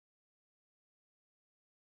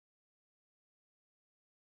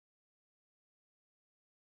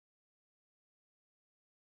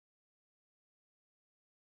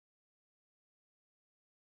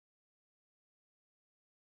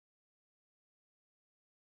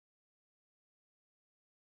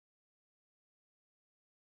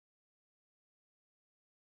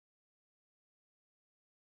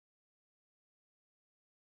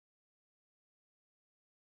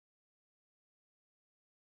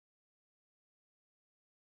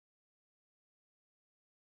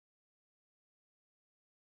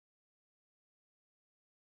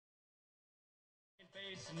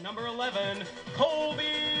Base number 11, Colby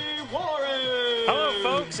Warren. Hello,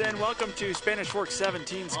 folks, and welcome to Spanish Fork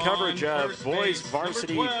 17's coverage of boys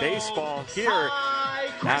varsity 12, baseball here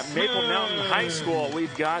at Maple Mountain High School.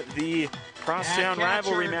 We've got the crosstown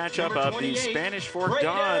rivalry matchup of the Spanish Fork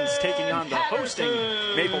Dons taking on the hosting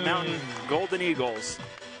Maple Mountain Golden Eagles.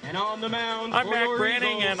 And on the mound, I'm Mac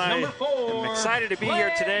Branning, and I am excited to be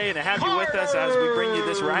here today and to have you with us as we bring you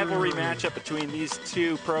this rivalry matchup between these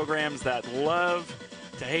two programs that love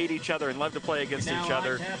to hate each other and love to play against each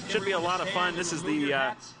other. Should be a lot of fun. This is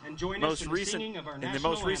the most recent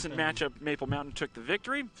matchup. Maple Mountain took the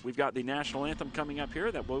victory. We've got the national anthem coming up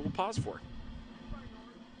here that we'll pause for.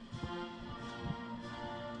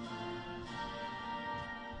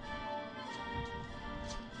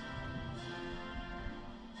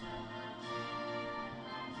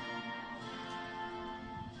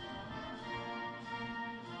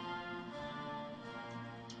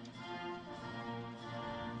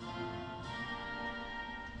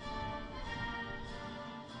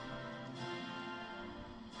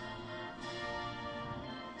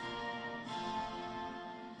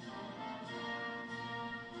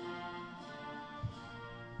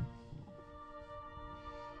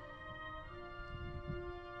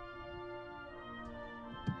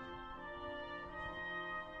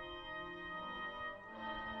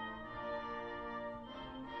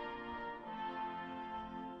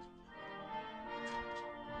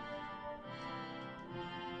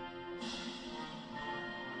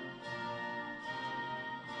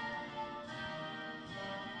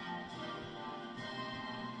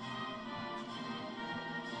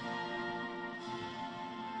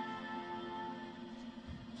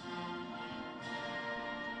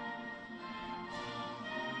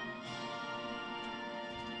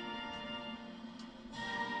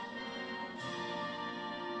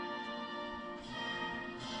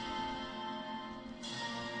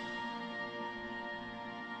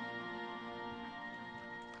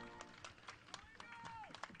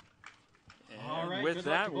 With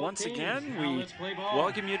that, once again, we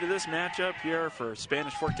welcome you to this matchup here for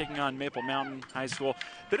Spanish Fork taking on Maple Mountain High School.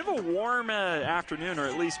 Bit of a warm afternoon, or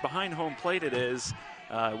at least behind home plate it is,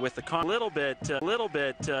 with the a little bit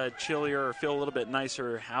chillier, feel a little bit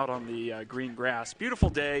nicer out on the green grass. Beautiful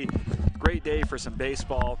day, great day for some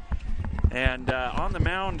baseball. And on the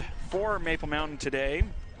mound for Maple Mountain today,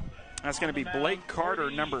 that's going to be Blake Carter,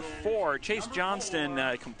 number 4. Chase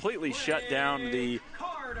Johnston completely shut down the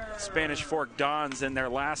Spanish Fork Dons in their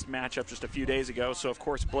last matchup just a few days ago. So, of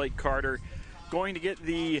course, Blake Carter going to get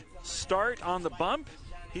the start on the bump.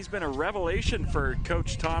 He's been a revelation for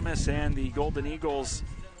Coach Thomas and the Golden Eagles.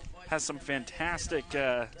 Has some fantastic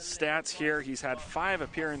stats here. He's had 5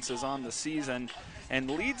 appearances on the season and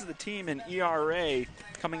leads the team in ERA,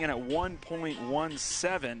 coming in at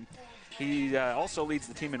 1.17. He also leads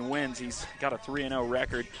the team in wins. He's got a 3-0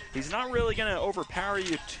 record. He's not really going to overpower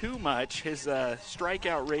you too much. His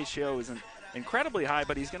strikeout ratio isn't incredibly high,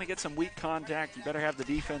 but he's going to get some weak contact. You better have the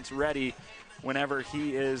defense ready whenever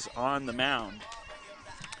he is on the mound.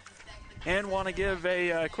 And want to give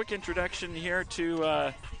a quick introduction here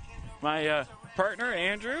to my partner,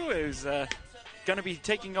 Andrew, who's going to be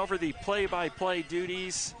taking over the play-by-play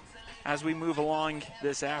duties as we move along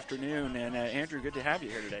this afternoon. And Andrew, good to have you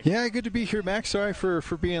here today. Yeah, good to be here, Max. Sorry for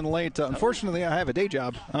being late. Unfortunately, I have a day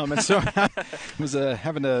job, and so I was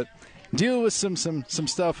having to deal with some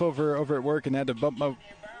stuff over at work, and had to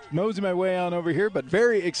mosey my way on over here. But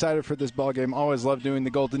very excited for this ball game. Always love doing the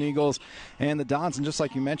Golden Eagles and the Dons. And just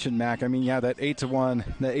like you mentioned, Mac, I mean, yeah, that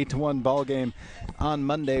 8-1 ball game on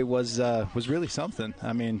Monday was really something.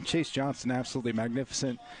 I mean, Chase Johnston, absolutely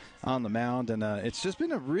magnificent on the mound, and it's just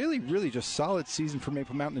been a really just solid season for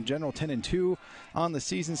Maple Mountain in general. 10-2 on the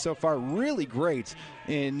season so far. Really great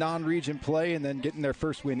in non-region play, and then getting their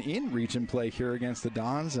first win in region play here against the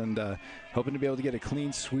Dons, and hoping to be able to get a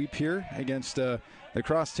clean sweep here against the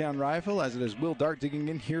crosstown rival, as it is Will Dart digging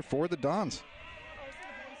in here for the Dons.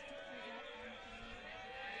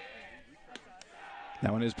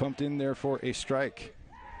 That one is pumped in there for a strike.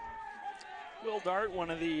 Will Dart,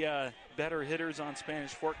 one of the better hitters on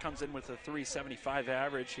Spanish Fork, comes in with a .375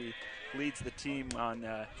 average. He leads the team on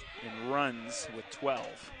in runs with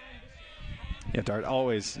 12. Yeah, Dart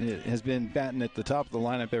always has been batting at the top of the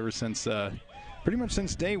lineup ever since, pretty much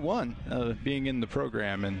since day one being in the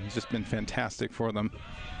program, and he's just been fantastic for them.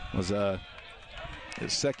 Was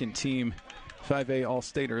his second team 5A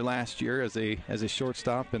All-Stater last year as a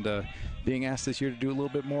shortstop, and being asked this year to do a little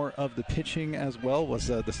bit more of the pitching as well. Was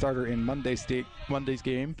the starter in Monday's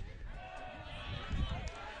game.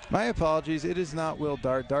 My apologies. It is not Will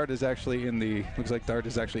Dart. Dart is actually looks like Dart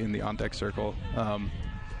is actually in the on-deck circle.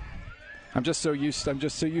 I'm just so used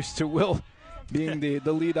to Will being the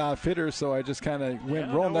leadoff hitter, so I just kind of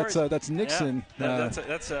went rolling. No that's Nixon. Yeah,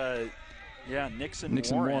 that's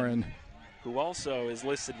Nixon Warren, who also is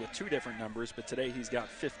listed with 2 different numbers, but today he's got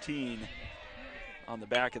 15 on the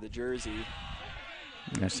back of the jersey.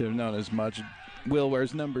 I should have known as much. Will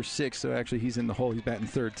wears number 6, so actually he's in the hole. He's batting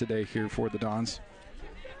third today here for the Dons.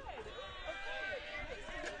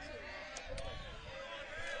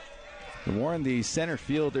 Warren, the center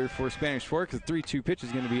fielder for Spanish Fork, the 3-2 pitch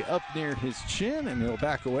is going to be up near his chin, and he'll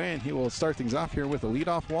back away, and he will start things off here with a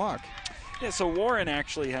leadoff walk. Yeah, so Warren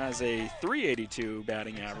actually has a .382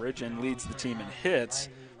 batting average and leads the team in hits.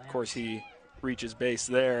 Of course, he reaches base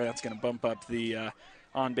there. That's going to bump up the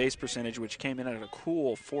on-base percentage, which came in at a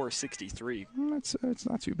cool .463. It's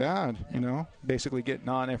not too bad, basically getting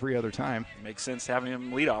on every other time. Makes sense having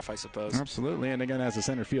him lead off, I suppose. Absolutely, and again, as a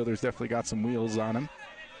center fielder, he's definitely got some wheels on him.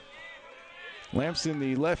 Lamson,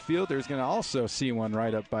 the left fielder, is going to also see one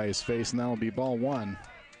right up by his face, and that'll be ball 1.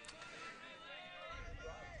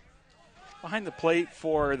 Behind the plate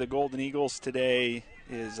for the Golden Eagles today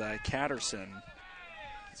is Catterson.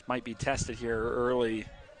 This might be tested here early.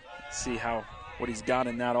 See what he's got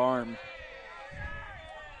in that arm.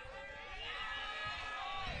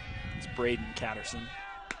 It's Braden Catterson.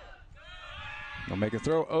 They'll make a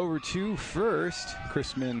throw over to first.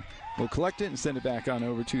 Chrisman will collect it and send it back on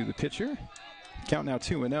over to the pitcher. Count now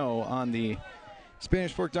 2-0 on the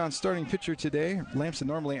Spanish Fork Dons starting pitcher today. Lamson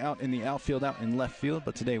normally out in the outfield, out in left field,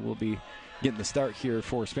 but today we'll be getting the start here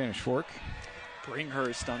for Spanish Fork.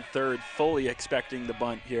 Bringhurst on third, fully expecting the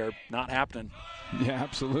bunt here. Not happening. Yeah,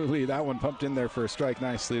 absolutely. That one pumped in there for a strike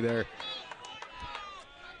nicely there.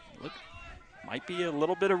 Look, might be a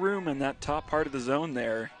little bit of room in that top part of the zone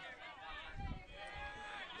there.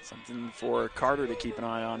 Something for Carter to keep an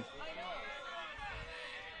eye on.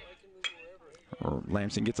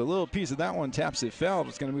 Lamson gets a little piece of that one, taps it foul.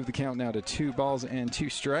 It's going to move the count now to 2 balls and 2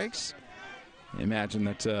 strikes. Imagine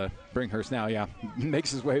that Bringhurst now, makes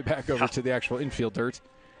his way back over to the actual infield dirt.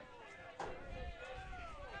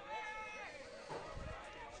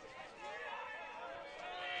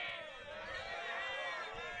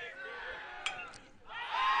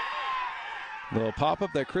 Little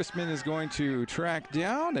pop-up that Chrisman is going to track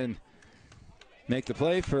down and make the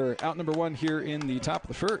play for out number 1 here in the top of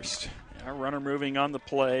the first. Our runner moving on the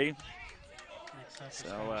play.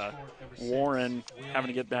 So Warren having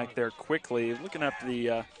to get back there quickly. Looking up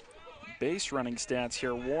the base running stats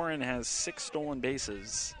here, Warren has 6 stolen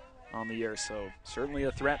bases on the year, so certainly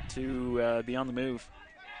a threat to be on the move.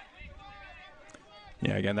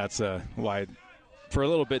 Yeah, again, that's why for a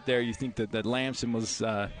little bit there you think that Lamson was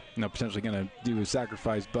potentially going to do a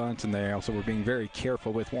sacrifice bunt, and they also were being very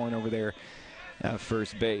careful with Warren over there at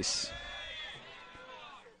first base.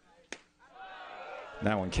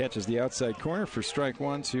 That one catches the outside corner for strike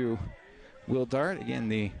 1 to Will Dart. Again,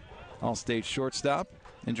 the all-state shortstop,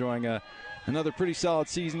 enjoying another pretty solid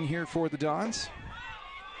season here for the Dons.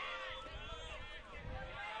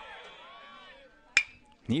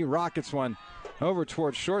 He rockets one over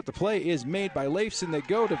towards short. The play is made by Leifson. They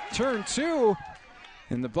go to turn 2,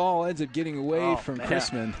 and the ball ends up getting away from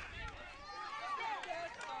Chrisman.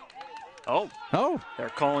 Oh, they're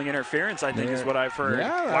calling interference, I think, is what I've heard.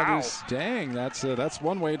 Yeah, wow. That's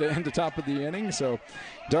one way to end the top of the inning. So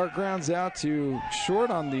Dart grounds out to short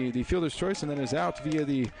on the fielder's choice, and then is out via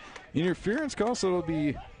the interference call. So it'll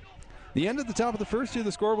be the end of the top of the first here.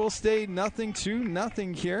 The score will stay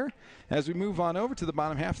 0-0 here. As we move on over to the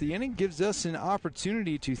bottom half of the inning, gives us an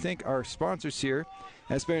opportunity to thank our sponsors here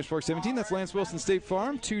at Spanish Fork 17. That's Lance Wilson State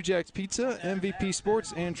Farm, 2 Jacks Pizza, MVP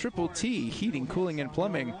Sports, and Triple T Heating, Cooling, and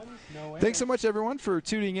Plumbing. Thanks so much, everyone, for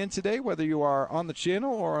tuning in today, whether you are on the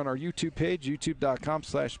channel or on our YouTube page,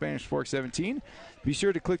 youtube.com/Spanish Fork 17. Be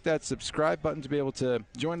sure to click that subscribe button to be able to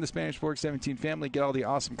join the Spanish Fork 17 family, get all the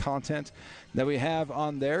awesome content that we have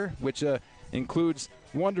on there, which includes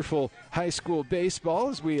wonderful high school baseball.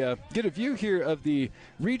 As we get a view here of the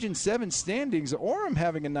Region 7 standings, Orem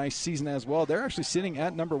having a nice season as well. They're actually sitting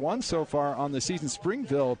at number 1 so far on the season.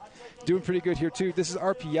 Springville doing pretty good here too. This is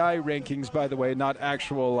RPI rankings, by the way, not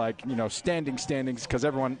actual standings, because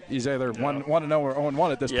everyone is either 1-0 or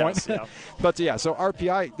 0-1 at this point. Yeah. But so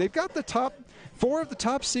RPI, they've got the top 4 of the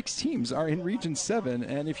top 6 teams are in Region 7,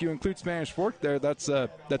 and if you include Spanish Fork there, that's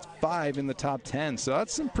 5 in the top 10. So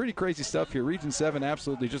that's some pretty crazy stuff here. Region 7,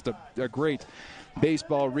 absolutely just a great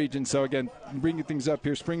baseball region. So again, bringing things up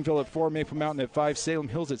here, Springville at 4, Maple Mountain at 5, Salem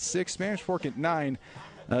Hills at 6, Spanish Fork at 9,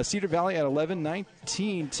 Cedar Valley at 11,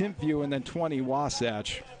 19 Timpview, and then 20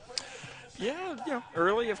 Wasatch. Yeah,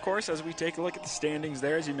 early, of course, as we take a look at the standings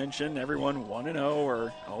there, as you mentioned, everyone 1-0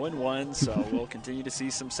 or 0-1, so we'll continue to see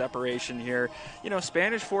some separation here.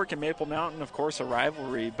 Spanish Fork and Maple Mountain, of course, a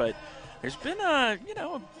rivalry, but there's been a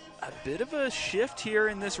bit of a shift here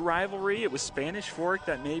in this rivalry. It was Spanish Fork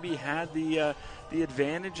that maybe had the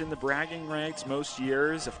advantage in the bragging rights most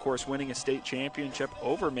years, of course, winning a state championship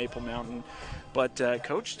over Maple Mountain. But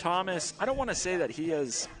Coach Thomas, I don't want to say that he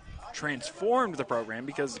has transformed the program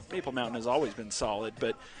because Maple Mountain has always been solid,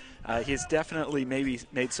 but he's definitely maybe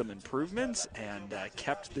made some improvements and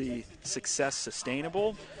kept the success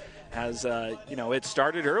sustainable. As it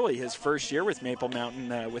started early his first year with Maple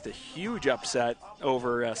Mountain with a huge upset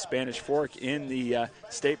over Spanish Fork in the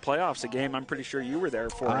state playoffs, a game I'm pretty sure you were there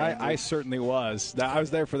for. I certainly was. I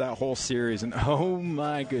was there for that whole series, and oh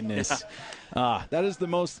my goodness. That is the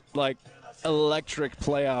most electric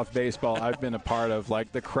playoff baseball I've been a part of.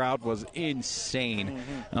 The crowd was insane.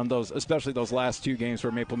 Especially those last two games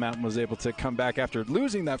where Maple Mountain was able to come back after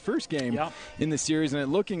losing that first game in the series, and it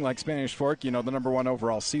looking like Spanish Fork, the number 1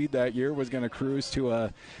 overall seed that year, was going to cruise to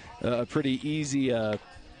a pretty easy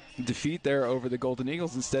defeat there over the Golden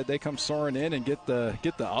Eagles. Instead, they come soaring in and get the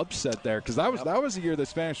upset there, because that was the year that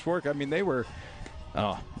Spanish Fork, they were.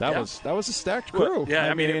 That was a stacked crew. Well,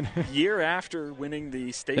 I mean, year after winning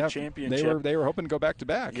the state championship, they were hoping to go back to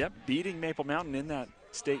back. Yep, beating Maple Mountain in that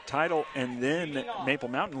state title, and then Maple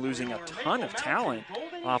Mountain losing a ton of talent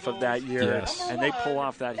off of that year, and they pull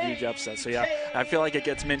off that huge upset. So I feel like it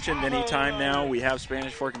gets mentioned anytime now we have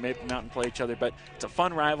Spanish Fork and Maple Mountain play each other, but it's a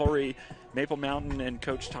fun rivalry. Maple Mountain and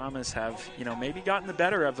Coach Thomas have, maybe gotten the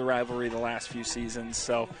better of the rivalry the last few seasons.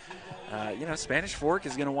 So, Spanish Fork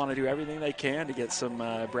is going to want to do everything they can to get some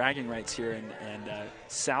bragging rights here and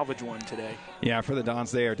salvage one today. Yeah, for the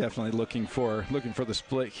Dons, they are definitely looking for the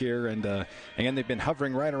split here. And again, they've been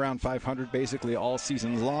hovering right around 500 basically all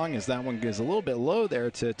season long, as that one is a little bit low there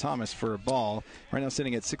to Thomas for a ball. Right now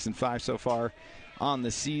sitting at 6-5 so far on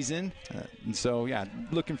the season. And so,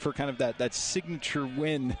 looking for kind of that signature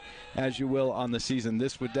win, as you will, on the season.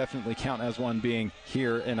 This would definitely count as one, being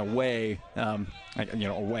here and away,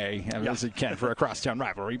 away, as it can for a crosstown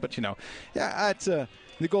rivalry. But, at the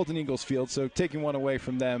Golden Eagles field. So taking one away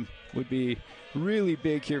from them would be really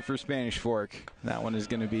big here for Spanish Fork. That one is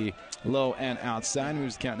going to be low and outside.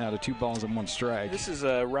 Who's counting out of 2 balls and 1 strike. This is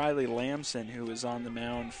Riley Lamson, who is on the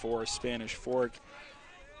mound for Spanish Fork.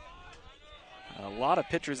 A lot of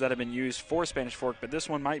pitchers that have been used for Spanish Fork, but this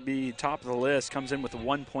one might be top of the list. Comes in with a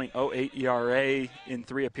 1.08 ERA in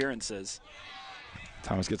 3 appearances.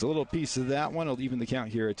 Thomas gets a little piece of that one. He'll even the count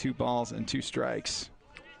here at 2 balls and 2 strikes.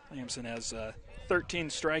 Lamson has 13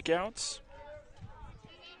 strikeouts.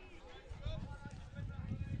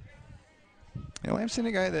 Lamson,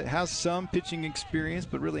 a guy that has some pitching experience,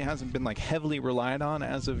 but really hasn't been heavily relied on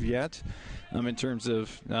as of yet, in terms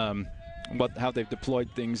of how they've deployed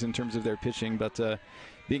things in terms of their pitching. But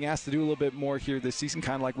being asked to do a little bit more here this season,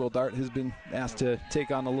 kind of like Will Dart has been asked to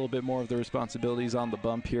take on a little bit more of the responsibilities on the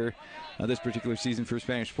bump here this particular season for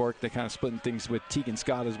Spanish Fork. They kind of splitting things with Tegan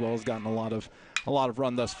Scott as well, has gotten a lot of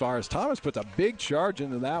run thus far, as Thomas puts a big charge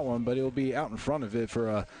into that one, but he'll be out in front of it for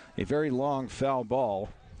a very long foul ball.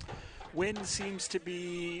 Wind seems to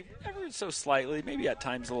be ever so slightly, maybe at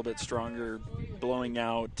times a little bit stronger, blowing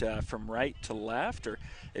out from right to left, or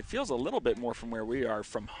it feels a little bit more from where we are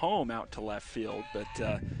from home out to left field. But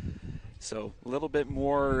so a little bit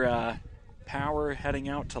more power heading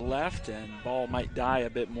out to left, and ball might die a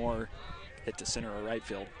bit more, hit to center or right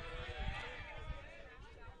field.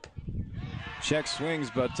 Check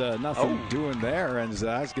swings, but nothing doing there, and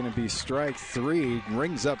that's going to be strike 3.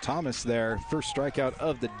 Rings up Thomas there. First strikeout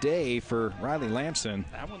of the day for Riley Lamson.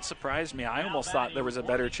 That one surprised me. I almost thought there was a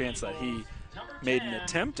better chance that he made an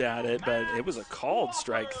attempt at it, but it was a called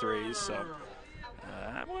strike 3. So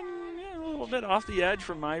that one a little bit off the edge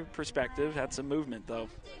from my perspective. Had some movement, though.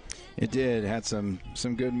 It did. Had some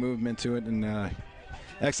good movement to it, and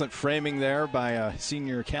excellent framing there by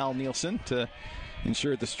senior Cal Nielsen to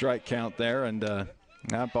ensure the strike count there, and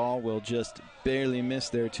that ball will just barely miss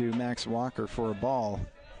there to Max Walker for a ball.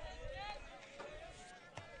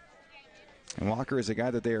 And Walker is a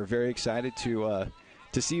guy that they are very excited to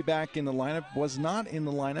see back in the lineup. Was not in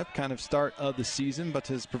the lineup kind of start of the season, but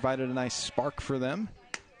has provided a nice spark for them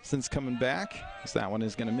since coming back. So that one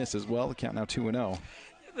is going to miss as well. The count now 2-0.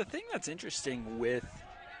 The thing that's interesting with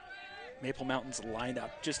Maple Mountain's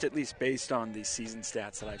lineup, just at least based on the season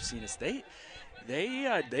stats that I've seen, is they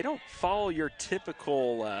don't follow your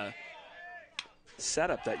typical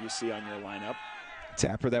setup that you see on your lineup.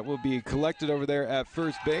 Tapper that will be collected over there at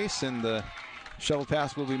first base, and the Shovel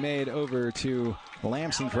pass will be made over to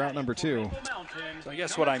Lamson for out number 2. So I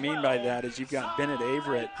guess what I mean by that is you've got Bennett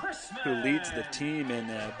Averett, who leads the team in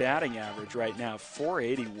batting average right now,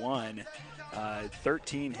 481,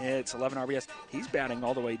 13 hits, 11 RBS. He's batting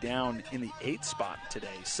all the way down in the 8th spot today.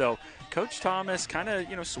 So Coach Thomas kind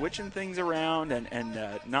of, switching things around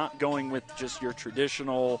and not going with just your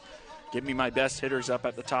traditional give me my best hitters up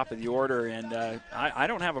at the top of the order, and I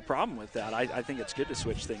don't have a problem with that. I think it's good to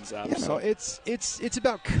switch things up. Yeah, so it's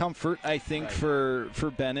about comfort, I think, right,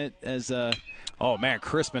 for Bennett as oh man,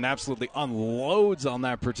 Crispin absolutely unloads on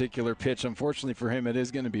that particular pitch. Unfortunately for him, it is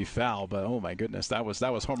going to be foul. But oh my goodness, that was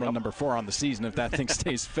home run number 4 on the season. If that thing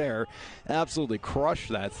stays fair, absolutely crushed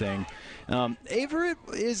that thing. Averett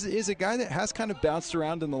is a guy that has kind of bounced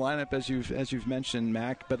around in the lineup as you've mentioned,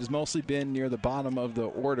 Mac, but has mostly been near the bottom of the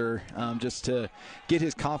order just to get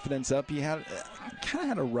his confidence up. He kind of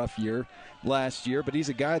had a rough year last year, but he's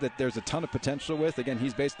a guy that there's a ton of potential with. Again,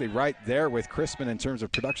 he's basically right there with Crispin in terms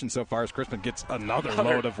of production so far, as Crispin gets another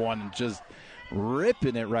load of one and just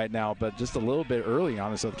ripping it right now, but just a little bit early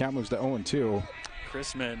on it, so the count moves to 0-2.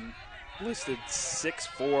 Crispin listed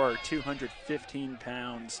 6'4", 215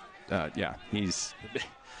 pounds. Yeah, he's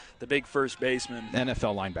the big first baseman.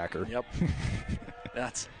 NFL linebacker. Yep.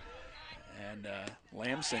 And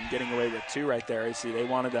Lamson getting away with 2 right there. You see, they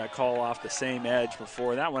wanted that call off the same edge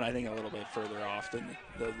before. That one, I think, a little bit further off than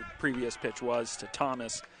the previous pitch was to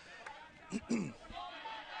Thomas. Kind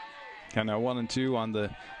of 1-2 on the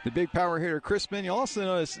big power hitter, Crispin. You'll also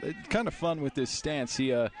notice kind of fun with this stance.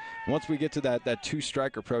 He once we get to that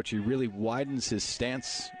 2-strike approach, he really widens his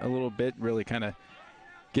stance a little bit, really kind of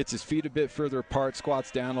gets his feet a bit further apart,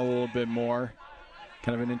 squats down a little bit more.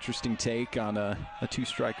 Kind of an interesting take on a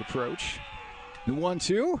 2-strike approach. The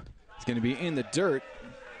 1-2 is going to be in the dirt.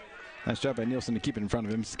 Nice job by Nielsen to keep it in front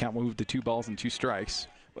of him. His count moved to 2 balls and 2 strikes.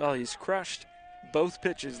 Well, he's crushed both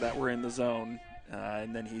pitches that were in the zone,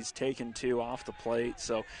 and then he's taken 2 off the plate.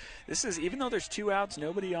 So this is, even though there's 2 outs,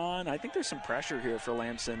 nobody on, I think there's some pressure here for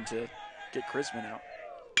Lamson to get Crispin out.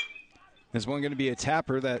 There's one going to be a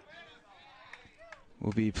tapper that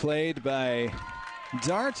will be played by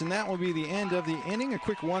Dart, and that will be the end of the inning. A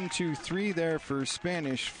quick 1-2-3 there for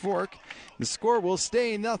Spanish Fork. The score will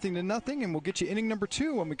stay 0-0, and we'll get you inning number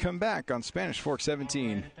 2 when we come back on Spanish Fork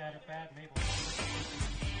 17.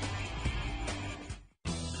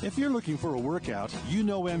 If you're looking for a workout, you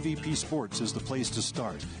know MVP Sports is the place to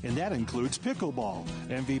start, and that includes pickleball.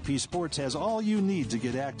 MVP Sports has all you need to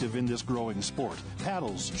get active in this growing sport.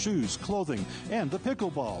 Paddles, shoes, clothing, and the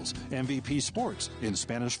pickleballs. MVP Sports in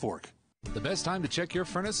Spanish Fork. The best time to check your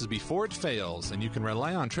furnace is before it fails, and you can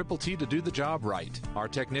rely on Triple T to do the job right. Our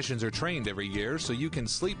technicians are trained every year so you can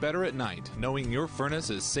sleep better at night, knowing your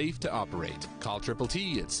furnace is safe to operate. Call Triple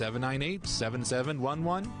T at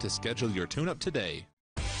 798-7711 to schedule your tune-up today.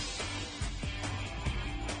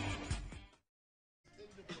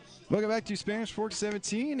 Welcome back to Spanish Fork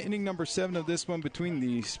 17, inning number 7 of this one between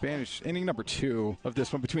the inning number 2 of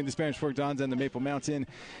this one between the Spanish Fork Dons and the Maple Mountain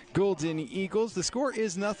Golden Eagles. The score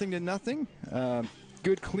is 0-0.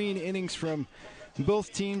 Good, clean innings from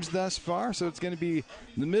both teams thus far, so it's going to be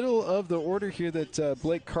the middle of the order here that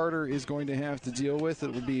Blake Carter is going to have to deal with.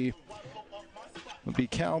 It would be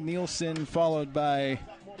Cal Nielsen, followed by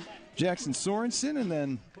Jackson Sorensen, and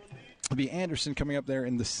then it'll be Anderson coming up there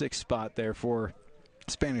in the 6th spot there for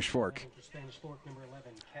Spanish Fork.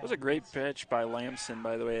 It was a great pitch by Lamson,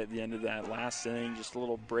 by the way, at the end of that last inning. Just a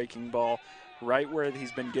little breaking ball right where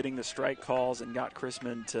he's been getting the strike calls and got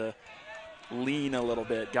Crispin to lean a little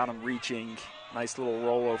bit, got him reaching. Nice little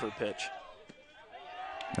rollover pitch.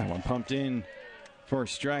 That one pumped in for a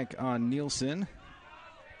strike on Nielsen.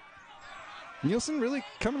 Nielsen really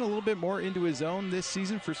coming a little bit more into his own this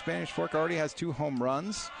season for Spanish Fork. Already has 2 home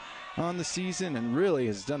runs on the season and really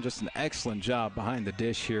has done just an excellent job behind the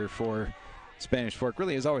dish here for Spanish Fork.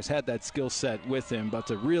 Really has always had that skill set with him, but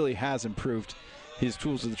really has improved his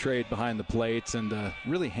tools of the trade behind the plates and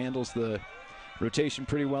really handles the rotation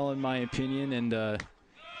pretty well in my opinion, and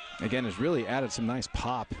again has really added some nice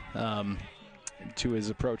pop to his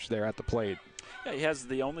approach there at the plate. Yeah, he has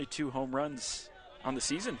the only 2 home runs on the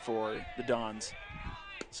season for the Dons.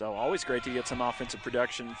 So always great to get some offensive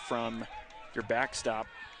production from your backstop.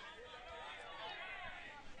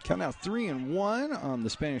 Count now 3-1 on the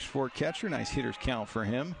Spanish Fork catcher. Nice hitter's count for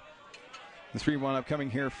him. The 3-1 upcoming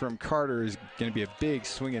here from Carter is going to be a big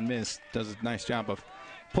swing and miss. Does a nice job of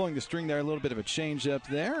pulling the string there. A little bit of a change up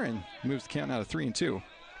there and moves the count now to 3-2.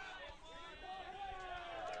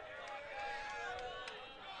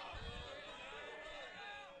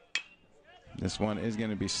 This one is going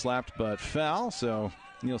to be slapped but foul, so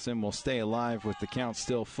Nielsen will stay alive with the count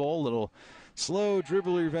still full. Little slow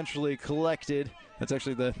dribbler eventually collected. That's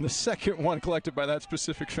actually the second one collected by that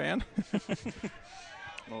specific fan.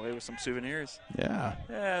 Away with some souvenirs. Yeah.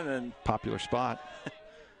 And then popular spot.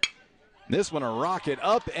 This one a rocket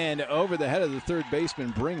up and over the head of the third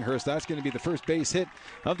baseman, Bringhurst. That's going to be the first base hit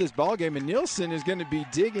of this ball game. And Nielsen is going to be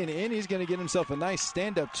digging in. He's going to get himself a nice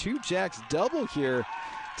stand-up 2-jacks double here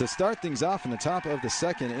to start things off in the top of the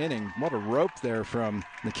second inning. What a rope there from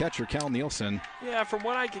the catcher, Cal Nielsen. Yeah, from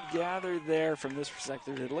what I could gather there from this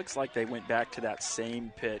perspective, it looks like they went back to that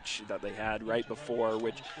same pitch that they had right before,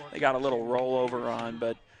 which they got a little rollover on,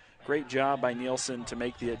 but great job by Nielsen to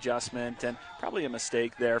make the adjustment, and probably a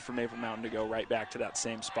mistake there for Maple Mountain to go right back to that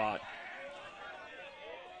same spot.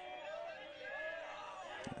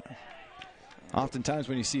 Oftentimes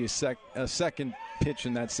when you see a second pitch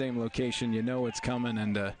in that same location, you know it's coming,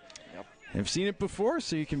 and I've seen it before,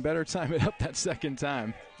 so you can better time it up that second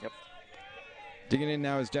time. Yep. Digging in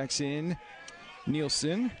now is Jackson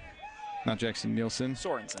Nielsen. Not Jackson Nielsen.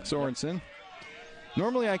 Sorensen. Yep.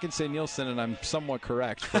 Normally I can say Nielsen, and I'm somewhat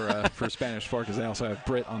correct for Spanish Fork, because they also have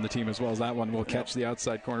Britt on the team as well as that one will catch the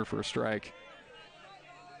outside corner for a strike.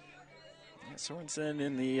 Yeah, Sorensen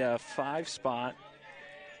in the 5 spot.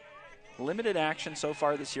 Limited action so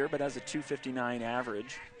far this year, but has a .259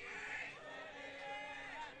 average.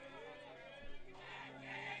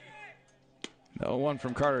 The one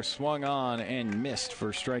from Carter swung on and missed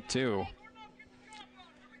for strike 2.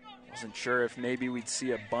 Wasn't sure if maybe we'd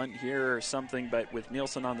see a bunt here or something, but with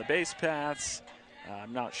Nielsen on the base paths,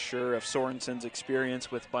 I'm not sure if Sorensen's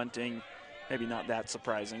experience with bunting, maybe not that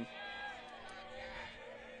surprising.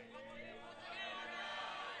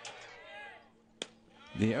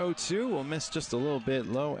 The 0-2 will miss just a little bit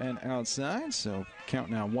low and outside, so count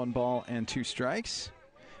now 1 ball and 2 strikes.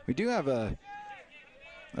 We do have a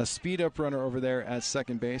speed-up runner over there at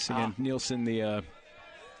second base. Again, Nielsen, the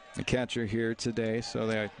catcher here today, so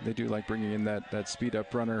they do like bringing in that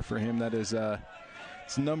speed-up runner for him. That is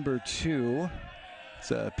it's number 2.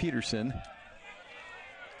 It's Peterson.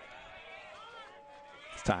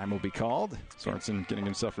 Time will be called. Sorensen getting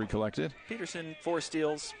himself recollected. Peterson 4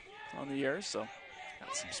 steals on the year, so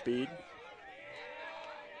got some speed.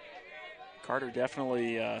 Carter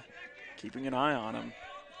definitely keeping an eye on him.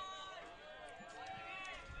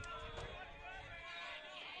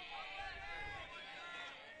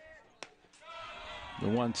 The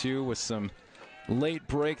 1-2 with some late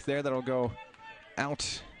break there. That'll go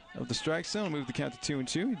out of the strike zone. Move the count to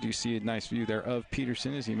 2-2. You do see a nice view there of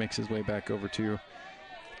Peterson as he makes his way back over to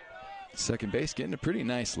second base. Getting a pretty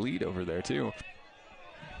nice lead over there, too.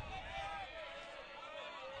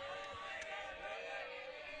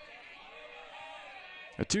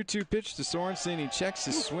 A 2-2 pitch to Sorensen. He checks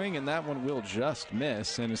his swing, and that one will just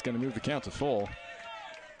miss, and it's going to move the count to full.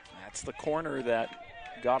 That's the corner that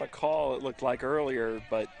got a call, it looked like earlier,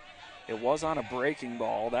 but it was on a breaking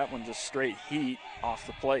ball. That one just straight heat off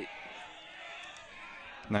the plate.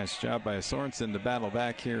 Nice job by Sorensen to battle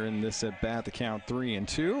back here in this at bat. The count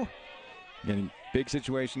 3-2. Again, big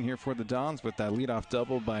situation here for the Dons with that leadoff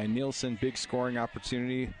double by Nielsen. Big scoring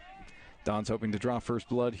opportunity. Dons hoping to draw first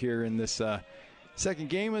blood here in this second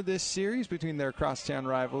game of this series between their crosstown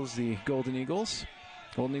rivals, the Golden Eagles.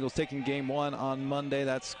 Golden Eagles taking game 1 on Monday.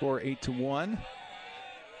 That score 8-1.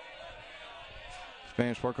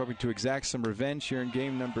 Spanish Fork hoping to exact some revenge here in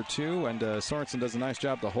game number 2, and Sorensen does a nice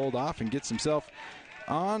job to hold off and gets himself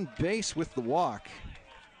on base with the walk.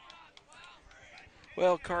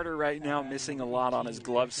 Well, Carter right now missing a lot on his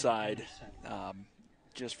glove side.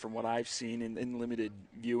 Just from what I've seen in limited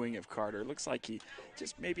viewing of Carter, it looks like he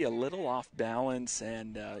just maybe a little off balance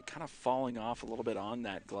and kind of falling off a little bit on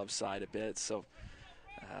that glove side a bit. So,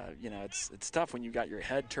 it's tough when you got your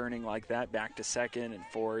head turning like that back to second and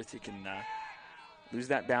fourth. You can lose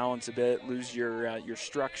that balance a bit, lose your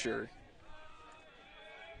structure.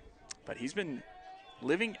 But he's been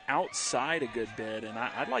living outside a good bit, and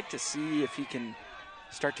I'd like to see if he can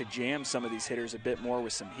start to jam some of these hitters a bit more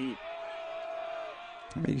with some heat.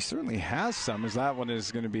 I mean, he certainly has some, as that one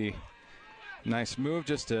is going to be a nice move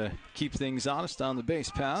just to keep things honest on the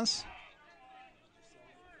base pass.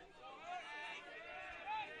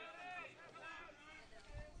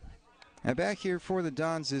 And back here for the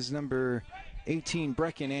Dons is number 18,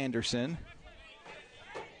 Brecken Anderson.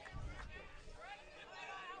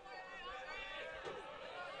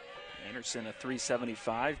 Anderson, a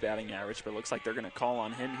 .375 batting average, but it looks like they're going to call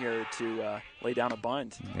on him here to lay down a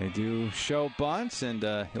bunt. They do show bunts, and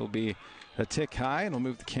he'll be a tick high, and he'll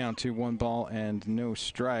move the count to 1 ball and no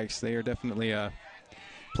strikes. They are definitely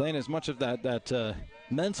playing as much of that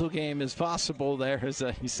mental game as possible there, as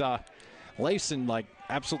you saw Leifson, like,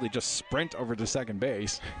 absolutely just sprint over to second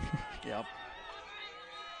base. Yep.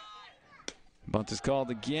 Bunt is called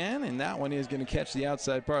again, and that one is going to catch the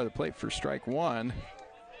outside part of the plate for strike one.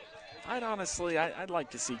 I'd like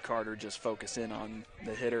to see Carter just focus in on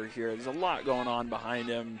the hitter here. There's a lot going on behind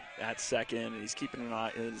him at second, and he's keeping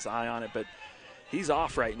his eye on it, but he's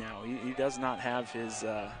off right now. He does not have his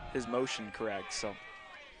motion correct. So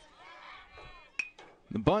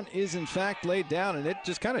the bunt is, in fact, laid down, and it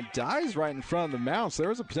just kind of dies right in front of the mound. So there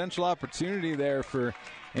was a potential opportunity there for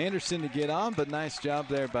Anderson to get on, but nice job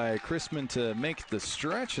there by Chrisman to make the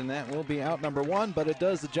stretch, and that will be out number one, but it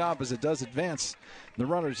does the job as it does advance the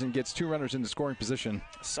runners and gets two runners into scoring position.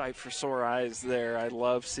 Sight for sore eyes there. I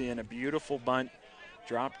love seeing a beautiful bunt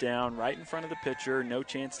drop down right in front of the pitcher. No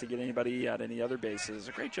chance to get anybody at any other bases.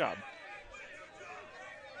 A great job.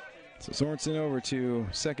 So Sorensen over to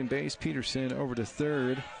second base, Peterson over to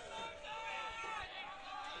third.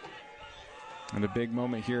 And a big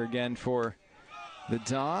moment here again for the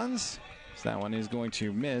Dons. So that one is going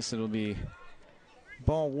to miss. It'll be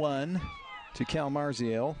ball one to Cal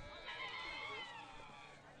Marziel.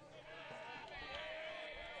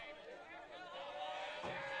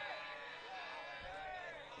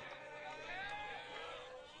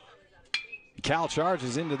 Cal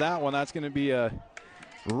charges into that one. That's going to be a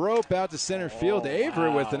rope out to center field.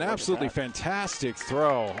 Avery with an absolutely fantastic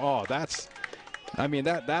throw. Oh, that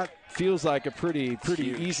feels like a pretty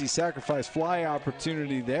easy sacrifice fly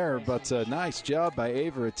opportunity there, but nice job by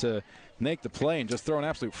Avery to make the play and just throw an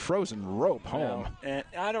absolute frozen rope home. And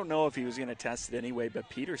I don't know if he was going to test it anyway, but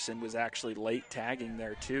Peterson was actually late tagging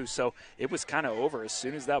there too, so it was kind of over. As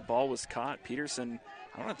soon as that ball was caught, Peterson,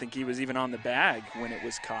 I don't think he was even on the bag when it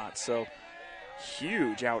was caught, so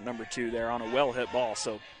huge out number two there on a well-hit ball,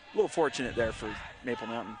 so a little fortunate there for Maple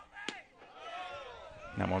Mountain.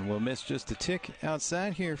 That one will miss just a tick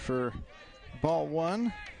outside here for ball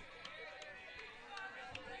one.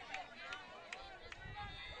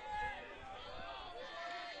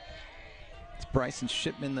 It's Bryson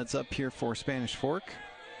Shipman that's up here for Spanish Fork.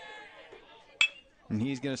 And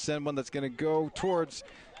he's going to send one that's going to go towards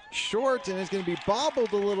short, and it's going to be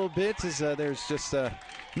bobbled a little bit as there's just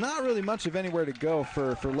not really much of anywhere to go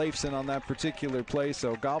for Leifson on that particular play,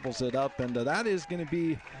 so gobbles it up, and that is going to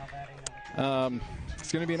be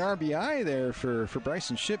it's going to be an RBI there for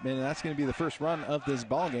Bryson Shipman, and that's going to be the first run of this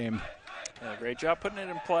ball game. Great job putting it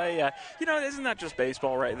in play. Isn't that just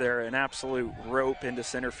baseball right there? An absolute rope into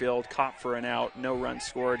center field, caught for an out, no run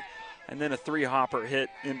scored, and then a three-hopper hit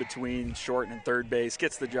in between short and third base.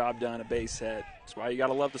 Gets the job done, a base hit. That's why you got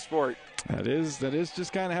to love the sport. That is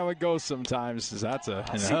just kind of how it goes sometimes. That's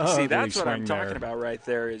see, that's what I'm talking about right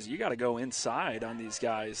there is you got to go inside on these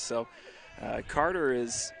guys. So Carter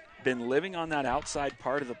has been living on that outside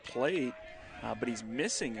part of the plate, but he's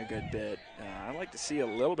missing a good bit. I'd like to see a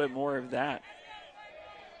little bit more of that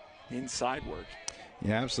inside work.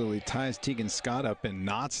 Yeah, absolutely. Ties Tegan Scott up in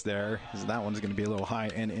knots there. That one's going to be a little high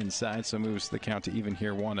and inside, so moves the count to even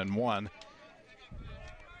here, 1-1.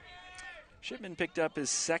 Shipman picked up his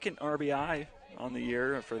second RBI on the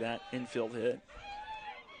year for that infield hit.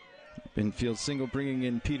 Infield single bringing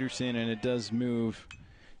in Peterson, and it does move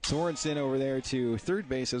Sorensen over there to third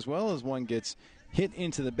base, as well as one gets hit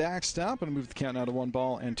into the backstop and move the count now to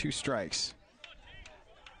 1-2 strikes.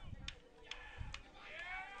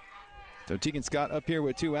 So Tegan Scott up here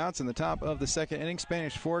with 2 outs in the top of the second inning.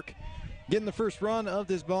 Spanish Fork getting the first run of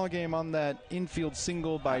this ball game on that infield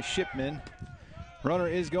single by Shipman. Runner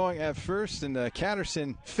is going at first, and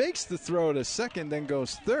Catterson fakes the throw to second, then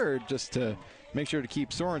goes third just to make sure to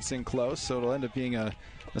keep Sorensen close. So it'll end up being a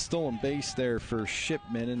stolen base there for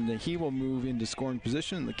Shipman, and he will move into scoring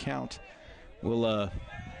position. The count will the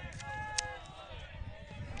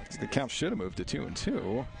count should have moved to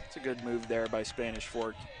 2-2. It's a good move there by Spanish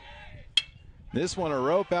Fork. This one a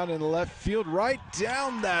rope out in the left field, right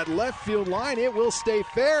down that left field line. It will stay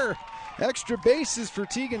fair. Extra bases for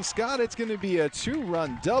Tegan Scott. It's going to be a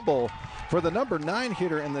 2-run double for the number 9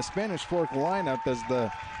 hitter in the Spanish Fork lineup as the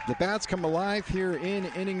bats come alive here in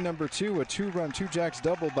inning number 2. A 2-run, 2-jacks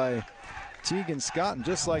double by Tegan Scott. And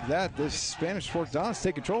just like that, the Spanish Fork Dons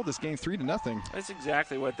take control of this game 3-0. That's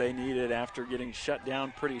exactly what they needed after getting shut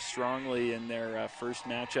down pretty strongly in their first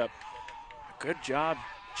matchup. Good job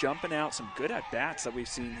jumping out, some good at-bats that we've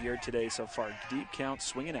seen here today so far. Deep count,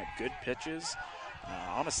 swinging at good pitches.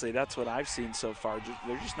 Honestly, that's what I've seen so far.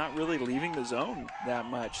 They're just not really leaving the zone that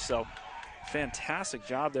much. So, fantastic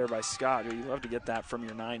job there by Scott. You love to get that from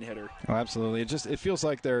your 9-hitter. Oh, absolutely. It feels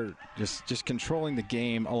like they're just controlling the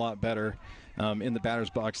game a lot better in the batter's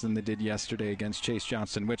box than they did yesterday against Chase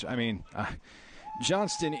Johnson, which, I mean,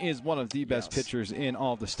 Johnston is one of the best pitchers in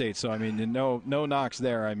all the state. So I mean, no knocks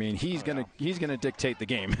there. I mean, he's gonna dictate the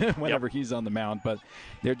game whenever he's on the mound. But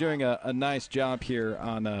they're doing a nice job here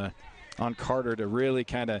on Carter to really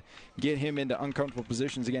kind of get him into uncomfortable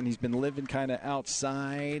positions. Again, he's been living kind of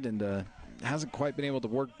outside and hasn't quite been able to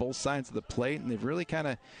work both sides of the plate, and they've really kind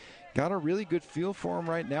of got a really good feel for him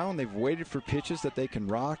right now, and they've waited for pitches that they can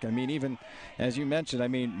rock. I mean, even as you mentioned, I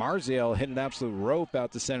mean, Marziel hit an absolute rope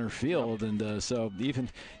out to center field, and so even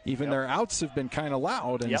their outs have been kind of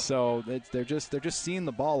loud, and so they're just seeing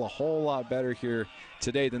the ball a whole lot better here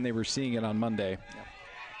today than they were seeing it on Monday.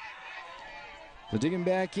 So digging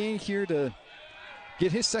back in here to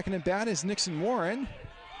get his second at bat is Nixon Warren.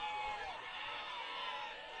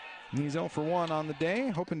 He's 0 for 1 on the day,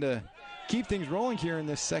 hoping to keep things rolling here in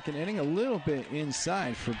this second inning. A little bit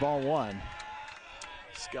inside for ball one.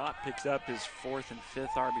 Scott picks up his 4th and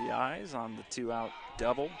 5th RBIs on the 2-out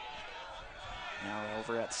double. Now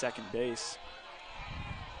over at second base.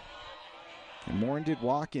 And Warren did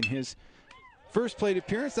walk in his first plate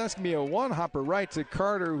appearance. That's going to be a one-hopper right to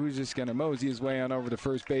Carter, who's just going to mosey his way on over to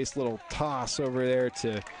first base. Little toss over there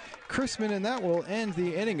to Chrisman, and that will end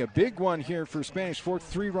the inning. A big one here for Spanish Fork.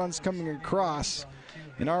 3 runs coming across.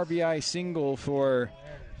 An RBI single for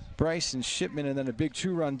Bryson Shipman, and then a big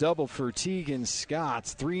 2-run double for Tegan Scott.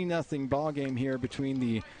 3-0 ball game here between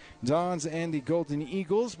the Dons and the Golden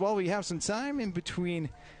Eagles. While we have some time in between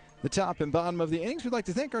the top and bottom of the innings, we'd like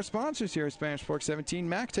to thank our sponsors here at Spanish Fork 17.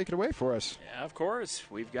 Mac, take it away for us. Yeah, of course.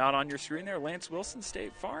 We've got on your screen there Lance Wilson,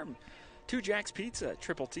 State Farm, 2 Jack's Pizza,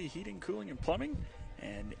 Triple T Heating, Cooling, and Plumbing,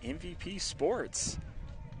 and MVP Sports.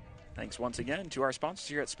 Thanks once again to our sponsors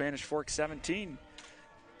here at Spanish Fork 17.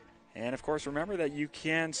 And, of course, remember that you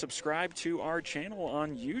can subscribe to our channel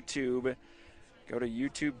on YouTube. Go to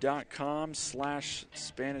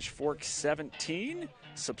youtube.com/SpanishFork17.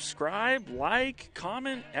 Subscribe, like,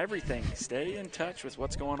 comment, everything. Stay in touch with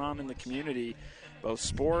what's going on in the community, both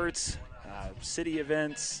sports, city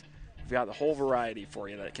events. We've got the whole variety for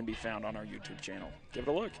you that can be found on our YouTube channel. Give it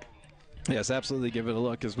a look. Yes, absolutely. Give it a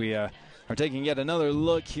look as we are taking yet another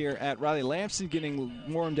look here at Riley Lamson, getting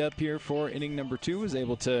warmed up here for inning number 2. Was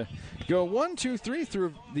able to go 1, 2, 3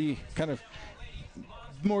 through the kind of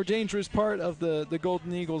more dangerous part of the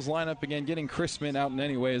Golden Eagles lineup. Again, getting Chrisman out in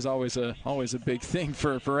any way is always a big thing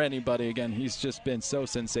for anybody. Again, he's just been so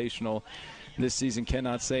sensational this season.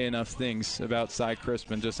 Cannot say enough things about Cy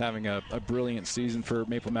Chrisman. Just having a brilliant season for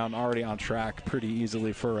Maple Mountain, already on track pretty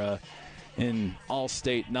easily for an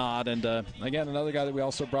all-state nod. And again, another guy that we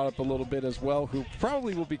also brought up a little bit as well, who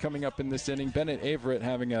probably will be coming up in this inning, Bennett Averett,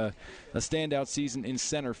 having a standout season in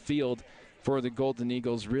center field for the Golden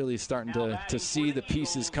Eagles, really starting to see the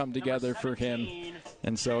pieces come together for him.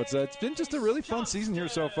 And so it's been just a really fun season here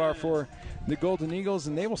so far for the Golden Eagles,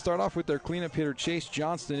 and they will start off with their cleanup hitter, Chase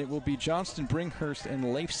Johnston. It will be Johnston, Bringhurst, and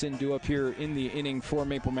Leifson due up here in the inning for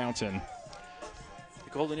Maple Mountain. The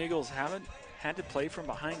Golden Eagles haven't had to play from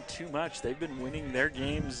behind too much. They've been winning their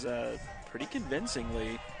games pretty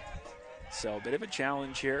convincingly. So a bit of a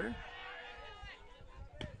challenge here.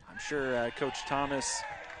 I'm sure Coach Thomas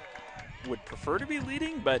would prefer to be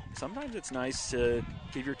leading, but sometimes it's nice to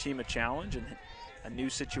give your team a challenge and a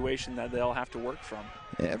new situation that they'll have to work from.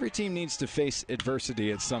 Every team needs to face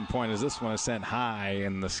adversity at some point, as this one is sent high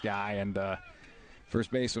in the sky, and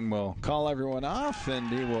first baseman will call everyone off, and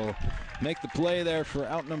he will make the play there for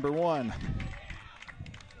out number 1.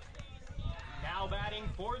 Now batting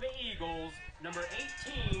for the Eagles, number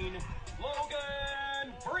 18,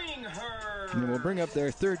 Logan Bringhurst. And we'll bring up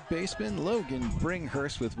their third baseman, Logan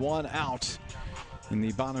Bringhurst, with 1 out in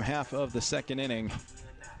the bottom half of the second inning.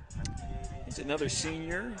 He's another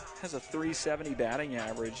senior, has a .370 batting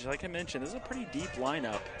average. Like I mentioned, this is a pretty deep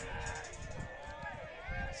lineup.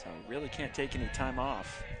 So really can't take any time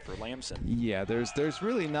off for Lamson. Yeah, there's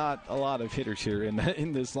really not a lot of hitters here in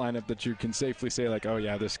this lineup that you can safely say, like, oh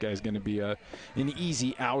yeah, this guy's going to be an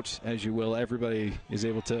easy out, as you will. Everybody is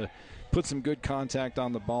able to put some good contact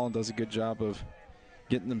on the ball and does a good job of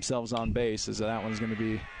getting themselves on base, as that one's going to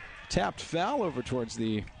be tapped foul over towards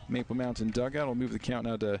the Maple Mountain dugout. We'll move the count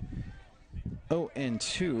now to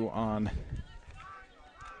 0-2 on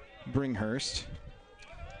Bringhurst.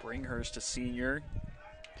 Bringhurst, a senior,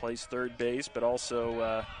 plays third base, but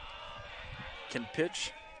also can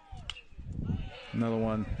pitch. Another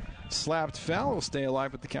one slapped foul. Will stay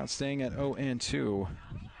alive with the count staying at 0-2.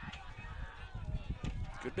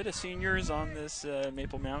 Good bit of seniors on this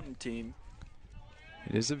Maple Mountain team.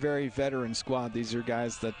 It is a very veteran squad. These are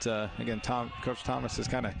guys that, again, Coach Thomas has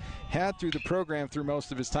kind of had through the program through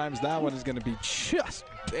most of his times. That one is going to be just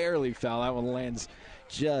barely foul. That one lands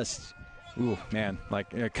just ooh, man,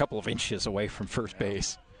 like a couple of inches away from first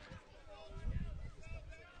base.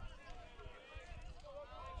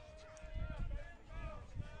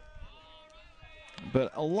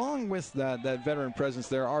 But along with that veteran presence,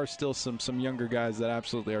 there are still some younger guys that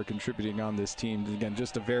absolutely are contributing on this team. Again,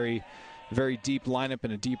 just a very, very deep lineup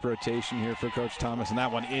and a deep rotation here for Coach Thomas. And that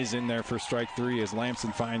one is in there for strike 3 as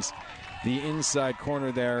Lamson finds the inside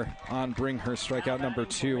corner there on Bringhurst. Strikeout number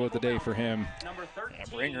 2 of the day for him. Yeah,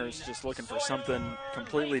 Bringhurst just looking for something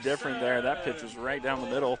completely different there. That pitch was right down the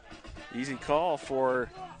middle. Easy call for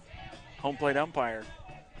home plate umpire.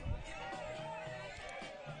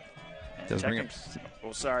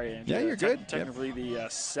 Oh, sorry. Yeah, you're good. Technically, the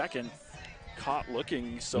second caught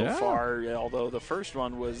looking so far, although the first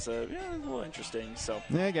one was a little interesting. So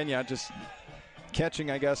yeah, again, just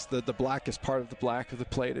catching, I guess, the blackest part of the black of the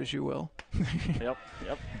plate, as you will. Yep.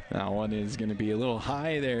 That one is going to be a little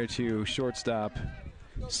high there to shortstop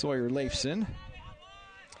Sawyer Leifson.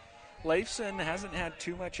 Leifson hasn't had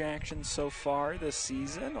too much action so far this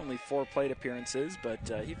season, only 4 plate appearances, but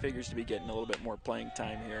he figures to be getting a little bit more playing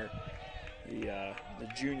time here. The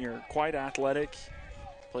junior, quite athletic,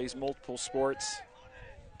 plays multiple sports.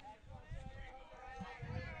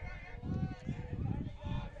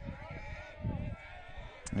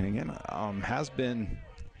 And again, has been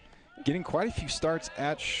getting quite a few starts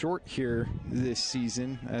at short here this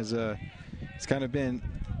season, as it's kind of been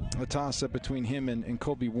a toss-up between him and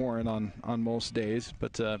Colby Warren on most days,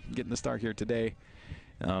 but getting the start here today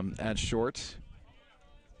at short.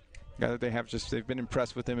 Guy that they've been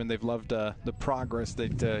impressed with him, and they've loved the progress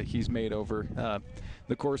that he's made over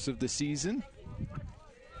the course of the season.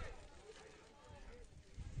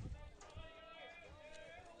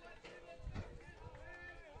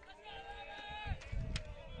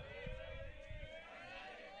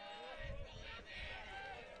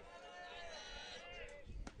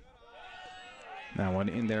 That one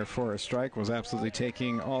in there for a strike, was absolutely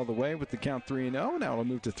taking all the way with the count 3-0. Now it'll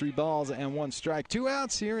move to 3 balls and 1 strike. 2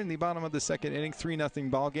 outs here in the bottom of the second inning,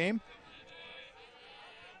 3-0 ball game.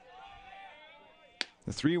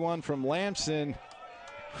 The 3-1 from Lamson.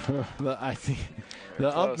 I think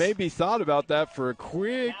the ump maybe thought about that for a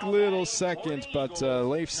quick little second, but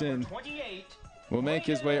Leifson will make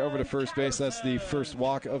his way over to first base. That's the first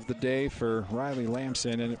walk of the day for Riley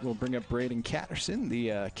Lamson, and it will bring up Braden Catterson,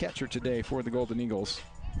 the catcher today for the Golden Eagles.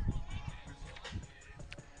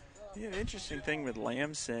 Yeah, the interesting thing with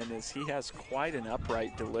Lamson is he has quite an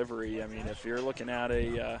upright delivery. I mean, if you're looking at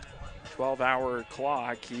a 12-hour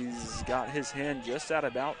clock, he's got his hand just at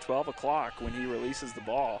about 12 o'clock when he releases the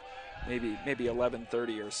ball, maybe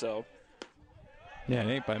 11:30 or so. Yeah,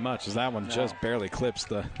 it ain't by much, as that one just barely clips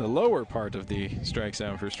the lower part of the strike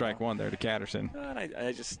zone for strike 1 there to Catterson. And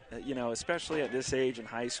I just, especially at this age in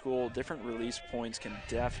high school, different release points can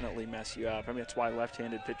definitely mess you up. I mean, that's why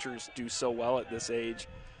left-handed pitchers do so well at this age,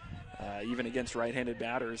 even against right-handed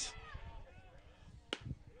batters.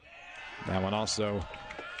 That one also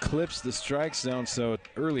clips the strike zone, so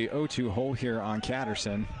early 0-2 hole here on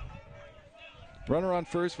Catterson. Runner on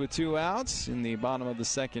first with 2 outs in the bottom of the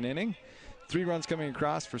second inning. 3 runs coming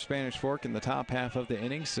across for Spanish Fork in the top half of the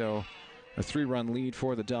inning, so a 3-run lead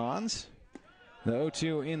for the Dons. The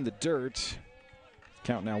 0-2 in the dirt.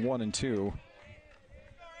 Count now 1-2.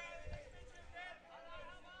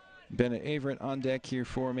 Bennett Averett on deck here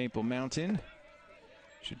for Maple Mountain.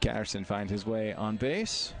 Should Catterson find his way on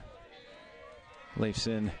base.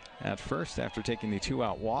 Leifson at first after taking the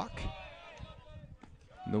 2-out walk.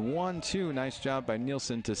 The 1-2, nice job by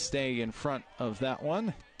Nielsen to stay in front of that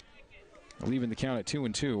one, leaving the count at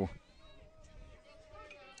 2-2.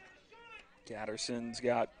 Catterson's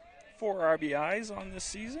got 4 RBIs on this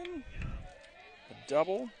season, a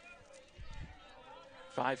double,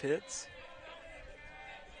 5 hits.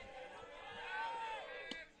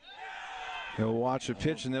 He'll watch a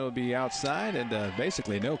pitch and it'll be outside, and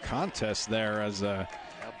basically no contest there, as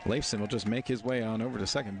Leifson will just make his way on over to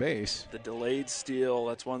second base. The delayed steal,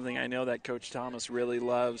 that's one thing I know that Coach Thomas really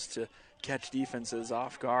loves, to catch defenses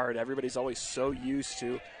off guard. Everybody's always so used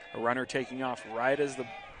to a runner taking off right as the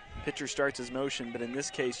pitcher starts his motion, but in this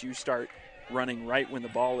case you start running right when the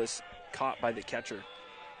ball is caught by the catcher.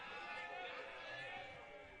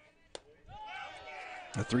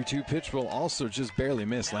 A 3-2 pitch will also just barely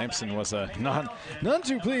miss. Lamson was none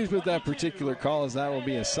too pleased with that particular call, as that will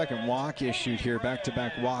be a second walk issued here.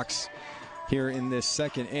 Back-to-back walks here in this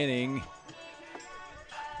second inning.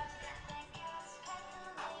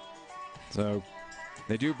 So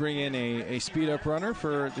they do bring in a speed-up runner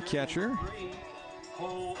for the catcher.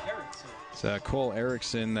 It's Cole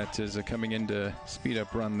Erickson that is coming in to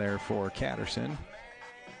speed-up run there for Catterson.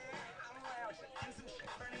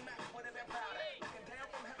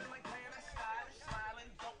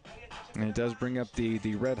 And it does bring up the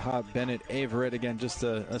red-hot Bennett Averett. Again, just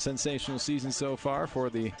a sensational season so far for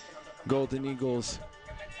the Golden Eagles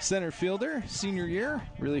center fielder. Senior year,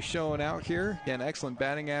 really showing out here. Again, excellent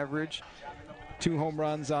batting average. 2 home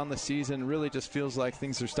runs on the season. Really just feels like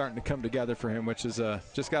things are starting to come together for him, which is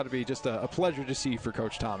just got to be just a pleasure to see for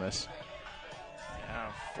Coach Thomas.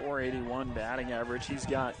 Yeah, 481 batting average. He's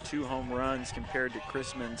got 2 home runs compared to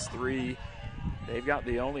Chrisman's 3. They've got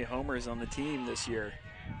the only homers on the team this year.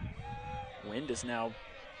 Wind has now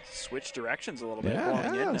switched directions a little bit,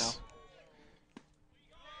 blowing in now.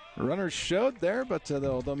 Runners showed there, but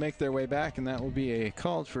they'll make their way back, and that will be a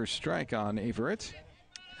called for strike on Averett.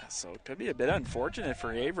 So it could be a bit unfortunate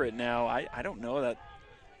for Averett now. I don't know that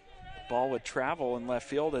the ball would travel in left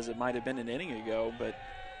field as it might have been an inning ago, but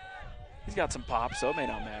he's got some pop, so it may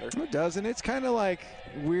not matter. It does, and it's kind of like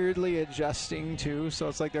weirdly adjusting too. So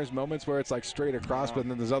it's like there's moments where it's like straight across, but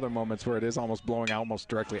then there's other moments where it is almost blowing almost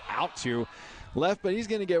directly out to left. But he's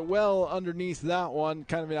going to get well underneath that one,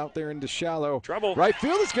 kind of out there into shallow trouble. Right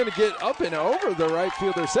field is going to get up and over the right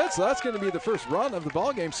fielder set, so that's going to be the first run of the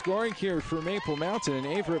ball game scoring here for Maple Mountain, and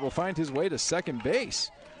Averett will find his way to second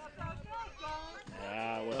base.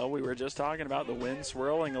 Well, we were just talking about the wind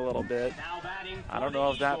swirling a little bit. I don't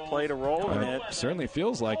know if that played a role in it. Certainly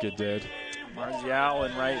feels like it did. Marzial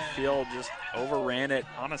in right field just overran it.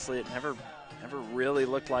 Honestly, it never really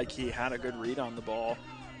looked like he had a good read on the ball.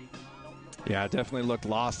 Yeah, it definitely looked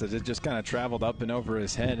lost as it just kind of traveled up and over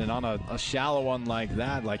his head. And on a shallow one like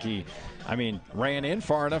that, like ran in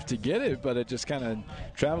far enough to get it, but it just kind of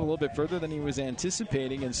traveled a little bit further than he was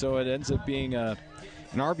anticipating. And so it ends up being an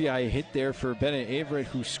RBI hit there for Bennett Averett,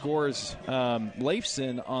 who scores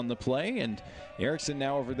Leifson on the play. And Erickson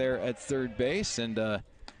now over there at third base. And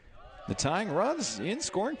the tying runs in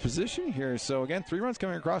scoring position here. So, again, 3 runs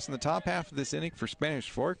coming across in the top half of this inning for Spanish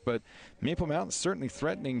Fork. But Maple Mountain certainly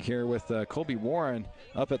threatening here with Colby Warren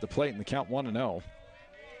up at the plate in the count 1-0.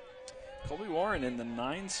 Colby Warren in the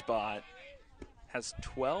 9 spot has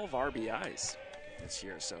 12 RBIs this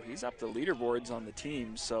year. So he's up the leaderboards on the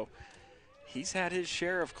team. So he's had his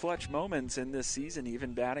share of clutch moments in this season,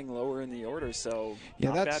 even batting lower in the order. So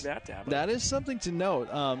not bad bat to have. That is something to note.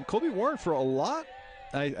 Colby Warren, for a lot,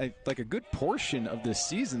 like a good portion of this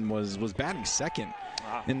season, was batting second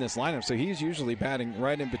in this lineup. So he's usually batting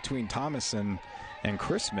right in between Thomas and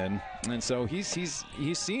Chrisman, and so he's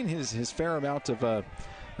seen his fair amount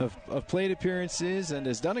of plate appearances and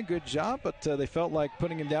has done a good job. But they felt like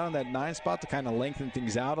putting him down in that 9 spot to kind of lengthen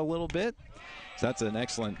things out a little bit. So that's an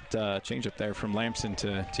excellent changeup there from Lamson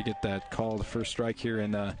to get that call, the first strike here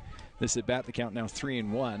in this at bat. The count now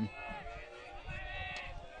 3-1.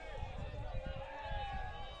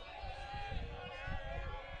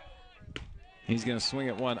 He's going to swing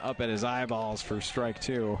at one up at his eyeballs for strike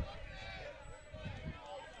 2.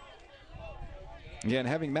 Again,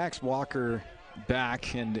 having Max Walker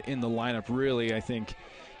back and in the lineup really, I think,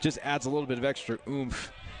 just adds a little bit of extra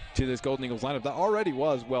oomph to this Golden Eagles lineup that already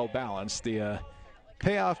was well balanced. The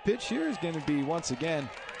payoff pitch here is going to be, once again,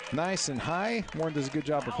 nice and high. Warren does a good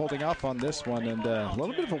job of holding off on this one, and a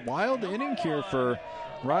little bit of a wild inning here for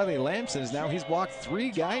Riley Lamson. Now he's walked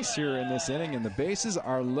 3 guys here in this inning, and the bases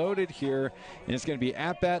are loaded here, and it's going to be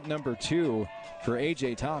at-bat number 2 for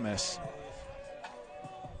A.J. Thomas.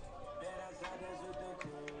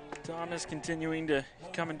 Thomas continuing to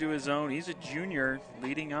come into his own. He's a junior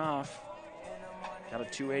leading off. Got a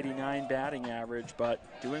 289 batting average,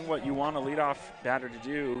 but doing what you want a leadoff batter to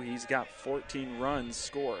do. He's got 14 runs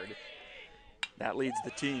scored. That leads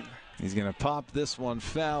the team. He's going to pop this one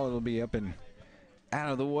foul. It'll be up and out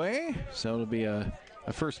of the way. So it'll be a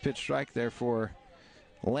first pitch strike there for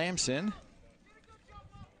Lamson.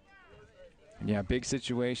 Yeah, big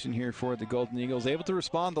situation here for the Golden Eagles. Able to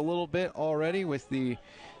respond a little bit already with the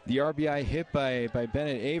RBI hit by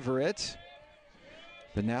Bennett Averett.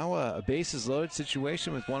 But now a bases loaded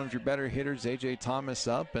situation with one of your better hitters, A.J. Thomas,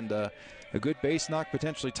 up, and a good base knock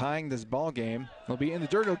potentially tying this ball game. He'll be in the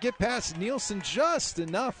dirt. He'll get past Nielsen just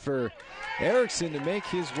enough for Erickson to make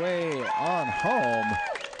his way on home.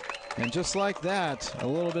 And just like that, a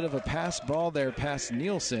little bit of a pass ball there past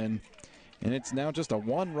Nielsen. And it's now just a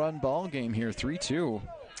 1-run ball game here, 3-2.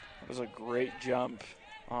 That was a great jump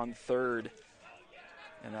on third.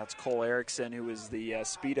 And that's Cole Erickson, who is the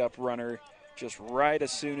speed-up runner. Just right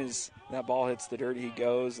as soon as that ball hits the dirt, he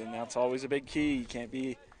goes, and that's always a big key. You can't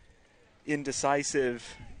be indecisive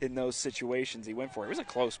in those situations. He went for it. It was a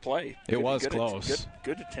close play. It was close.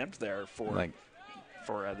 Good attempt there for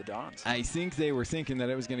the Dons. I think they were thinking that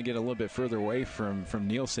it was going to get a little bit further away from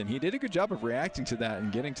Nielsen. He did a good job of reacting to that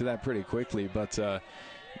and getting to that pretty quickly, but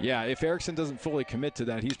Yeah, if Erickson doesn't fully commit to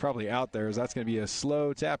that, he's probably out there, as that's going to be a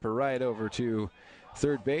slow tapper right over to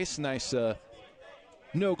third base. Nice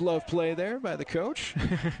no-glove play there by the coach.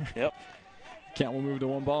 Yep. Count will move to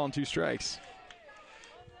 1 ball and 2 strikes.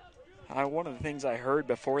 One of the things I heard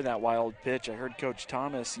before that wild pitch, I heard Coach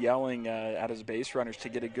Thomas yelling at his base runners to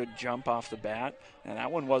get a good jump off the bat. And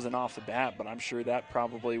that one wasn't off the bat, but I'm sure that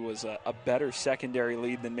probably was a better secondary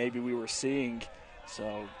lead than maybe we were seeing.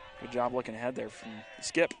 So good job looking ahead there from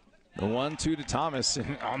Skip. The 1-2 to Thomas,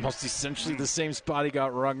 in almost essentially the same spot he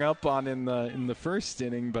got rung up on in the first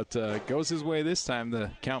inning, but goes his way this time.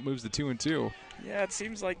 The count moves to 2-2. Yeah, it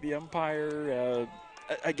seems like the umpire,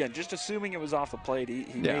 again, just assuming it was off the plate, he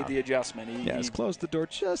made the adjustment. He's closed the door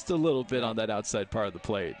just a little bit on that outside part of the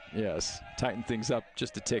plate. Yes, tighten things up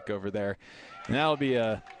just a tick over there. And that'll be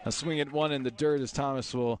a swing at one in the dirt as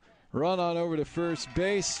Thomas will run on over to first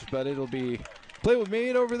base, but it'll be play was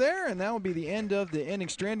made over there, and that will be the end of the inning.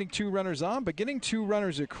 Stranding 2 runners on, but getting 2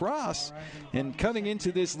 runners across and cutting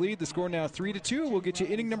into this lead. The score now 3-2. We'll get you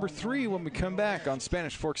inning number 3 when we come back on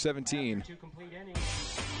Spanish Fork 17.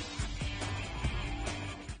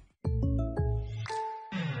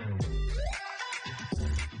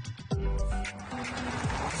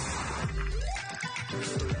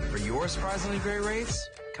 For your surprisingly great rates,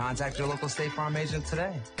 contact your local State Farm agent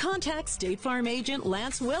today. Contact State Farm agent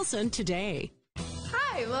Lance Wilson today.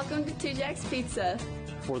 Hi, welcome to Two Jacks Pizza.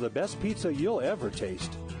 For the best pizza you'll ever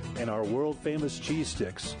taste and our world-famous cheese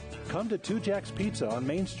sticks, come to Two Jacks Pizza on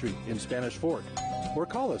Main Street in Spanish Fork or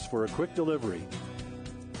call us for a quick delivery.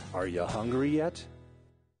 Are you hungry yet?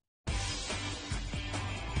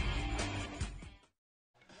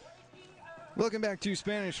 Welcome back to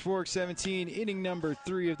Spanish Fork 17, inning number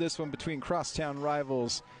 3 of this one between crosstown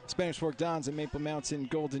rivals Spanish Fork Dons and Maple Mountain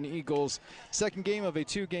Golden Eagles. Second game of a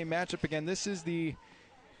 2-game matchup. Again, this is the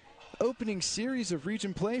opening series of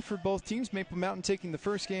region play for both teams. Maple Mountain taking the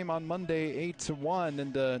first game on Monday 8-1,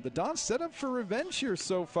 and the Dons set up for revenge here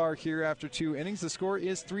so far here after 2 innings. The score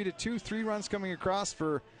is 3-2, 3 runs coming across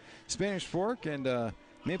for Spanish Fork, and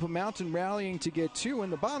Maple Mountain rallying to get 2 in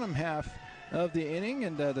the bottom half of the inning,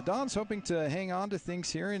 and the Dons hoping to hang on to things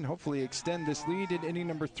here and hopefully extend this lead in inning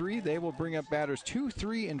number 3. They will bring up batters 2,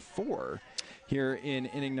 3, and 4 here in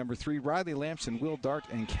inning number 3. Riley Lampson, Will Dart,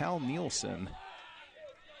 and Cal Nielsen.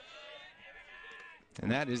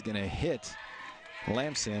 And that is going to hit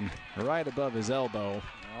Lampson right above his elbow.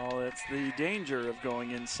 Well, it's the danger of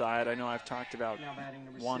going inside. I know I've talked about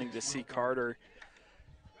wanting to see Carter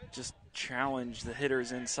just challenge the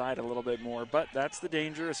hitters inside a little bit more, but that's the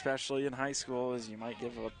danger, especially in high school, is you might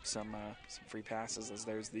give up some free passes, as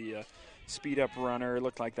there's the speed up runner. It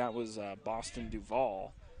looked like that was Boston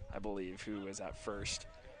Duvall, I believe, who was at first.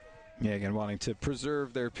 Yeah, again, wanting to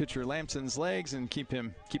preserve their pitcher Lampson's legs and keep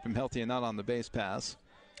him healthy and not on the base pass.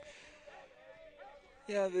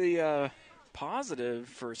 Yeah, the positive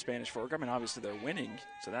for Spanish Fork, I mean, obviously they're winning,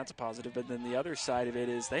 so that's a positive, but then the other side of it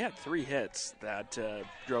is they had 3 hits that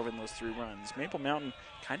drove in those 3 runs. Maple Mountain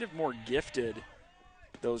kind of more gifted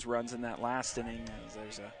those runs in that last inning, as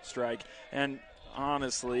there's a strike. And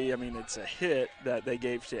honestly, I mean, it's a hit that they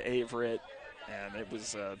gave to Averett, and it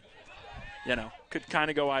was, could kind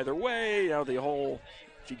of go either way, the whole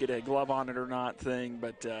if you get a glove on it or not thing,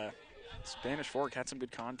 but Spanish Fork had some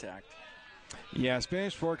good contact. Yeah,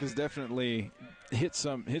 Spanish Fork has definitely hit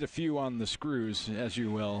a few on the screws, as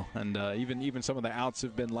you will, and even some of the outs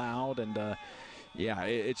have been loud, and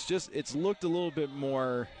it's looked a little bit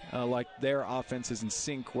more like their offense is in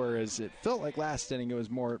sync, whereas it felt like last inning it was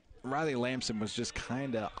more Riley Lampson was just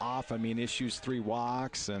kind of off. I mean, issues 3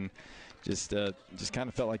 walks and just kind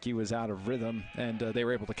of felt like he was out of rhythm, and they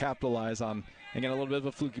were able to capitalize on, again, a little bit of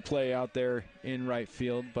a fluky play out there in right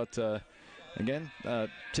field, but again,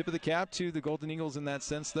 tip of the cap to the Golden Eagles in that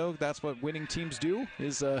sense, though. That's what winning teams do,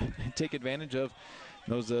 is take advantage of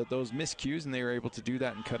those miscues, and they were able to do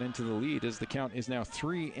that and cut into the lead, as the count is now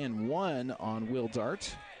 3-1 on Will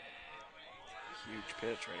Dart. Huge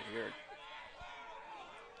pitch right here.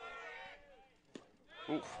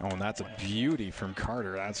 Ooh. Oh, and that's a beauty from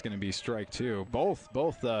Carter. That's going to be strike 2.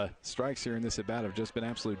 Both strikes here in this at-bat have just been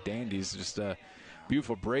absolute dandies. Just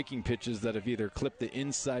beautiful breaking pitches that have either clipped the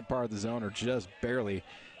inside part of the zone or just barely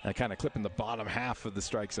kind of clipping the bottom half of the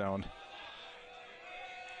strike zone.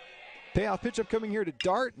 Payoff pitch up coming here to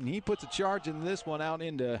Dart, and he puts a charge in this one out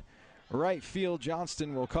into right field.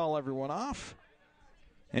 Johnston will call everyone off,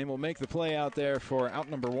 and will make the play out there for out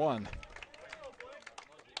number 1.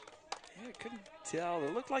 Yeah, I couldn't tell.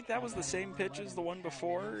 It looked like that was the same pitch as the one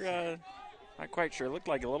before. Not quite sure. It looked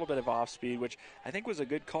like a little bit of off speed, which I think was a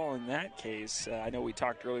good call in that case. I know we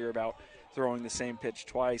talked earlier about throwing the same pitch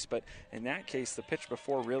twice. But in that case, the pitch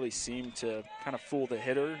before really seemed to kind of fool the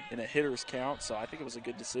hitter in a hitter's count. So I think it was a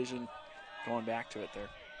good decision going back to it there.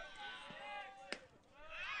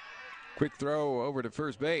 Quick throw over to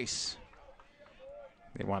first base.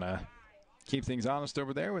 They want to keep things honest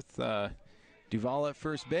over there with Duval at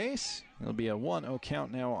first base. It'll be a 1-0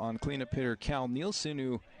 count now on cleanup hitter Cal Nielsen,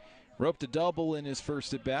 who roped a double in his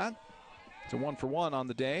first at bat. It's a 1-for-1 on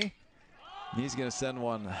the day. He's going to send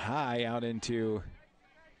one high out into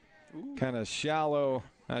kind of shallow,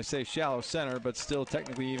 I say shallow center, but still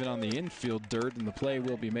technically even on the infield dirt, and the play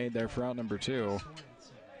will be made there for out number 2.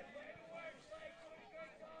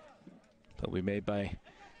 That'll be made by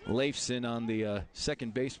Leifson on the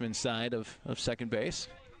second baseman side of second base.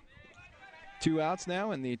 2 outs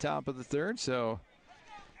now in the top of the third, so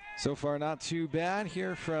far not too bad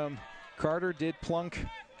here from Carter. Did plunk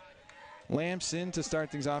Lamps in to start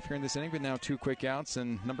things off here in this inning, but now 2 quick outs,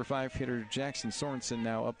 and number 5 hitter Jackson Sorensen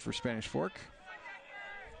now up for Spanish Fork.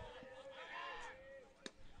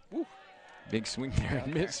 Woo. Big swing there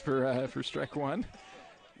and miss for strike 1.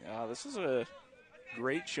 Yeah, this is a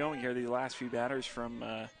great showing here. The last few batters from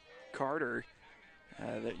Carter.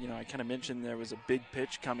 That I kind of mentioned there was a big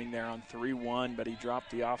pitch coming there on 3-1, but he dropped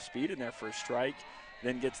the off speed in there for a strike,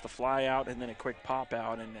 then gets the fly out and then a quick pop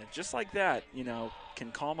out, and just like that,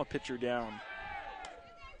 can calm a pitcher down.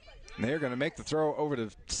 And they're going to make the throw over to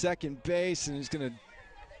second base, and he's going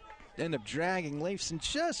to end up dragging Leifson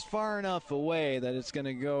just far enough away that it's going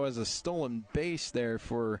to go as a stolen base there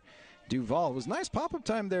for Duval. It was nice pop-up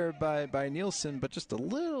time there by Nielsen, but just a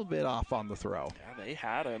little bit off on the throw. Yeah, they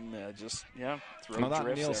had him. Throw no, not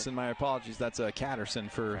there. Nielsen. My apologies. That's Catterson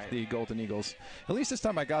for the Golden Eagles. At least this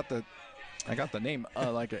time I got the name.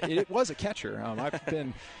 It was a catcher. I've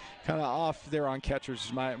been kind of off there on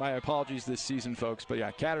catchers. My apologies this season, folks. But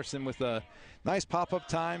yeah, Catterson with a nice pop-up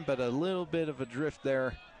time, but a little bit of a drift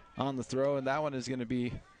there on the throw, and that one is going to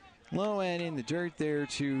be low and in the dirt there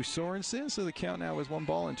to Sorensen. So the count now is 1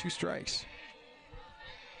 ball and 2 strikes.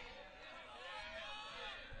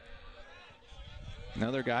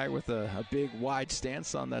 Another guy with a big wide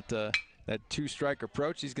stance on that 2-strike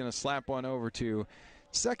approach. He's going to slap one over to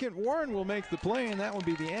second. Warren will make the play, and that will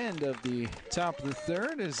be the end of the top of the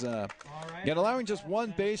third. Again, allowing just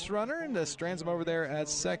 1 base runner, and strands him over there at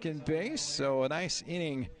second base. So a nice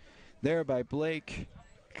inning there by Blake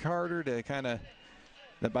Carter to kind of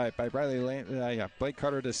by Blake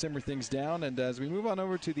Carter to simmer things down. And as we move on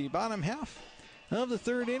over to the bottom half of the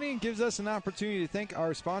third inning, gives us an opportunity to thank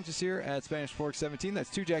our sponsors here at Spanish Fork 17.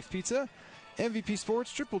 That's 2 Jacks Pizza, MVP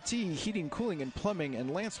Sports, Triple T Heating, Cooling, and Plumbing,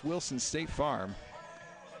 and Lance Wilson State Farm.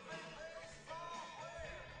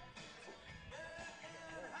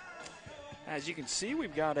 As you can see,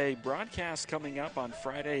 we've got a broadcast coming up on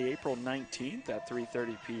Friday, April 19th at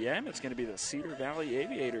 3:30 p.m. It's going to be the Cedar Valley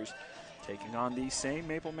Aviators taking on the same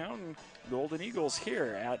Maple Mountain Golden Eagles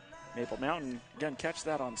here at Maple Mountain. Again, catch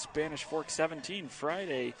that on Spanish Fork 17,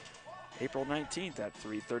 Friday, April 19th at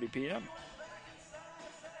 3:30 p.m.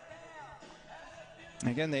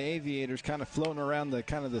 Again, the Aviators kind of floating around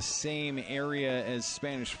the same area as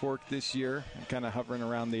Spanish Fork this year, and kind of hovering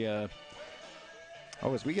around the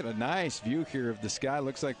as we get a nice view here of the sky.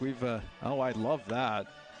 Looks like we've I love that.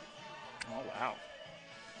 Oh, wow.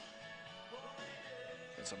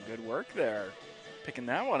 Some good work there, picking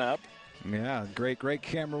that one up. Yeah, great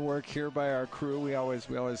camera work here by our crew. We always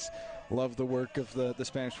love the work of the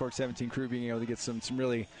Spanish Fork 17 crew, being able to get some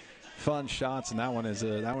really fun shots, and that one's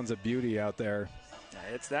a beauty out there.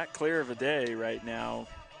 It's that clear of a day right now,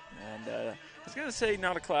 and I was going to say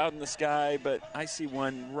not a cloud in the sky, but I see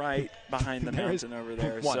one right behind the mountain over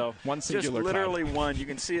there. One singular just literally cloud. One. You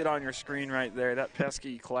can see it on your screen right there. That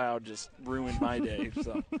pesky cloud just ruined my day.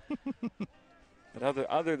 So. But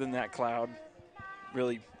other than that cloud,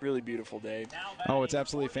 really, really beautiful day. Oh, it's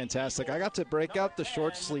absolutely fantastic. I got to break out the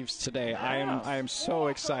short sleeves today. I am so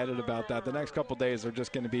excited about that. The next couple days are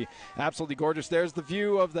just going to be absolutely gorgeous. There's the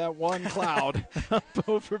view of that one cloud up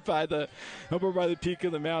over by the peak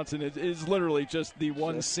of the mountain. It is literally just the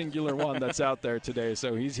one singular one that's out there today.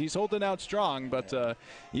 So he's holding out strong, but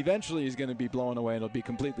eventually he's going to be blown away, and it'll be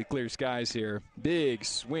completely clear skies here. Big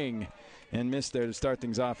swing and miss there to start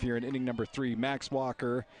things off here in inning number 3. Max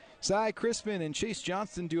Walker, Cy Crispin, and Chase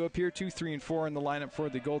Johnston do appear 2, 3, and 4 in the lineup for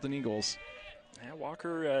the Golden Eagles. Yeah,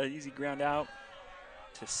 Walker, easy ground out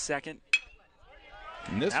to second.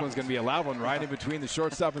 And this one's going to be a loud one right in between the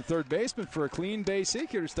shortstop and third baseman for a clean base hit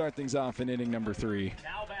here to start things off in inning number 3.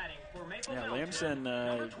 Yeah, Lamson,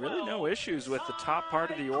 really no issues with the top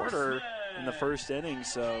part of the order in the first inning,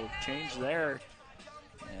 so change there.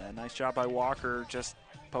 Yeah, nice job by Walker, just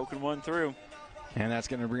poking one through. And that's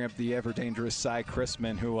going to bring up the ever-dangerous Cy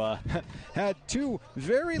Chrisman, who had 2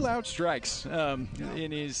 very loud strikes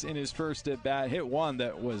in his first at-bat. Hit one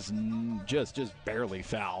that was just barely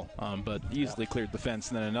foul, but easily cleared the fence,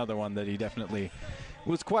 and then another one that he definitely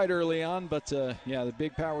was quite early on. But, the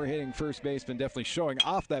big power-hitting first baseman definitely showing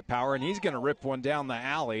off that power, and he's going to rip one down the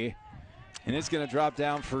alley. And it's going to drop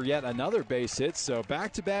down for yet another base hit. So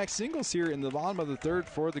back-to-back singles here in the bottom of the third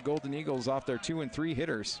for the Golden Eagles off their 2 and 3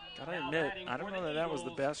 hitters. Gotta admit, I don't know that was the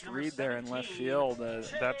best read there in left field.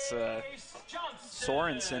 That's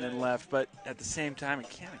Sorensen in left, but at the same time, I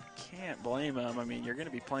can't blame him. I mean, you're going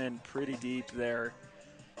to be playing pretty deep there.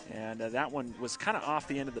 And that one was kind of off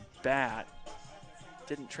the end of the bat.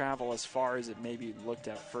 Didn't travel as far as it maybe looked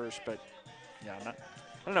at first, but yeah, I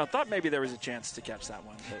don't know. Thought maybe there was a chance to catch that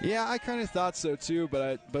one. But. Yeah, I kind of thought so too.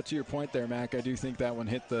 But to your point there, Mac, I do think that one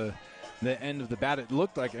hit the end of the bat. It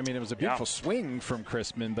looked like, it was a beautiful swing from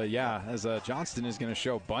Chrisman. But yeah, as Johnston is going to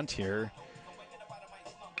show bunt here,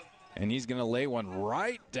 and he's going to lay one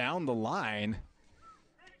right down the line.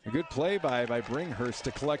 A good play by Bringhurst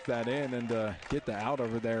to collect that in and get the out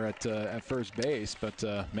over there at first base. But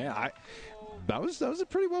that was a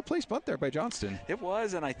pretty well placed bunt there by Johnston. It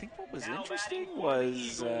was, and I think what was interesting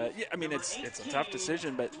was, it's a tough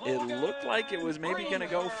decision, but it looked like it was maybe going to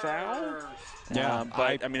go foul. Yeah,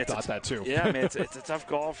 but I thought that too. Yeah, it's a tough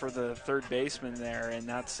call for the third baseman there, and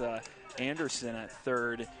that's Anderson at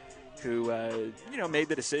third, who made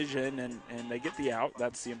the decision and they get the out.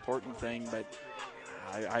 That's the important thing, but.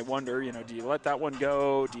 I wonder, do you let that one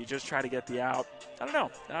go? Do you just try to get the out? I don't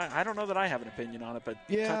know. I don't know that I have an opinion on it, but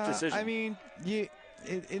tough decision.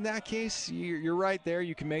 In that case, you're right there.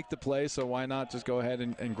 You can make the play, so why not just go ahead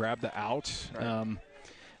and grab the out? Right.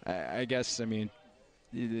 I guess,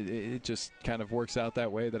 it just kind of works out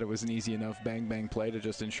that way that it was an easy enough bang-bang play to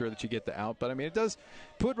just ensure that you get the out. But, it does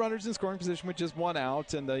put runners in scoring position with just one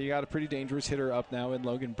out, and you got a pretty dangerous hitter up now in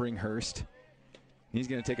Logan Bringhurst. He's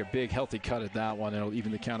going to take a big, healthy cut at that one. It'll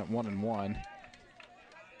even the count at 1-1.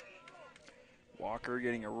 Walker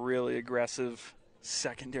getting a really aggressive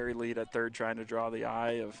secondary lead at third, trying to draw the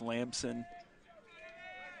eye of Lamson.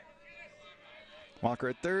 Walker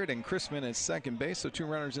at third and Chrisman at second base, so 2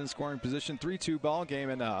 runners in scoring position. 3-2 ball game,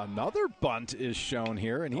 and another bunt is shown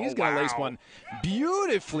here, and he's going to lace one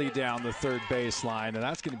beautifully down the third baseline, and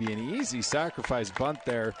that's going to be an easy sacrifice bunt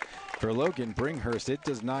there for Logan Bringhurst. It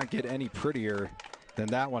does not get any prettier than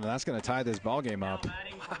that one, and that's going to tie this ball game up.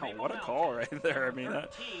 Wow, what a call right there.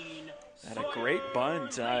 That a great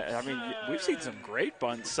bunt. We've seen some great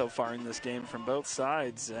bunts so far in this game from both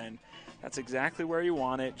sides, and that's exactly where you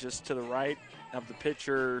want it, just to the right of the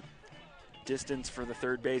pitcher, distance for the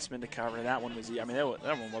third baseman to cover. That one was, that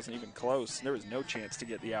one wasn't even close. There was no chance to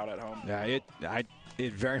get the out at home. Yeah,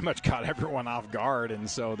 it very much caught everyone off guard, and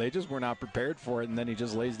so they just were not prepared for it, and then he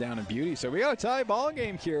just lays down in beauty. So we got a tie ball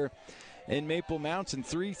game here in Maple Mountain,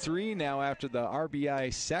 3-3 now after the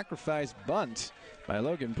RBI sacrifice bunt by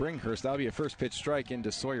Logan Bringhurst. That'll be a first pitch strike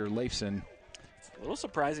into Sawyer Leifson. It's a little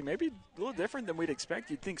surprising, maybe a little different than we'd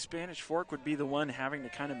expect. You'd think Spanish Fork would be the one having to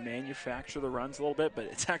kind of manufacture the runs a little bit, but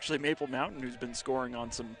it's actually Maple Mountain who's been scoring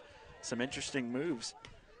on some interesting moves.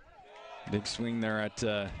 Big swing there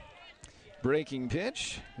at breaking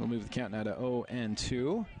pitch. We'll move the count now to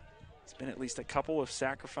 0-2. It's been at least a couple of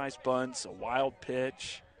sacrifice bunts, a wild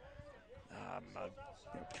pitch,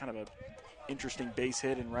 kind of a interesting base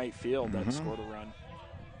hit in right field that scored a run.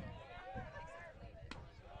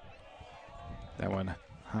 That one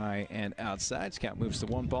high and outside. Count moves to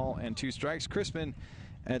 1-2 strikes. Chrisman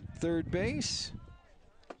at third base,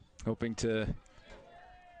 hoping to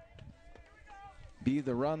be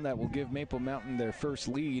the run that will give Maple Mountain their first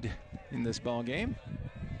lead in this ball game.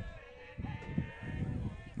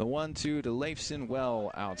 The 1-2 to Leifson,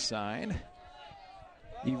 well outside.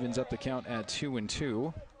 Evens up the count at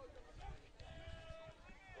 2-2.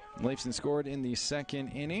 Leifson scored in the second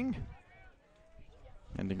inning,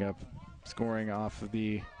 ending up scoring off of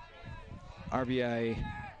the RBI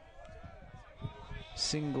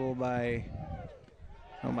single by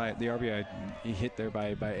the RBI hit there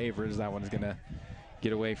by Avers. That one's going to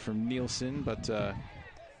get away from Nielsen, but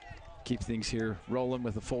keep things here rolling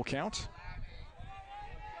with a full count.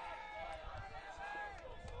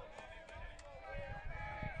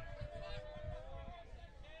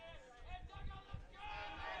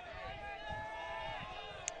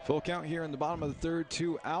 Full count here in the bottom of the third,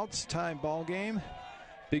 2 outs, time ball game.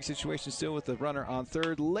 Big situation still with the runner on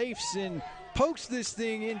third. Leifson pokes this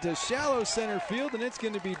thing into shallow center field, and it's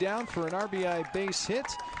going to be down for an RBI base hit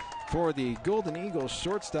for the Golden Eagles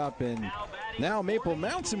shortstop, and now Maple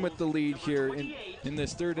Mountain with the lead here in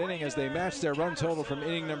this third inning as they match their run total from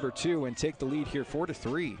inning number 2 and take the lead here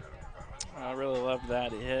 4-3. I really love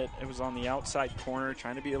that hit. It was on the outside corner,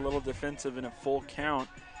 trying to be a little defensive in a full count,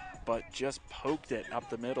 but just poked it up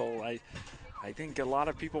the middle. I think a lot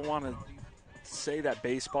of people want to say that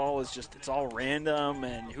baseball is just, it's all random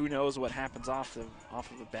and who knows what happens off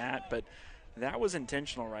of a bat, but that was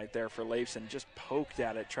intentional right there for Leifson. Just poked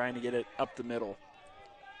at it, trying to get it up the middle.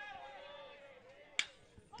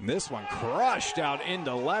 This one crushed out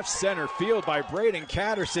into left center field by Braden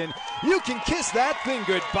Catterson. You can kiss that thing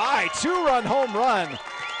goodbye. 2-run home run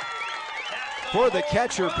for the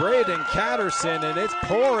catcher, Braden Catterson, and it's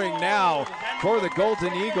pouring now for the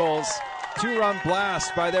Golden Eagles. 2-run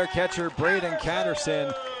blast by their catcher, Braden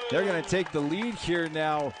Catterson. They're going to take the lead here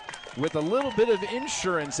now with a little bit of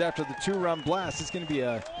insurance after the 2-run blast. It's going to be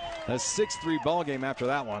a 6-3 ball game after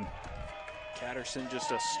that one. Catterson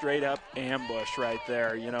just a straight-up ambush right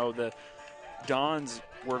there. You know, the Dons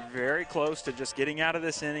were very close to just getting out of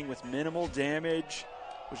this inning with minimal damage.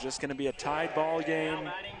 It was just going to be a tied ball game.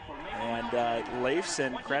 And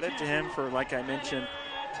Leifson, credit to him for, like I mentioned,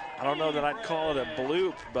 I don't know that I'd call it a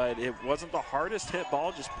bloop, but it wasn't the hardest hit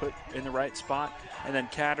ball, just put in the right spot. And then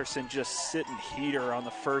Catterson just sitting heater on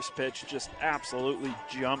the first pitch, just absolutely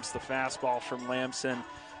jumps the fastball from Lamson,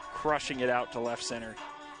 crushing it out to left center.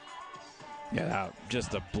 Yeah,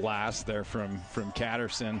 just a blast there from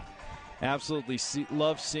Catterson. Absolutely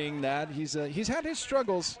love seeing that. He's had his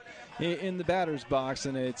struggles in the batter's box,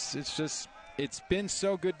 and it's been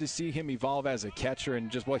so good to see him evolve as a catcher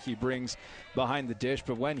and just what he brings behind the dish.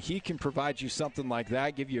 But when he can provide you something like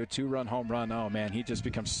that, give you a 2-run home run, oh man, he just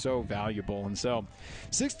becomes so valuable. And so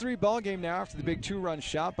 6-3 ball game now after the big 2-run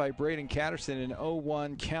shot by Braden Catterson. An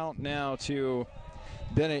 0-1 count now to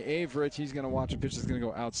Bennett Averett. He's going to watch a pitch that's going to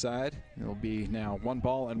go outside. It'll be now 1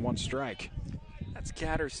 ball and 1 strike. That's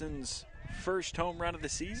Catterson's first home run of the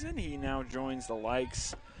season. He now joins the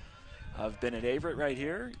likes of Bennett Averett right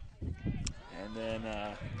here. And then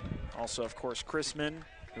also, of course, Chrisman,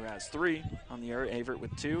 who has 3 on the air, Averett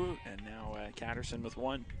with 2, and now Catterson with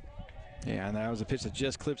 1. Yeah, and that was a pitch that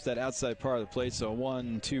just clips that outside part of the plate. So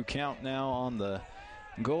 1-2 count now on the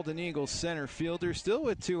Golden Eagles center fielder. Still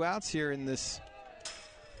with 2 outs here in this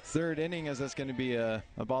third inning, as that's going to be a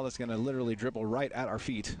ball that's going to literally dribble right at our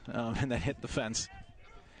feet and then hit the fence.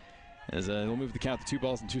 As we'll move the count to 2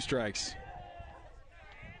 balls and 2 strikes.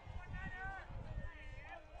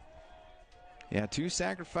 Yeah, 2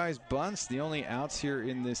 sacrifice bunts, the only outs here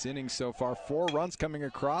in this inning so far. 4 runs coming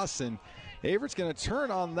across, and Averett's going to turn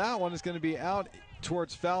on that one. It's going to be out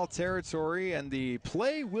towards foul territory, and the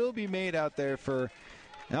play will be made out there for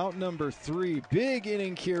out number 3. Big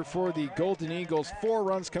inning here for the Golden Eagles. 4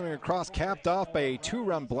 runs coming across, capped off by a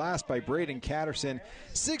 2-run blast by Braden Catterson.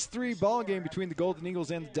 6-3 ball game between the Golden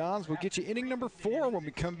Eagles and the Dons. We'll get you inning number 4 when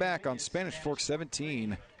we come back on Spanish Fork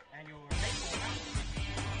 17.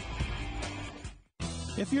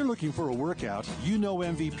 If you're looking for a workout, you know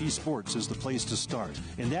MVP Sports is the place to start,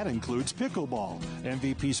 and that includes pickleball.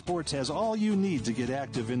 MVP Sports has all you need to get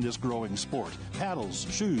active in this growing sport. Paddles,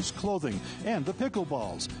 shoes, clothing, and the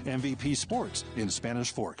pickleballs. MVP Sports in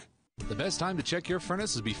Spanish Fork. The best time to check your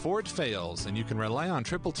furnace is before it fails, and you can rely on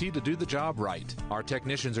Triple T to do the job right. Our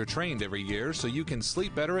technicians are trained every year so you can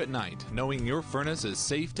sleep better at night, knowing your furnace is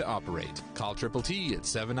safe to operate. Call Triple T at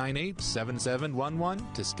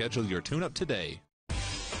 798-7711 to schedule your tune-up today.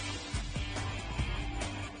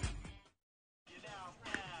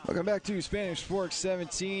 Welcome back to Spanish Fork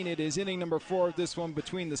 17. It is inning number 4 of this one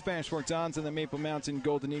between the Spanish Fork Dons and the Maple Mountain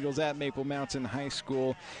Golden Eagles at Maple Mountain High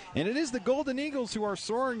School. And it is the Golden Eagles who are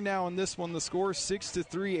soaring now in this one. The score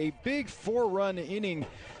 6-3, a big 4-run inning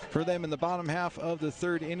for them in the bottom half of the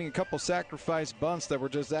third inning. A couple sacrifice bunts that were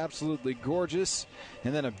just absolutely gorgeous.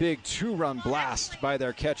 And then a big 2-run blast by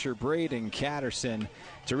their catcher, Braden Catterson,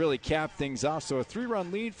 to really cap things off. So a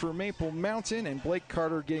 3-run lead for Maple Mountain, and Blake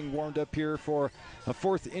Carter getting warmed up here for a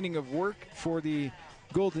 4th inning of work for the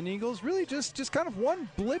Golden Eagles. Really just kind of one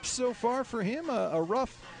blip so far for him, a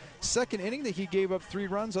rough second inning that he gave up 3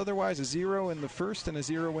 runs, otherwise a 0 in the first and a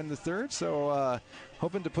 0 in the third. So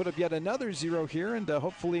hoping to put up yet another 0 here, and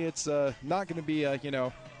hopefully it's not going to be a,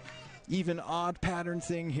 even odd pattern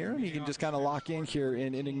thing here, and he can just kind of lock in here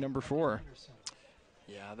in inning number 4.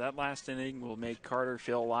 Yeah, that last inning will make Carter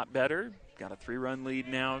feel a lot better. Got a 3-run lead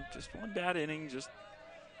now. Just one bad inning. Just,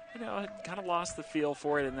 kind of lost the feel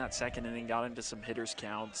for it in that second inning. Got into some hitters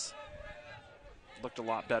counts. Looked a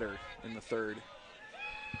lot better in the third.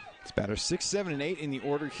 It's batters 6, 7, and 8 in the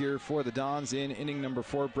order here for the Dons in inning number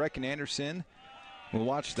 4. Brecken Anderson will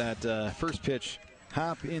watch that first pitch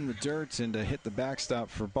hop in the dirt and hit the backstop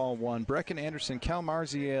for ball one. Brecken Anderson, Cal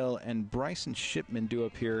Marziale, and Bryson Shipman do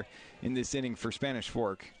up here in this inning for Spanish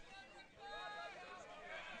Fork.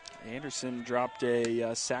 Anderson dropped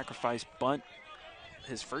a sacrifice bunt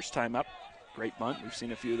his first time up. Great bunt. We've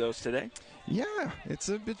seen a few of those today. Yeah, it's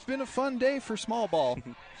been a fun day for small ball.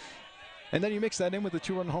 And then you mix that in with a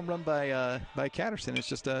 2-run home run by Catterson. It's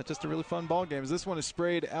just a really fun ball game. As this one is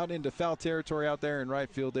sprayed out into foul territory out there in right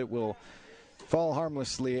field, it will fall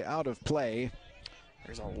harmlessly out of play.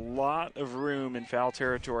 There's a lot of room in foul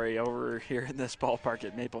territory over here in this ballpark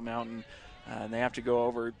at Maple Mountain. And they have to go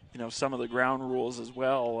over, some of the ground rules as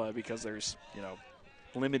well because there's,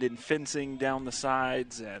 limited fencing down the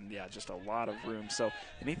sides and, just a lot of room. So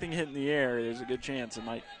anything hitting the air, there's a good chance it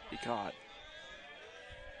might be caught.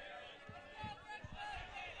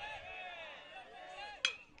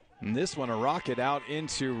 And this one, a rocket out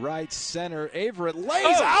into right center. Averett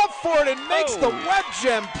lays out for it and makes the web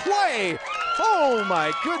gem play. Oh,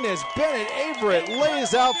 my goodness. Bennett Averett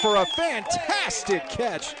lays out for a fantastic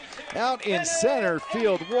catch out in center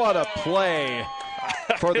field. What a play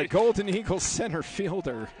for the Golden Eagles center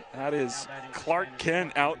fielder. That is Clark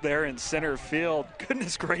Kent out there in center field.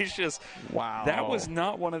 Goodness gracious. Wow. That was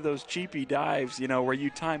not one of those cheapy dives, where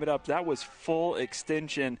you time it up. That was full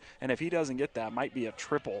extension, and if he doesn't get that, might be a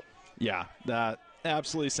triple. Yeah, that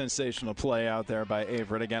absolutely sensational play out there by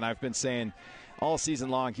Averett. Again, I've been saying all season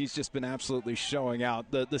long, he's just been absolutely showing out.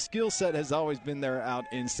 The skill set has always been there out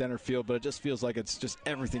in center field, but it just feels like it's just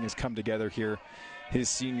everything has come together here his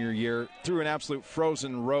senior year. Threw an absolute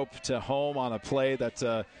frozen rope to home on a play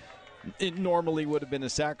that it normally would have been a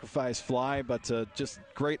sacrifice fly, but just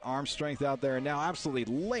great arm strength out there. And now absolutely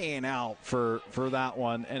laying out for that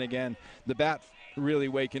one. And again, the bat really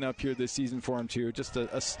waking up here this season for him too. Just a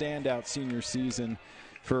standout senior season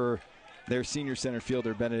for their senior center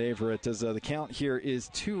fielder, Bennett Averett, as the count here is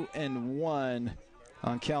 2-1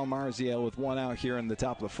 on Cal Marziale with one out here in the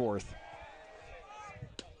top of the fourth.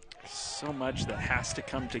 So much that has to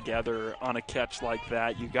come together on a catch like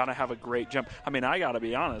that. You got to have a great jump. I mean, I got to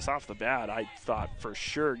be honest, off the bat, I thought for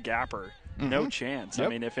sure Gapper, no chance. Yep. I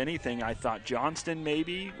mean, if anything, I thought Johnston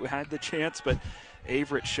maybe had the chance, but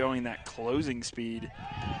Averett showing that closing speed.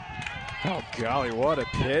 Oh, golly, what a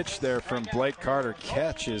pitch there from Blake Carter.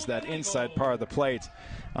 Catches that inside part of the plate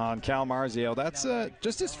on Cal Marziale. That's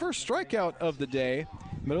just his first strikeout of the day,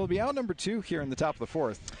 but it'll be out number 2 here in the top of the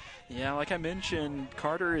fourth. Yeah, like I mentioned,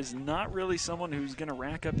 Carter is not really someone who's going to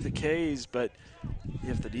rack up the Ks, but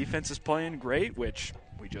if the defense is playing great, which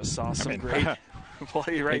we just saw some great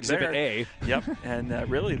play right Exhibit there. A. Yep, and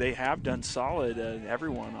really they have done solid,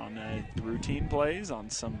 everyone, on routine plays, on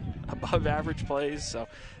some above-average plays. So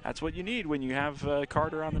that's what you need when you have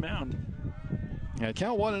Carter on the mound. Yeah,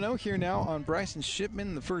 count 1-0 here now on Bryson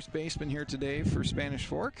Shipman, the first baseman here today for Spanish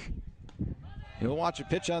Fork. He'll watch a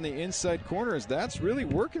pitch on the inside corner as that's really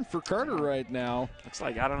working for Carter right now. Looks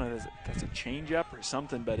like, I don't know if that's a changeup or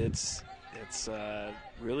something, but it's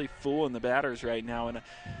really fooling the batters right now, and it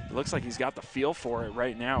looks like he's got the feel for it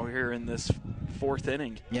right now here in this fourth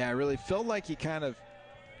inning. Yeah, I really felt like he kind of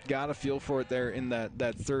got a feel for it there in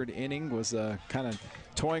that third inning, was kind of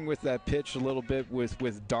toying with that pitch a little bit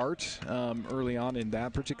with Dart early on in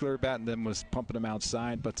that particular bat, and then was pumping him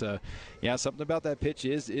outside. But yeah, something about that pitch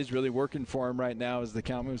is really working for him right now as the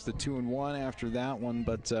count moves to 2-1 after that one.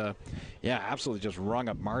 But yeah, absolutely just rung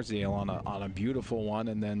up Marziale on a beautiful one,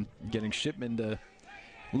 and then getting Shipman to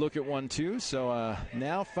look at 1-2. So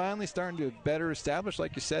now finally starting to better establish,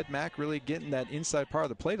 like you said, Mac, really getting that inside part of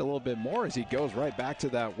the plate a little bit more as he goes right back to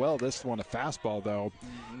that. Well, this one a fastball, though,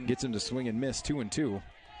 gets him to swing and miss 2-2.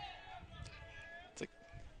 It's a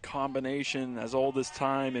combination as old as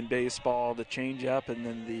time in baseball, the changeup and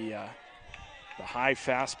then the high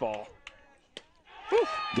fastball. Woo.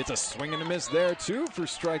 Gets a swing and a miss there, too, for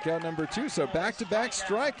strikeout number 2. So back-to-back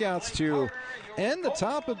strikeouts to end the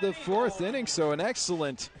top of the fourth inning. So an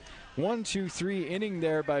excellent 1-2-3 inning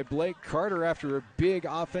there by Blake Carter after a big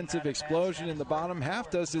offensive explosion in the bottom half.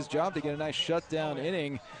 Does his job to get a nice shutdown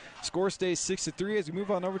inning. Score stays 6-3 as we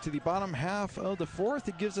move on over to the bottom half of the fourth.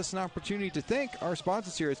 It gives us an opportunity to thank our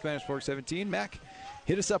sponsors here at Spanish Fork 17. Mac,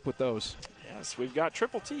 hit us up with those. Yes, we've got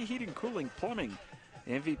Triple T Heating, Cooling, Plumbing,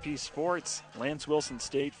 MVP Sports, Lance Wilson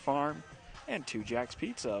State Farm, and Two Jacks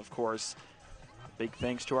Pizza, of course. Big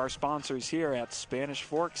thanks to our sponsors here at Spanish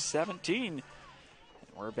Fork 17.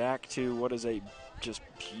 We're back to what is a just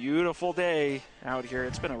beautiful day out here.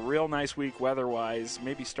 It's been a real nice week weather-wise.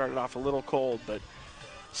 Maybe started off a little cold, but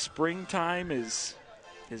springtime is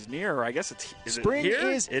is near. I guess Spring it here?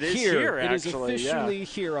 is it is here. here. It is actually, officially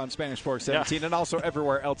here on Spanish Fork 17, and also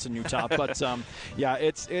everywhere else in Utah. But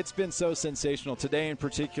it's been so sensational today in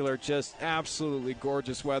particular. Just absolutely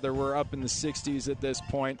gorgeous weather. We're up in the 60s at this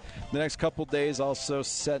point. The next couple days also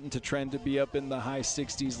setting to trend to be up in the high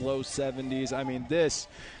 60s, low 70s. I mean, this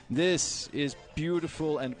is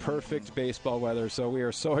beautiful and perfect baseball weather. So we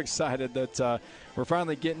are so excited that we're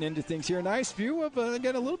finally getting into things here. Nice view of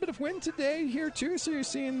again a little bit of wind today here too. So you're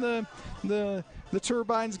seeing the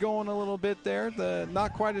turbines going a little bit there.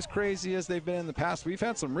 Not quite as crazy as they've been in the past. We've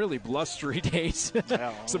had some really blustery days,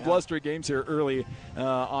 blustery games here early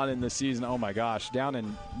on in the season. Oh my gosh, down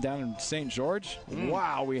in St. George,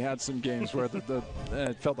 wow, we had some games where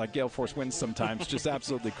it felt like gale force winds sometimes. Just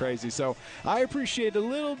absolutely crazy. So I appreciate a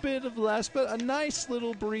little bit of less, but a nice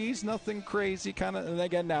little breeze, nothing crazy kind of. And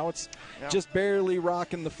again, now it's just barely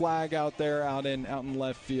rocking the flag out there, out in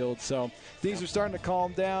left field. So things are starting to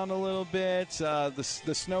calm down a little bit. The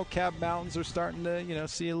snow-capped mountains are starting to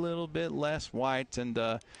see a little bit less white, and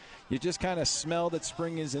you just kind of smell that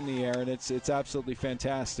spring is in the air, and it's absolutely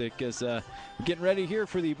fantastic. As we're getting ready here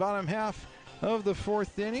for the bottom half of the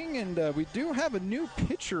fourth inning, and we do have a new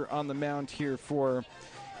pitcher on the mound here for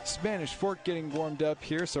Spanish Fork getting warmed up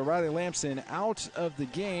here. So Riley Lamson out of the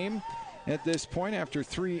game at this point after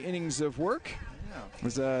 3 innings of work. It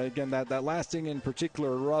was, again, that last inning in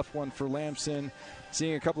particular, a rough one for Lamson,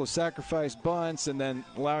 seeing a couple of sacrifice bunts and then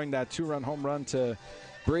allowing that 2-run home run to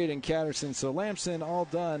Braden Catterson. So Lamson all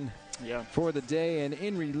done for the day. And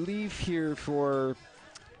in relief here for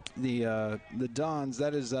the Dons,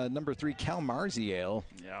 that is number 3, Cal Marziale.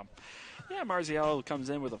 Yeah, Marziale comes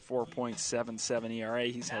in with a 4.77 ERA.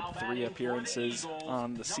 He's had 3 appearances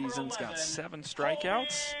on the season. He's got 7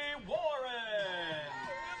 strikeouts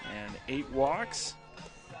and 8 walks.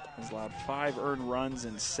 He's allowed 5 earned runs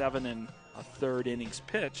in 7 1/3 innings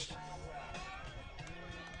pitched.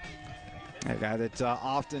 A guy that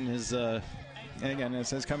often has, again,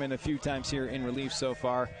 has come in a few times here in relief so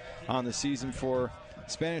far on the season for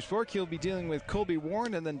Spanish Fork. He'll be dealing with Colby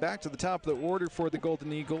Warren, and then back to the top of the order for the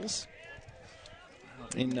Golden Eagles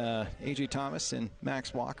in A.J. Thomas and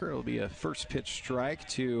Max Walker. It'll be a first pitch strike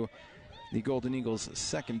to the Golden Eagles'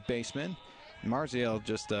 second baseman. Marziale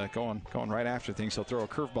just going right after things. He'll throw a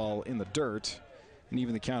curveball in the dirt, and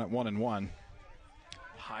even the count at 1-1.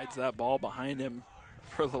 Hides that ball behind him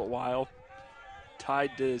for a little while.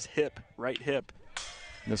 Tied to his hip, right hip.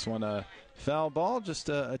 This one a foul ball, just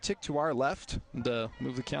a tick to our left, and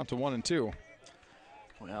move the count to 1-2.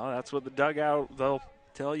 Well, that's what the dugout, they'll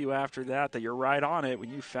tell you after that you're right on it.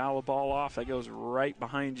 When you foul a ball off, that goes right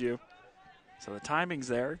behind you. So the timing's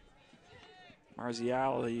there.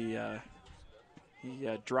 Marziale,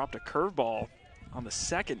 he dropped a curveball on the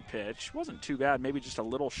second pitch. Wasn't too bad, maybe just a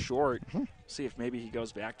little short. See if maybe he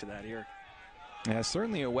goes back to that here. Yeah,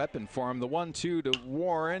 certainly a weapon for him. The 1-2 to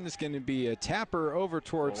Warren is going to be a tapper over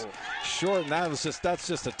towards short, and that's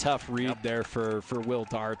just a tough read there for Will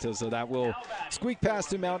Dart, so that will squeak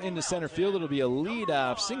past him out into center field. It'll be a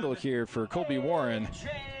leadoff single here for Colby Warren.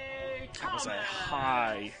 That was a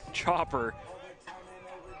high chopper.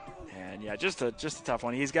 And yeah, just a tough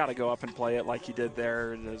one. He's got to go up and play it like he did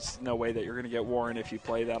there. There's no way that you're going to get Warren if you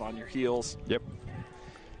play that on your heels. Yep.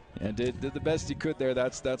 And did the best he could there.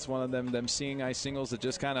 That's one of them seeing eye singles that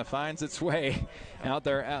just kind of finds its way out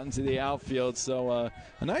into the outfield. So a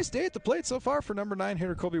nice day at the plate so far for number 9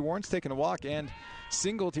 hitter Colby Warren's taking a walk and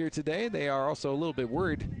singled here today. They are also a little bit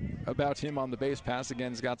worried about him on the base pass.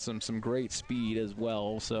 Again, he's got some great speed as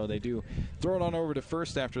well. So they do throw it on over to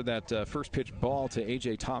first after that first pitch ball to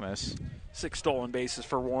A.J. Thomas. 6 stolen bases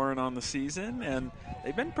for Warren on the season, and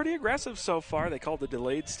they've been pretty aggressive so far. They called the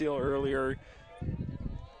delayed steal earlier.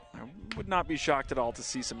 I would not be shocked at all to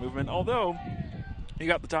see some movement, although you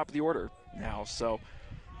got the top of the order now, so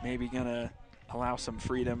maybe going to allow some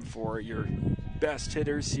freedom for your best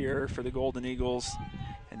hitters here for the Golden Eagles,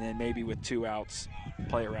 and then maybe with 2 outs,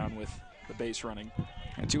 play around with the base running.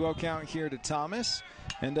 A 2-0 count here to Thomas,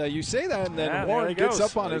 and you say that, and then Warren gets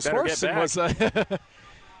up on his horse and was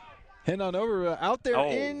heading on over out there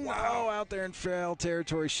out there in foul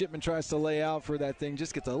territory. Shipman tries to lay out for that thing,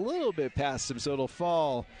 just gets a little bit past him, so it'll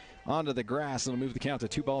fall onto the grass and it'll move the count to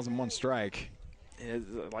 2 balls and 1 strike.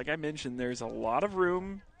 Like I mentioned, there's a lot of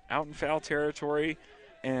room out in foul territory,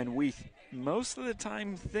 and we most of the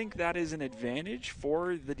time think that is an advantage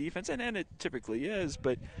for the defense, and it typically is,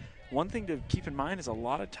 but one thing to keep in mind is a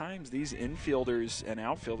lot of times these infielders and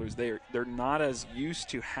outfielders, they're not as used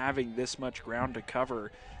to having this much ground to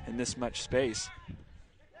cover and this much space.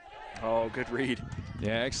 Oh, good read.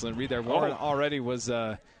 Yeah, excellent read there. Warren already was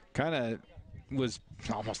kind of was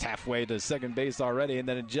almost halfway to second base already, and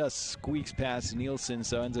then it just squeaks past Nielsen,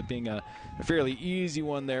 so it ends up being a fairly easy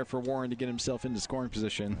one there for Warren to get himself into scoring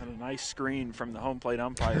position. And a nice screen from the home plate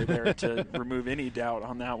umpire there to remove any doubt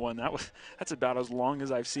on that one. That's about as long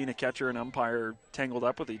as I've seen a catcher and umpire tangled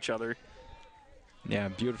up with each other. Yeah,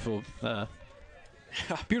 beautiful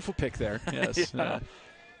beautiful pick there. Yes. Yeah.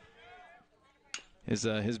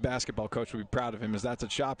 His basketball coach would be proud of him, as that's a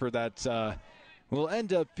chopper that will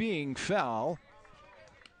end up being foul.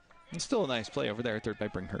 It's still a nice play over there at third by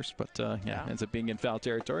Bringhurst, but ends up being in foul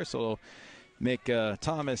territory, so it'll make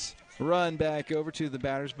Thomas run back over to the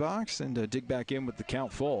batter's box and dig back in with the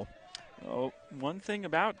count full. Oh, one thing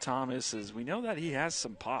about Thomas is we know that he has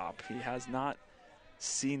some pop. He has not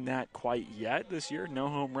seen that quite yet this year. No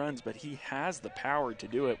home runs, but he has the power to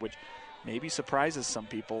do it, which maybe surprises some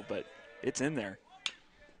people, but it's in there.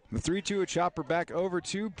 The 3-2, a chopper back over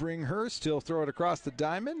to Bringhurst. He'll throw it across the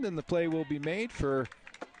diamond, and the play will be made for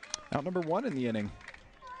out number 1 in the inning.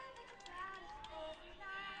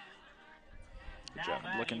 Good job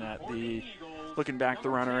looking back the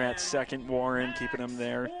runner at second, Warren, keeping him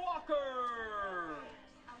there.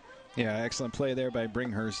 Yeah, excellent play there by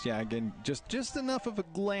Bringhurst. Yeah, again, just enough of a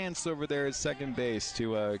glance over there at second base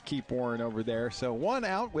to keep Warren over there. So 1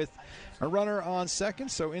 out with a runner on second,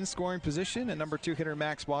 so in scoring position. And number 2 hitter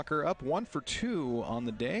Max Walker up 1 for 2 on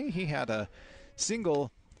the day. He had a single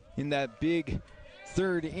in that big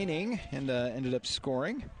third inning and ended up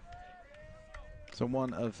scoring. So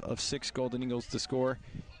 1 of 6 Golden Eagles to score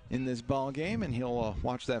in this ball game, and he'll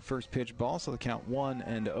watch that first pitch ball. So the count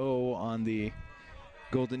 1-0 on the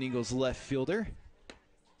Golden Eagles left fielder.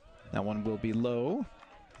 That one will be low,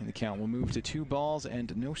 and the count will move to 2 balls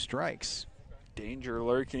and no strikes. Danger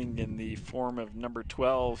lurking in the form of number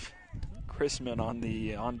 12, Chrisman, on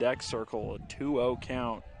the on-deck circle, a 2-0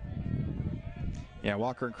 count. Yeah,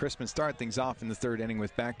 Walker and Chrisman start things off in the third inning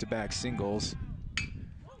with back-to-back singles.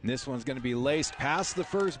 And this one's going to be laced past the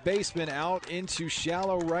first baseman out into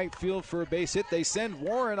shallow right field for a base hit. They send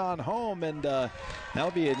Warren on home, and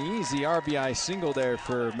that'll be an easy RBI single there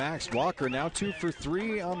for Max Walker. Now 2 for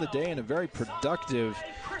 3 on the day, and a very productive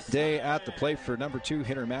day at the plate for number 2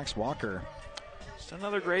 hitter Max Walker. Just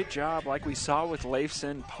another great job, like we saw with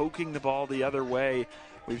Leifson, poking the ball the other way.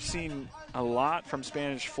 We've seen a lot from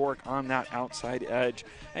Spanish Fork on that outside edge,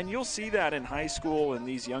 and you'll see that in high school and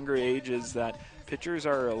these younger ages, that pitchers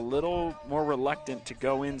are a little more reluctant to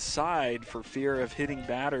go inside for fear of hitting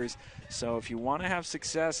batters. So if you want to have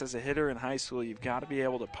success as a hitter in high school, you've got to be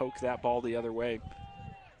able to poke that ball the other way.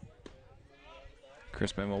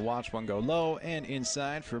 Chrisman will watch one go low and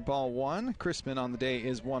inside for ball 1. Chrisman on the day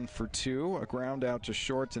is 1 for 2. A ground out to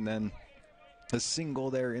short, and then a single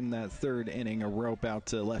there in that third inning, a rope out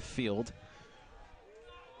to left field.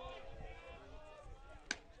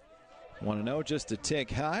 1-0, just a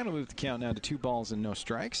tick high. It'll move the count now to 2 balls and no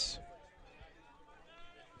strikes.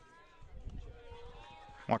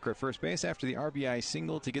 Walker at first base after the RBI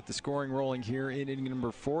single to get the scoring rolling here in inning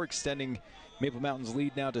number 4, extending Maple Mountain's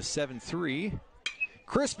lead now to 7-3.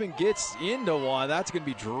 Crispin gets into one. That's going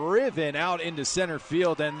to be driven out into center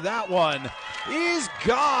field, and that one is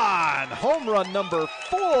gone. Home run number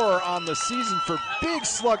 4 on the season for big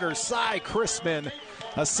slugger Cy Crispin.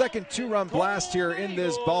 A second 2-run blast here in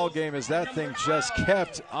this ball game as that thing just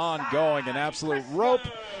kept on going. An absolute rope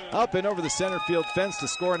up and over the center field fence to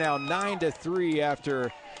score now 9-3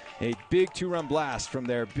 after a big 2-run blast from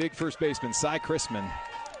their big first baseman, Cy Crispin.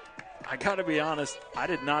 I got to be honest, I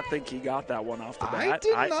did not think he got that one off the bat. I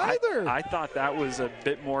didn't either. I thought that was a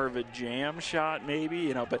bit more of a jam shot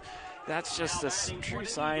maybe, but that's just a true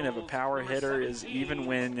sign of a power hitter, is even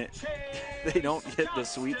when they don't hit the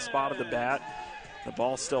sweet spot of the bat, the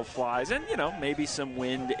ball still flies. And, maybe some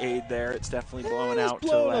wind aid there. It's definitely blowing out to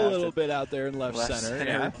left. A little bit out there in left center.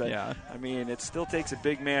 Yeah. I mean, it still takes a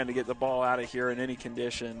big man to get the ball out of here in any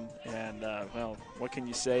condition. And, what can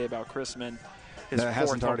you say about Chrisman? That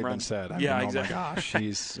hasn't already been said. Exactly. Oh, my gosh.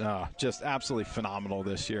 He's just absolutely phenomenal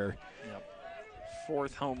this year. Yep.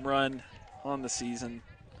 4th home run on the season.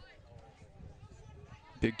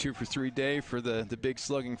 Big 2 for 3 day for the big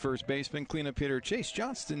slugging first baseman. Cleanup hitter Chase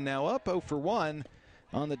Johnston now up 0 for 1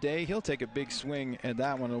 on the day. He'll take a big swing at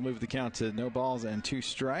that one. It'll move the count to no balls and 2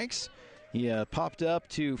 strikes. He popped up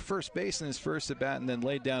to first base in his first at bat and then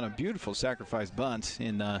laid down a beautiful sacrifice bunt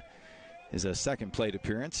in his second plate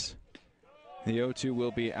appearance. The 0-2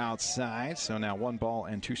 will be outside, so now 1 ball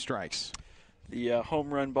and 2 strikes. The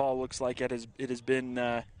home run ball looks like it has been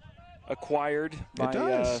acquired by it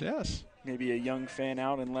does, yes. Maybe a young fan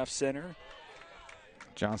out in left center.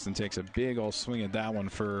 Johnston takes a big old swing at that one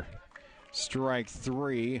for strike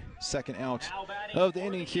 3. Second out of the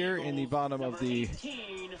inning here in the bottom of the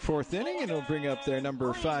 4th inning, and it'll bring up their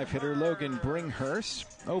number 5 hitter, Logan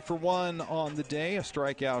Bringhurst. 0 for 1 on the day, a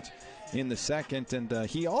strikeout in the second, and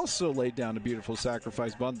he also laid down a beautiful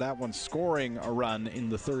sacrifice bunt, that one scoring a run in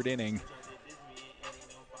the 3rd inning.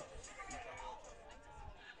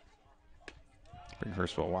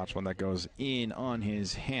 Bringhurst will watch one that goes in on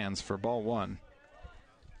his hands for ball 1.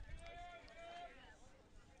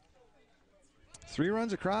 3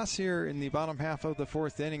 runs across here in the bottom half of the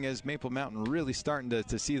 4th inning as Maple Mountain really starting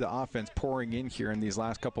to see the offense pouring in here in these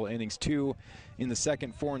last couple of innings. 2 in the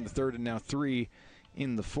 2nd, 4 in the 3rd, and now 3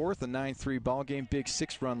 in the 4th. A 9-3 ball game. Big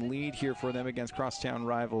 6-run lead here for them against crosstown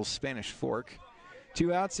rivals Spanish Fork.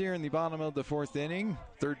 2 outs here in the bottom of the 4th inning.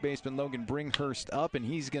 3rd baseman Logan Bringhurst up, and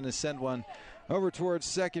he's going to send one over towards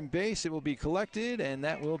second base. It will be collected, and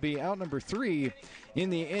that will be out number 3 in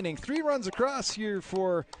the inning. 3 runs across here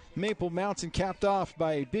for Maple Mountain, capped off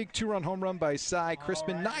by a big 2-run home run by Cy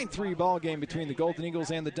Crispin. 9-3 ball game between the Golden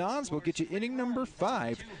Eagles and the Dons. We'll get you inning number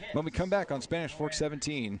 5 when we come back on Spanish Fork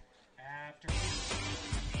 17.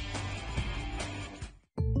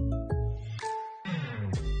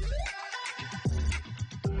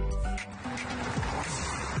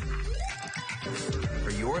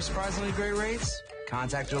 Your surprisingly great rates?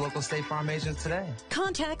 Contact your local State Farm agent today.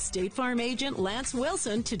 Contact State Farm agent Lance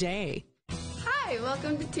Wilson today. Hi,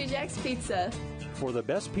 welcome to Two Jacks Pizza. For the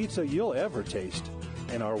best pizza you'll ever taste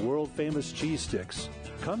and our world-famous cheese sticks,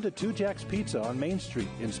 come to Two Jacks Pizza on Main Street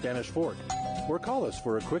in Spanish Fork, or call us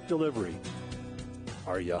for a quick delivery.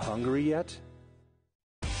 Are you hungry yet?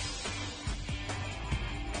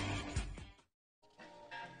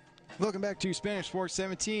 Welcome back to Spanish Fork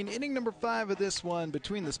 17, inning number 5 of this one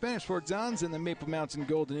between the Spanish Fork Dons and the Maple Mountain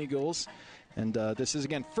Golden Eagles. And this is,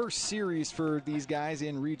 again, first series for these guys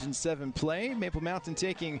in Region 7 play. Maple Mountain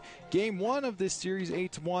taking Game 1 of this series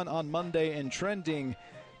 8-1 on Monday and trending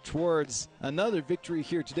towards another victory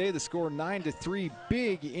here today. The score 9-3.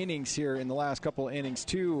 Big innings here in the last couple of innings.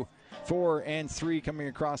 2, 4, and 3 coming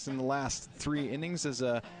across in the last 3 innings as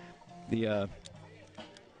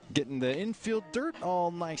getting the infield dirt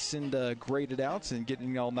all nice and graded out and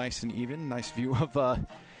getting all nice and even. Nice view of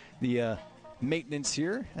the maintenance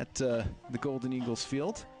here at the Golden Eagles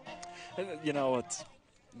field. You know, it's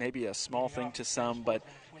maybe a small thing to some, but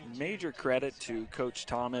major credit to Coach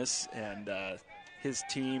Thomas and his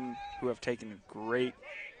team who have taken great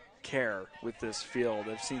care with this field.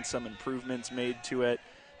 I've seen some improvements made to it.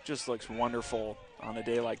 Just looks wonderful on a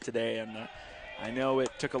day like today, and I know it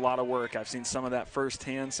took a lot of work. I've seen some of that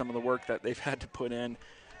firsthand, some of the work that they've had to put in,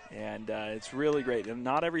 and it's really great. And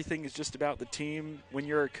not everything is just about the team when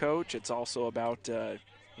you're a coach. It's also about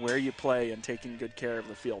where you play and taking good care of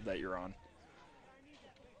the field that you're on.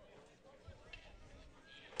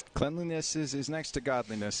 Cleanliness is next to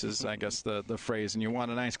godliness is, I guess, the phrase. And you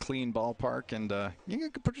want a nice, clean ballpark. And you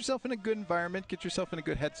can put yourself in a good environment, get yourself in a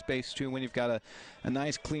good headspace, too, when you've got a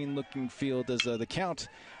nice, clean-looking field. As the count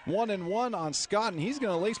 1-1 on Scott, and he's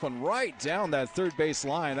going to lace one right down that third base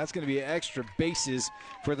line. That's going to be extra bases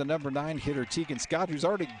for the number 9 hitter, Tegan Scott, who's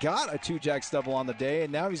already got a 2-Jacks double on the day,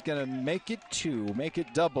 and now he's going to make it 2. Make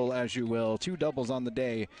it double, as you will. 2 doubles on the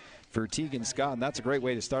day for Tegan Scott, and that's a great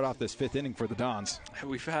way to start off this 5th inning for the Dons.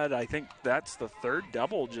 We've had, I think that's the 3rd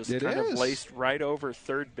double just of laced right over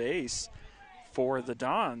third base for the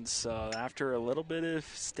Dons. After a little bit of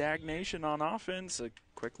stagnation on offense, a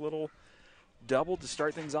quick little double to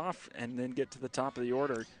start things off and then get to the top of the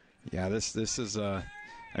order. Yeah, this is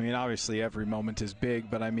I mean, obviously every moment is big,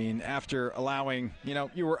 but I mean, after allowing,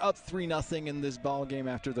 you were up 3-0 in this ball game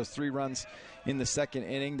after those 3 runs in the 2nd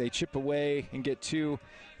inning. They chip away and get 2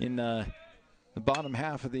 in the bottom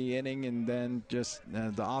half of the inning, and then just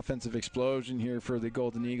the offensive explosion here for the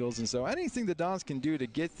Golden Eagles. And so anything the Dons can do to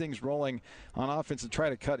get things rolling on offense and try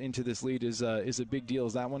to cut into this lead is a big deal,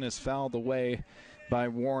 as that one is fouled away by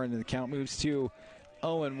Warren, and the count moves to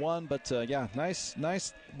 0-1, but yeah,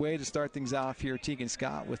 nice way to start things off here. Tegan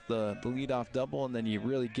Scott with the leadoff double, and then you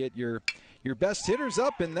really get your best hitters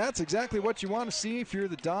up, and that's exactly what you want to see if you're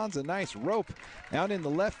the Dons. A nice rope out in the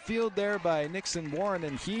left field there by Nixon Warren,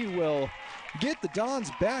 and he will get the Dons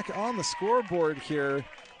back on the scoreboard here.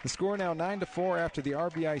 The score now 9-4 after the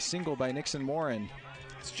RBI single by Nixon Warren.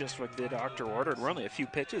 It's just what the doctor ordered. We're only a few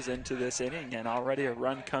pitches into this inning, and already a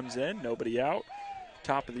run comes in, nobody out.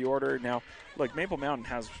 Top of the order. Now, look, Maple Mountain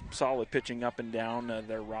has solid pitching up and down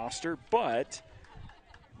their roster, but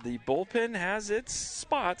the bullpen has its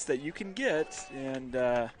spots that you can get, and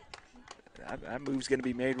that move's going to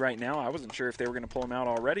be made right now. I wasn't sure if they were going to pull him out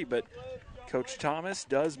already, but Coach Thomas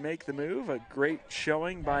does make the move. A great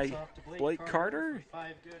showing by Blake Carter.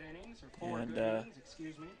 And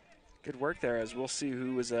good work there, as we'll see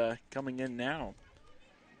who is coming in now.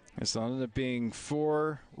 This ended up being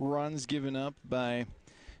 4 runs given up by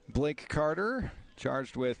Blake Carter,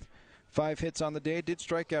 charged with 5 hits on the day. Did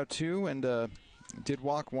strike out 2 and did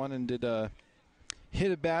walk 1 and did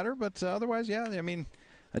hit a batter. But otherwise, yeah, I mean,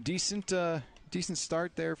 a decent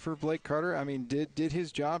start there for Blake Carter. I mean, did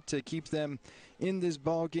his job to keep them in this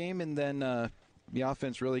ball game, and then the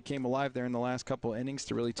offense really came alive there in the last couple innings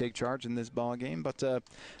to really take charge in this ball game. But a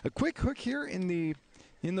quick hook here in the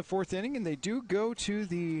 4th inning, and they do go to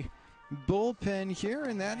the bullpen here,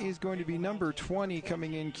 and that is going to be number 20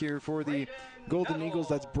 coming in here for the Golden Eagles.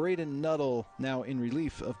 That's Braden Nuttall now in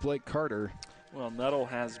relief of Blake Carter. Well, Nuttall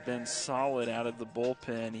has been solid out of the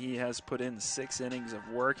bullpen. He has put in 6 innings of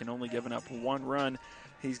work and only given up 1 run.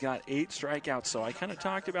 He's got 8 strikeouts. So I kind of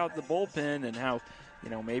talked about the bullpen and how,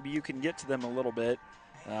 maybe you can get to them a little bit.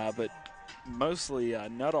 But mostly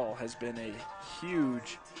Nuttall has been a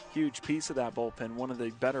huge, huge piece of that bullpen, one of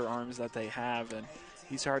the better arms that they have. And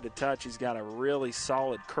he's hard to touch. He's got a really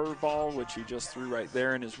solid curveball, which he just threw right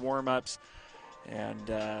there in his warm-ups. And,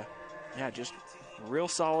 just real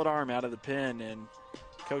solid arm out of the pen, and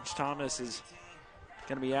Coach Thomas is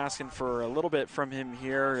going to be asking for a little bit from him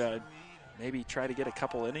here, maybe try to get a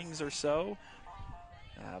couple innings or so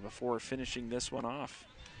before finishing this one off.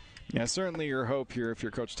 Yeah, certainly your hope here if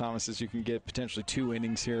you're Coach Thomas is you can get potentially 2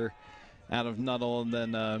 innings here out of Nuttall and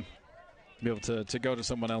then be able to go to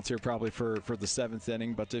someone else here probably for the 7th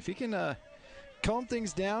inning. But if he can calm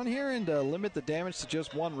things down here and limit the damage to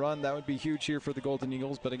just 1 run, that would be huge here for the Golden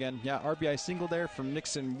Eagles. But again, RBI single there from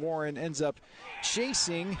Nixon Warren ends up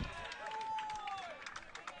chasing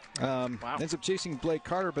Blake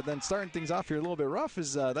Carter. But then starting things off here a little bit rough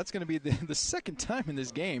is that's going to be the 2nd time in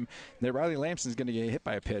this game that Riley Lamson's going to get hit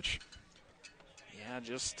by a pitch. Yeah,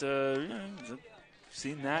 just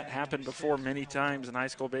seen that happen before many times in high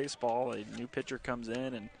school baseball. A new pitcher comes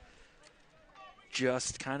in and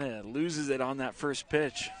just kind of loses it on that first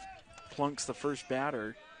pitch, plunks the first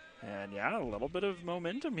batter. And, a little bit of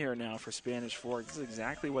momentum here now for Spanish Fork. This is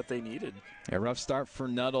exactly what they needed. A rough start for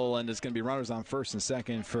Nuttall, and it's going to be runners on first and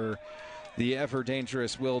second for the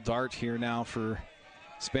ever-dangerous Will Dart here now for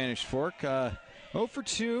Spanish Fork. 0 for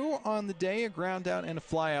 2 on the day, a ground out and a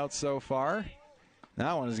fly out so far.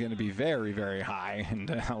 That one is going to be very, very high, and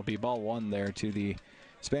that'll be ball 1 there to the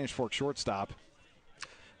Spanish Fork shortstop.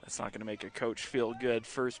 That's not going to make a coach feel good.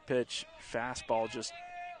 First pitch, fastball just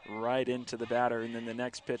right into the batter, and then the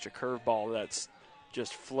next pitch, a curveball that's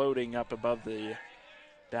just floating up above the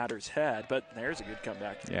batter's head. But there's a good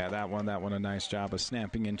comeback. Yeah, that one a nice job of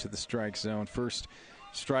snapping into the strike zone. First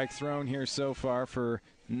strike thrown here so far for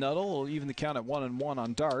Nuttall. Will even the count at 1-1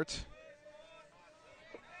 on Dart.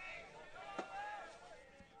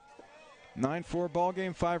 9-4 ball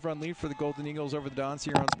game, 5-run lead for the Golden Eagles over the Dons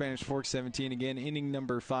here on Spanish Fork 17. Again, inning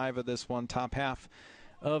number 5 of this one, top half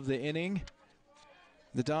of the inning.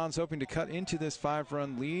 The Dons hoping to cut into this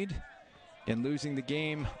 5-run lead and losing the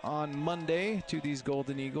game on Monday to these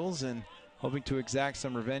Golden Eagles and hoping to exact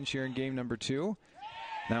some revenge here in game number 2.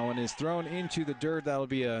 That one is thrown into the dirt. That'll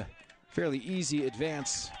be a fairly easy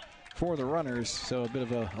advance for the runners. So a bit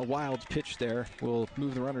of a wild pitch there will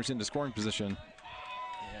move the runners into scoring position.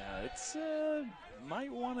 It's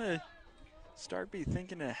might want to start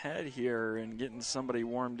thinking ahead here and getting somebody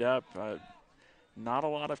warmed up. Not a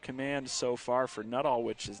lot of command so far for Nuttall,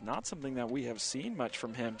 which is not something that we have seen much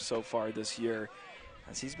from him so far this year,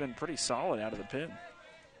 as he's been pretty solid out of the pen.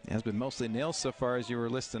 It has been mostly nails so far, as you were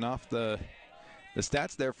listing off the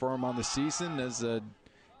stats there for him on the season, as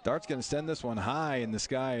Dart's going to send this one high in the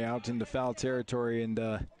sky out into foul territory. And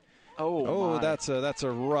that's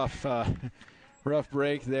a rough rough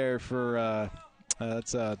break there for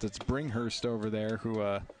that's Bringhurst over there, who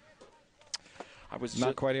I was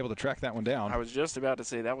not quite able to track that one down. I was just about to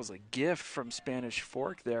say that was a gift from Spanish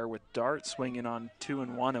Fork there, with Dart swinging on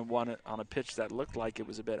 2-1 and 1 on a pitch that looked like it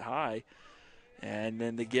was a bit high. And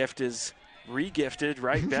then the gift is re-gifted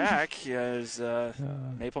right back as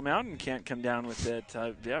Maple Mountain can't come down with it.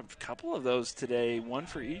 A couple of those today, one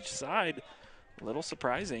for each side. A little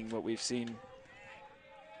surprising what we've seen.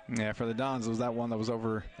 Yeah, for the Dons, it was that one that was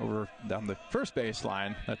over down the first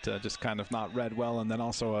baseline that just kind of not read well, and then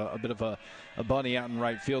also a bit of a bunny out in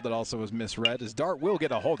right field that also was misread, as Dart will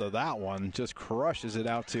get a hold of that one, just crushes it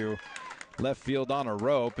out to left field on a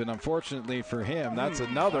rope, and unfortunately for him, that's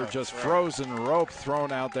another just frozen rope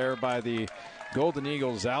thrown out there by the Golden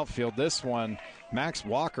Eagles outfield. This one, Max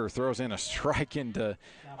Walker throws in a strike into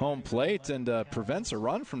home plate and prevents a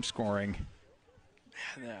run from scoring.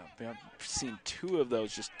 Yeah, I've seen 2 of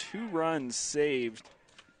those, just 2 runs saved,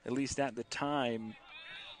 at least at the time,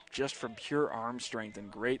 just from pure arm strength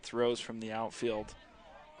and great throws from the outfield.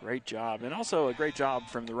 Great job. And also a great job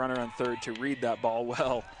from the runner on third to read that ball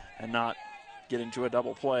well and not get into a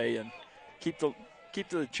double play and keep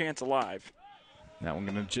the chance alive. That one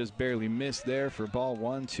going to just barely miss there for ball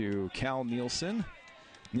 1 to Cal Nielsen.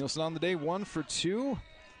 Nielsen on the day, 1 for 2.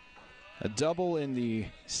 A double in the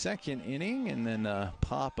second inning, and then a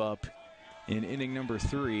pop-up in inning number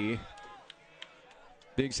 3.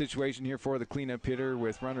 Big situation here for the cleanup hitter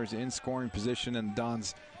with runners in scoring position, and the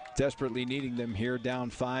Dons desperately needing them here,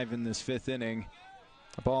 down 5 in this 5th inning.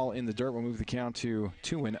 A ball in the dirt will move the count to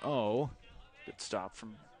 2-0. Good stop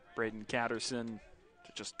from Braden Catterson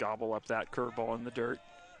to just gobble up that curveball in the dirt.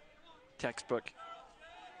 Textbook.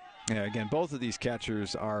 Yeah, again, both of these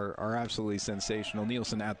catchers are absolutely sensational.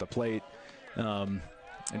 Nielsen at the plate, and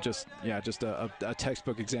just a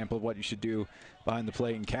textbook example of what you should do behind the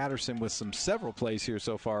plate. And Catterson with several plays here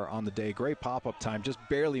so far on the day. Great pop-up time, just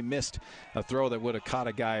barely missed a throw that would have caught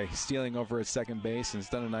a guy stealing over at second base, and has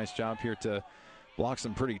done a nice job here to block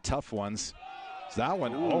some pretty tough ones. So that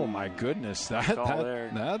one, oh my goodness, that's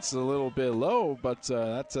a little bit low, but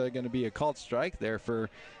that's going to be a called strike there for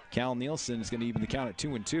Cal Nielsen. Is going to even the count at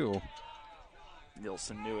 2-2.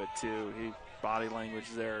 Nielsen knew it too. Body language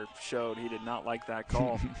there showed he did not like that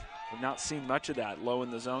call. We've not seen much of that low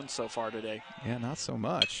in the zone so far today. Yeah, not so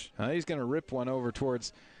much. He's going to rip one over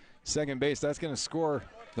towards second base. That's going to score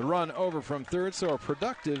the run over from third. So a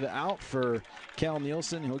productive out for Cal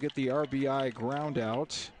Nielsen. He'll get the RBI ground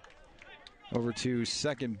out over to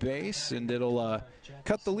second base, and it'll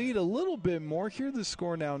cut the lead a little bit more here. The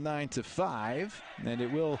score now 9-5, and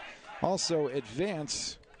it will also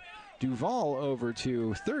advance Duvall over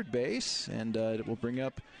to third base, and it will bring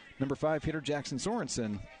up number 5 hitter Jackson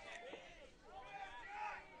Sorensen.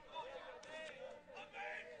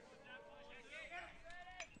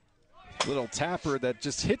 Little tapper that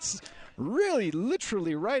just hits really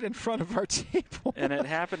literally right in front of our table. And it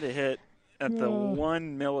happened to hit at the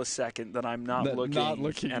 1 millisecond that I'm not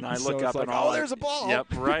looking, and I look up, like, and all there's a ball. Yep,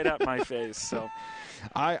 right at my face. So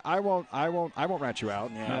I won't rat you out.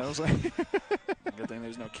 Yeah. I was like, good thing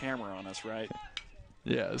there's no camera on us, right?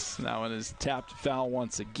 Yes, that one is tapped foul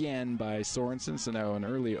once again by Sorensen. So now an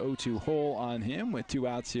early 0-2 hole on him with 2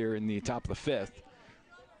 outs here in the top of the 5th.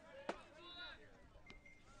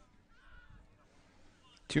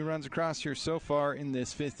 2 runs across here so far in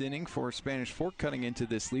this 5th inning for Spanish Fork, cutting into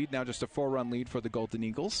this lead. Now just a 4-run lead for the Golden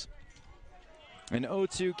Eagles. An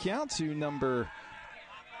 0-2 count to number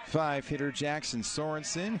 5 hitter Jackson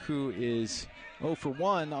Sorensen, who is 0 for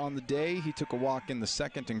 1 on the day. He took a walk in the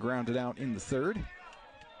second and grounded out in the third.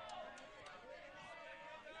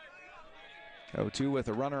 0-2 with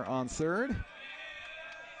a runner on third.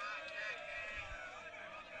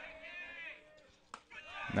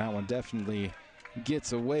 That one definitely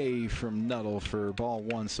gets away from Nuttall for ball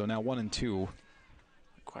 1, so now 1-2.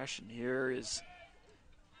 The question here is,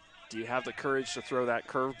 do you have the courage to throw that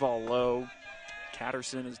curveball low?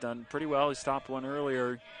 Catterson has done pretty well. He stopped one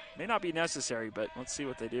earlier. May not be necessary, but let's see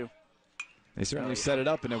what they do. They certainly set it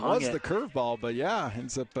up, and it was the curveball, but yeah,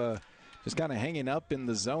 ends up just kind of hanging up in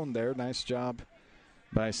the zone there. Nice job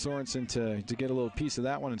by Sorensen to get a little piece of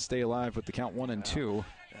that one and stay alive with the count 1-2.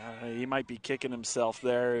 He might be kicking himself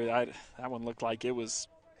there. That one looked like it was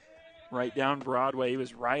right down Broadway. He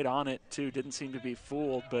was right on it, too. Didn't seem to be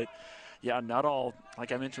fooled. But, yeah, Nuttall,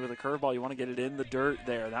 like I mentioned with a curveball, you want to get it in the dirt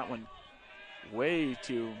there. That one way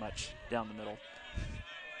too much down the middle.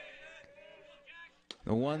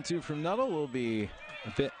 The 1-2 from Nuttall will be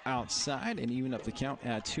a bit outside and even up the count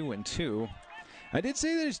at 2-2. I did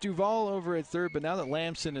say there's Duvall over at third, but now that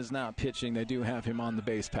Lamson is not pitching, they do have him on the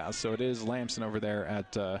base pass. So it is Lamson over there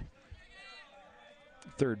at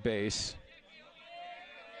third base.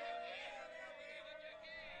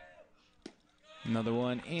 Another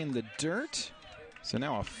one in the dirt. So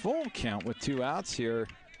now a full count with 2 outs here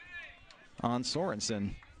on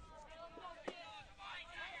Sorensen.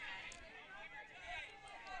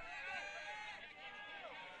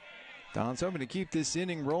 Don's hoping to keep this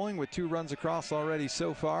inning rolling with 2 runs across already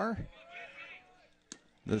so far.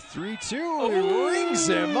 The 3-2 rings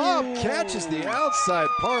him up, catches the outside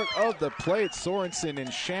part of the plate. Sorensen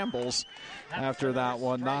in shambles after that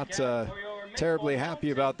one. Not terribly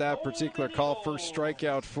happy about that particular call. First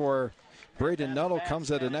strikeout for Braden Nuttall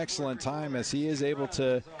comes at an excellent time as he is able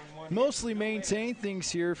to mostly maintain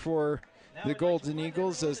things here for the Golden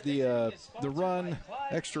Eagles, as the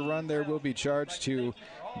extra run there will be charged to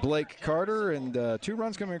Blake Carter, and 2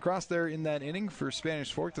 runs coming across there in that inning for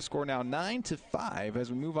Spanish Fork. The score now 9-5 as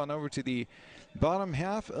we move on over to the bottom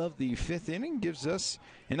half of the 5th inning. Gives us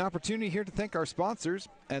an opportunity here to thank our sponsors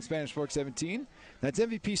at Spanish Fork 17. That's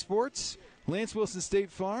MVP Sports, Lance Wilson State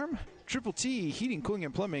Farm, Triple T Heating, Cooling,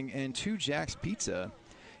 and Plumbing, and 2 Jacks Pizza.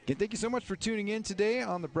 Again, thank you so much for tuning in today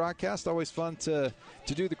on the broadcast. Always fun to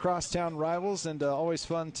do the crosstown rivals, and always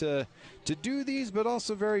fun to do these, but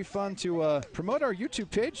also very fun to promote our YouTube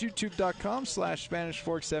page,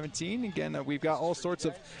 youtube.com/SpanishFork17. Again, we've got all sorts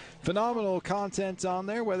of phenomenal content on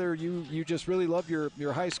there, whether you just really love your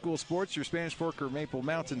high school sports, your Spanish Fork or Maple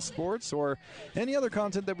Mountain sports, or any other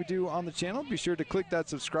content that we do on the channel. Be sure to click that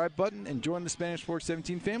subscribe button and join the Spanish Fork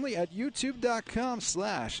 17 family at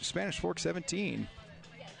youtube.com/SpanishFork17.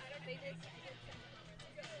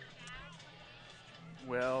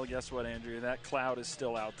 Well, guess what, Andrew? That cloud is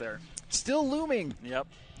still out there. Still looming. Yep,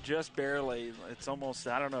 just barely. It's almost,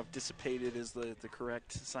 I don't know if dissipated is the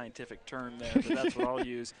correct scientific term there, but that's what I'll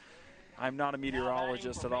use. I'm not a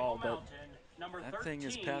meteorologist at all, but that thing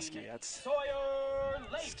is pesky. That's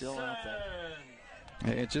still out there.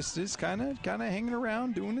 It just is kind of hanging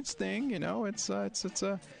around, doing its thing. You know, it's a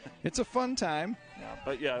fun time. Yeah,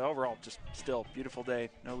 but yeah, overall, just still beautiful day.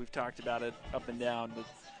 I know we've talked about it up and down, but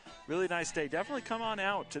really nice day. Definitely come on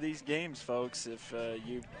out to these games, folks, if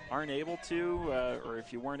you aren't able to, or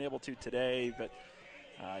if you weren't able to today. But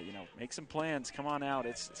make some plans. Come on out.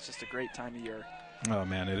 It's just a great time of year. Oh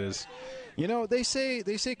man, it is. You know, they say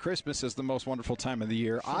Christmas is the most wonderful time of the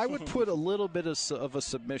year. I would put a little bit of a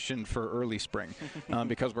submission for early spring,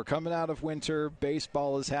 because we're coming out of winter.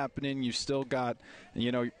 Baseball is happening. You still got,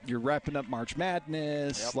 you're wrapping up March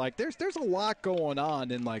Madness. Yep. Like there's a lot going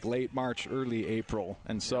on in like late March, early April,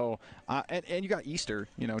 and so and you got Easter,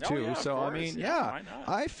 too. Yeah, so of I mean, course. Why not?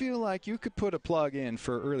 I feel like you could put a plug in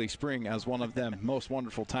for early spring as one of them most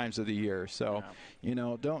wonderful times of the year. So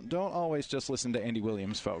don't always just listen to Andy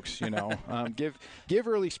Williams, folks. Give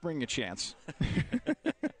early spring a chance.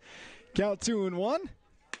 Count 2-1.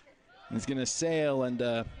 He's going to sail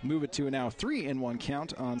and move it to a now 3-1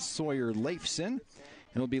 count on Sawyer Leifson.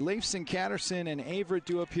 It'll be Leifson, Catterson, and Averett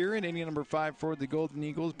due up here in inning number 5 for the Golden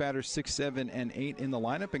Eagles. Batters 6, 7, and 8 in the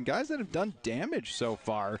lineup, and guys that have done damage so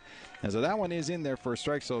far. And so that one is in there for a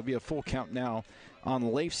strike, so it'll be a full count now on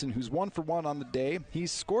Leifson, who's 1 for 1 on the day.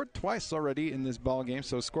 He's scored twice already in this ball game,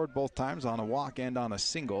 so scored both times on a walk and on a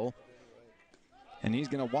single. And he's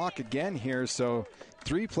going to walk again here, so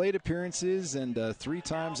 3 plate appearances and 3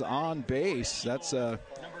 times on base. That's a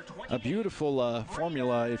beautiful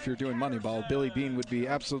formula if you're doing Moneyball. Billy Bean would be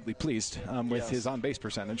absolutely pleased with his on-base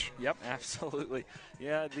percentage. Yep, absolutely.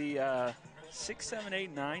 Yeah, the 6, 7,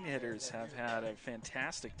 8, 9 hitters have had a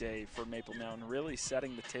fantastic day for Maple Mountain, really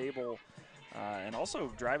setting the table and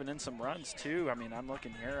also driving in some runs, too. I mean, I'm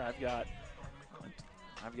looking here. I've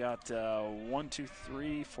got 1, 2,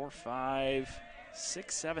 3, 4, 5...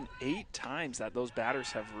 6, 7, 8 times that those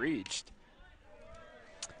batters have reached.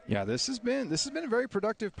 Yeah, this has been a very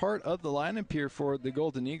productive part of the lineup here for the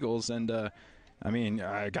Golden Eagles, and a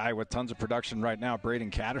guy with tons of production right now,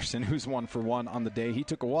 Braden Catterson, who's 1 for 1 on the day. He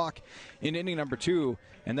took a walk in inning number 2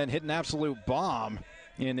 and then hit an absolute bomb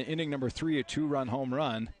in inning number 3, a 2-run home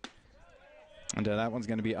run. And that one's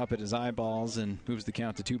going to be up at his eyeballs and moves the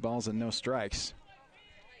count to 2 balls and no strikes.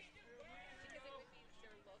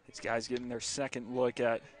 These guys getting their second look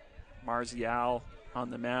at Marzial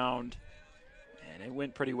on the mound. And it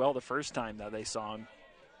went pretty well the first time that they saw him.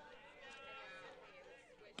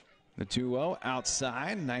 The 2-0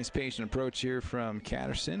 outside. Nice patient approach here from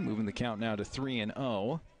Catterson, moving the count now to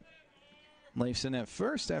 3-0. Leifson at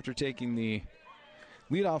first after taking the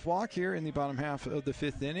leadoff walk here in the bottom half of the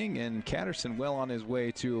 5th inning. And Catterson well on his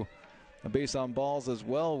way to a base on balls as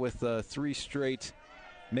well with 3 straight.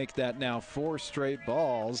 Make that now 4 straight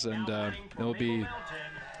balls, and it'll be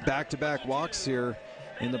back-to-back walks here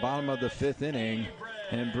in the bottom of the 5th inning,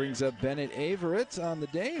 and brings up Bennett Averett on the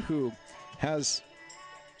day, who has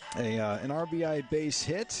an RBI base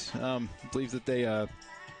hit. I believe that they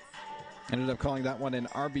ended up calling that one an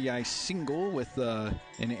RBI single with an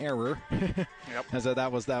error. Yep. As that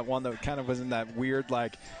was that one that kind of was in that weird,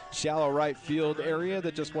 like, shallow right field area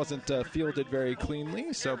that just wasn't fielded very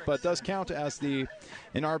cleanly. So, but does count as an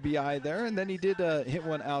RBI there. And then he did hit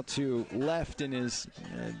one out to left in his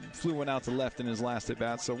flew one out to left in his last at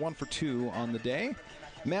bat. So 1 for 2 on the day.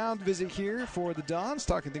 Mound visit here for the Dons,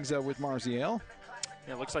 talking things out with Marzial.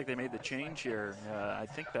 Yeah, it looks like they made the change here. I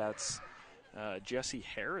think that's Jesse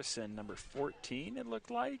Harrison, number 14, it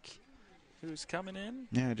looked like. who's coming in.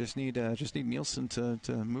 Yeah, I just need Nielsen to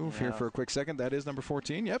move here for a quick second. That is number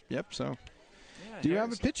 14. Yep. So, do you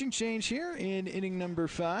have a pitching change here in inning number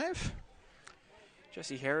 5?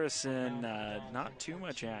 Jesse Harrison, not too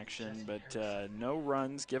much action, but no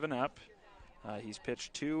runs given up. He's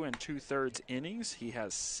pitched 2 2/3 innings. He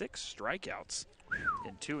has 6 strikeouts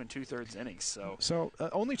in 2 2/3 innings. So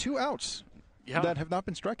only 2 outs that have not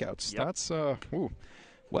been strikeouts. Yep. That's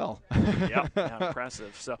well. Yeah,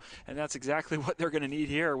 impressive. So, and that's exactly what they're going to need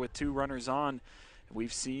here with 2 runners on.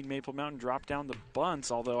 We've seen Maple Mountain drop down the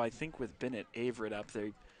bunts, although I think with Bennett Averett up,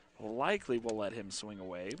 they likely will let him swing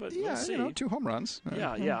away. But we'll see. 2 home runs.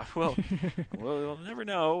 Yeah. Well, we'll never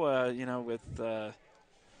know. With the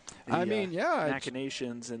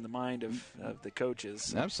machinations in the mind of the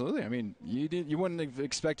coaches. Absolutely. I mean, you wouldn't have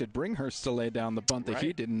expected Bringhurst to lay down the bunt that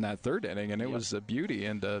he did in that 3rd inning, and it was a beauty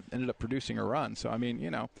and ended up producing a run. So, I mean,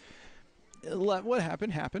 what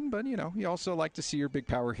happened, but, you also like to see your big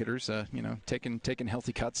power hitters, taking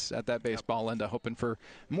healthy cuts at that baseball and hoping for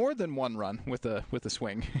more than 1 run with a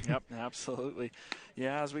swing. Yep, absolutely.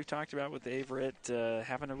 Yeah, as we've talked about with Averett,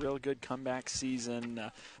 having a real good comeback season.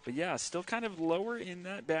 But, still kind of lower in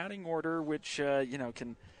that batting order, which,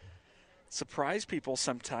 can surprise people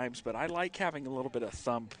sometimes. But I like having a little bit of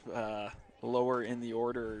thump lower in the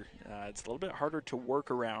order. It's a little bit harder to work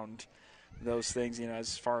around those things,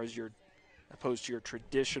 as far as opposed to your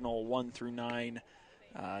traditional 1 through 9,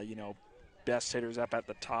 best hitters up at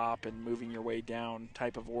the top and moving your way down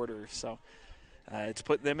type of order. So it's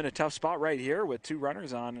put them in a tough spot right here with 2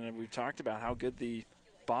 runners on, and we've talked about how good the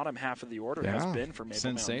bottom half of the order has been for Maple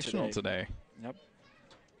Mountain sensational today. Yep.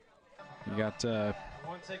 You got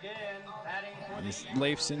once again,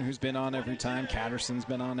 Leifson, who's been on every time. Catterson's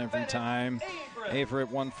been on every time. Averett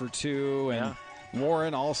 1 for 2, and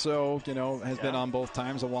Warren also, has been on both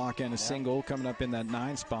times, a walk and a single, coming up in that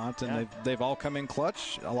 9 spot, and they've all come in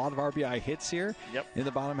clutch. A lot of RBI hits here in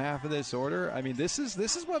the bottom half of this order. I mean, this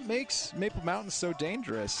is what makes Maple Mountain so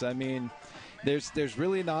dangerous. I mean, there's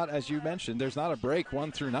really not, as you mentioned, there's not a break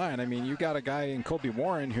 1 through 9. I mean, you got a guy in Colby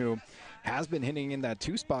Warren who has been hitting in that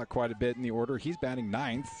 2 spot quite a bit in the order. He's batting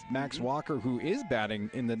 9th. Max Walker, who is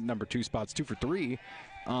batting in the number 2 spots, 2 for 3.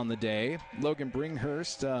 On the day. Logan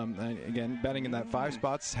Bringhurst, again, batting in that 5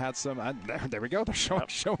 spots, had some. There we go. They're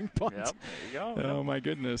showing bunt. Yep, there you go. Oh, my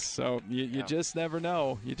goodness. So you just never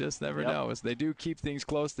know. You just never know. As they do keep things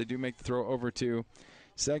close, they do make the throw over to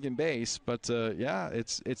second base. But,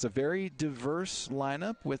 it's a very diverse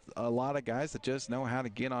lineup with a lot of guys that just know how to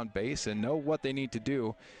get on base and know what they need to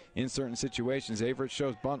do in certain situations. Averett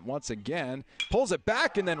shows bunt once again, pulls it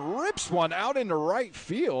back, and then rips one out into right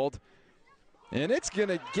field. And it's going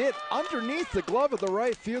to get underneath the glove of the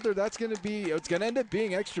right fielder. It's going to end up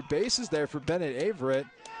being extra bases there for Bennett Averett.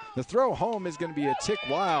 The throw home is going to be a tick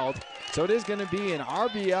wild. So it is going to be an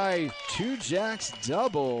RBI 2 jacks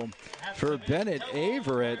double for Bennett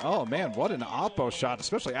Averett. Oh, man, what an oppo shot,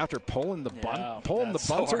 especially after pulling the bunt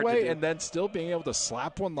away and then still being able to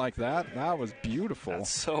slap one like that. That was beautiful. That's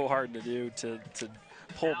so hard to do, to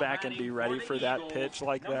pull back and be ready for that pitch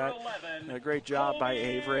like that. A great job by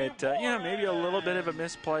Averett. Maybe a little bit of a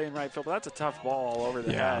misplay in right field, but that's a tough ball all over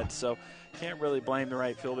the head, so can't really blame the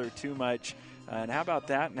right fielder too much. And how about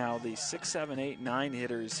that now? The 6, 7, 8, 9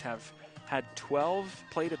 hitters have had 12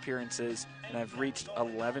 plate appearances and have reached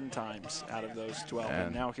 11 times out of those 12.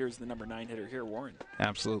 And now here's the number 9 hitter here, Warren.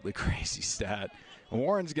 Absolutely crazy stat.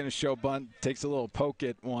 Warren's going to show bunt, takes a little poke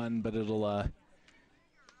at one, but it'll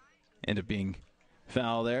end up being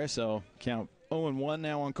foul there, so count 0-1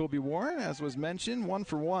 now on Colby Warren, as was mentioned. 1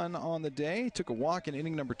 for 1 on the day. Took a walk in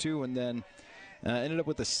inning number 2 and then ended up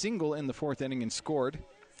with a single in the 4th inning and scored.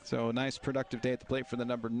 So a nice productive day at the plate for the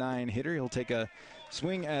number 9 hitter. He'll take a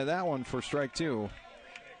swing at that one for strike 2.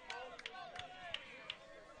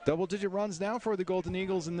 Double-digit runs now for the Golden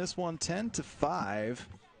Eagles in this one, 10-5.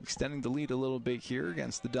 Extending the lead a little bit here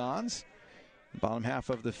against the Dons. Bottom half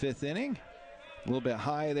of the 5th inning. A little bit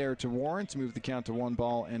high there to Warren to move the count to 1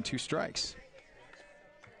 ball and 2 strikes.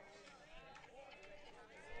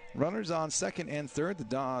 Runners on second and third.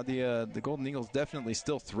 The Golden Eagles definitely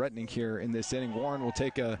still threatening here in this inning. Warren will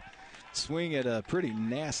take a swing at a pretty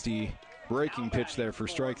nasty breaking pitch there for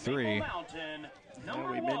strike 3.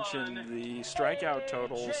 We mentioned the strikeout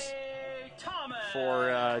totals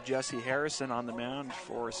for Jesse Harrison on the mound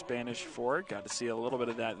for Spanish Fort. Got to see a little bit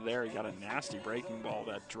of that there. He got a nasty breaking ball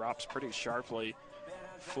that drops pretty sharply,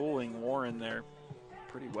 fooling Warren there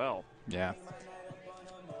pretty well. Yeah.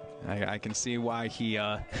 I can see why he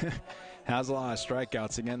has a lot of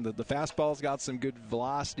strikeouts. Again, the fastball's got some good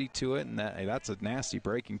velocity to it, and that's a nasty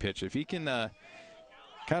breaking pitch. If he can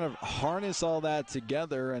kind of harness all that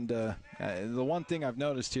together. And the one thing I've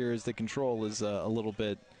noticed here is the control is a little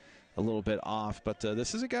bit off. But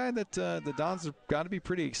this is a guy that the Dons have got to be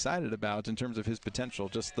pretty excited about in terms of his potential.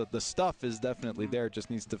 Just the stuff is definitely there. Just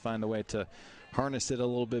needs to find a way to harness it a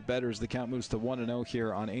little bit better as the count moves to 1-0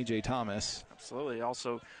 here on A.J. Thomas. Absolutely.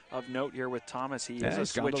 Also of note here with Thomas, he is a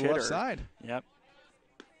he's switch gone to the hitter. left side. Yep.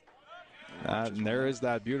 And there is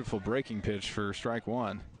that beautiful breaking pitch for strike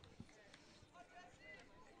one.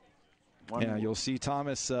 Yeah, you'll see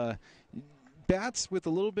Thomas bats with a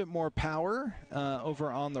little bit more power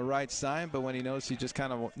over on the right side, but when he knows he just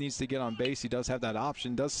kind of needs to get on base, he does have that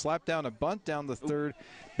option. Does slap down a bunt down the third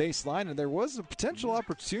base line, and there was a potential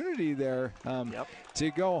opportunity there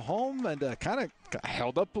to go home, and kind of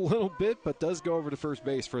held up a little bit, but does go over to first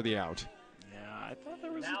base for the out. I thought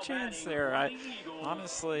there was a chance there.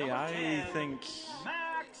 Honestly, I think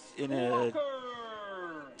in a,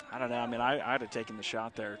 I don't know. I mean, I'd have taken the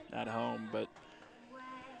shot there at home, but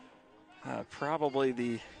probably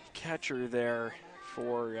the catcher there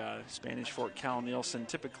for Spanish Fort, Cal Nielsen.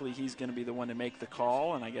 Typically, he's going to be the one to make the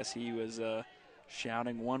call, and I guess he was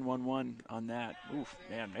shouting 1-1-1 on that. Oof,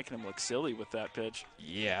 man, making him look silly with that pitch.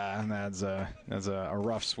 Yeah, and that's a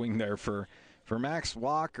rough swing there for Max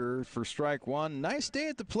Walker for strike one. Nice day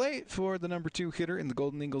at the plate for the number 2 hitter in the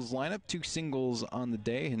Golden Eagles lineup. 2 singles on the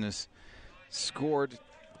day and has scored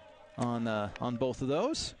on both of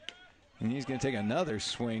those. And he's going to take another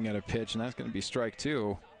swing at a pitch, and that's going to be strike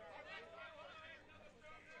 2.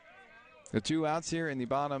 The 2 outs here in the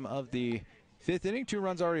bottom of the 5th inning. 2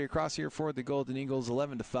 runs already across here for the Golden Eagles,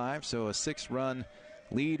 11-5. So a 6-run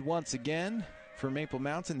lead once again for Maple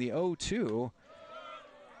Mountain. The 0-2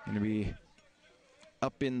 going to be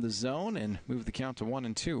up in the zone and move the count to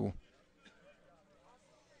 1-2.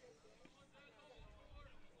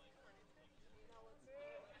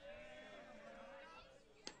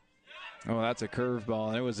 Oh, that's a curveball,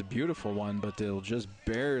 and it was a beautiful one, but it'll just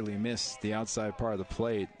barely miss the outside part of the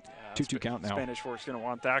plate. 2-2 count now. Spanish Fort's going to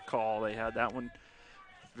want that call. They had that one,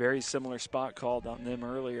 very similar spot called on them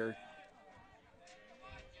earlier.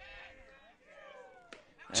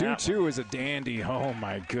 2-2 is a dandy. Oh,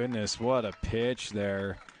 my goodness. What a pitch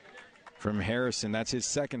there from Harrison. That's his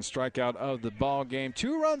second strikeout of the ball game.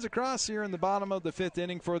 2 runs across here in the bottom of the 5th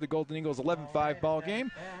inning for the Golden Eagles. 11-5 ball game.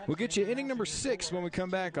 We'll get you inning number 6 when we come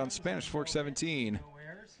back on Spanish Fork 17.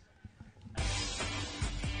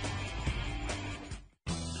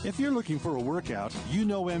 If you're looking for a workout, you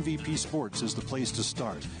know MVP Sports is the place to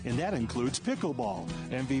start, and that includes pickleball.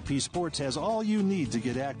 MVP Sports has all you need to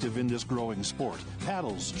get active in this growing sport.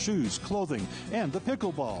 Paddles, shoes, clothing, and the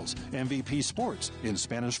pickleballs. MVP Sports in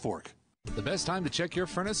Spanish Fork. The best time to check your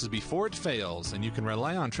furnace is before it fails, and you can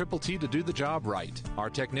rely on Triple T to do the job right. Our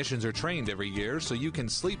technicians are trained every year so you can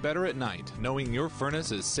sleep better at night, knowing your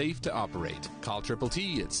furnace is safe to operate. Call Triple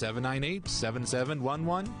T at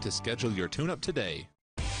 798-7711 to schedule your tune-up today.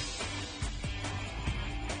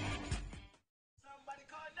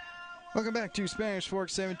 Welcome back to Spanish Fork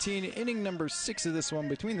 17, inning number 6 of this one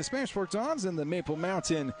between the Spanish Fork Dons and the Maple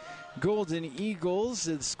Mountain Golden Eagles.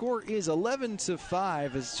 The score is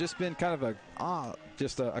 11-5. It's just been kind of a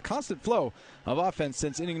constant flow of offense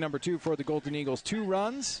since inning number 2 for the Golden Eagles. 2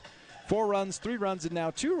 runs, 4 runs, 3 runs, and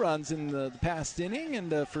now 2 runs in the past inning.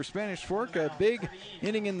 And for Spanish Fork, a big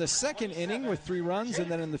inning in the second inning with 3 runs,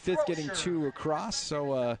 and then in the 5th getting 2 across.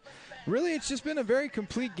 So really, it's just been a very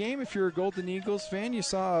complete game. If you're a Golden Eagles fan, you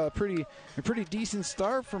saw a pretty decent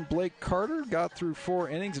start from Blake Carter. Got through 4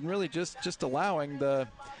 innings and really just allowing the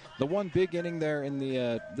one big inning there in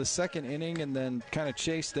the second inning, and then kind of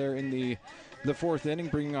chased there in the 4th inning,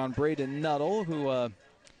 bringing on Braden Nuttall, who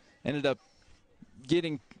ended up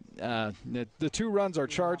getting the 2 runs are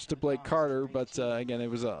charged to Blake Carter, but again, it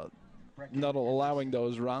was Nuttall allowing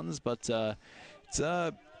those runs, but it's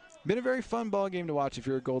been a very fun ball game to watch if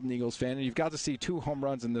you're a Golden Eagles fan, and you've got to see 2 home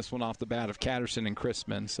runs in this one off the bat of Catterson and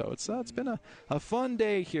Chrisman. So it's been a fun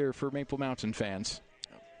day here for Maple Mountain fans.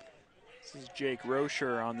 This is Jake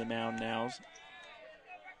Rocher on the mound now.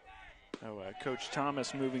 Coach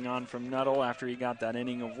Thomas moving on from Nuttall after he got that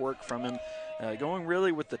inning of work from him. Going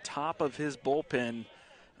really with the top of his bullpen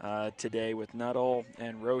today with Nuttall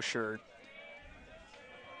and Rocher.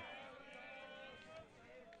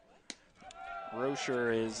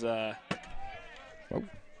 Rocher is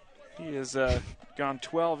he has gone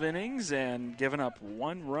 12 innings and given up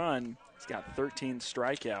 1 run. He's got 13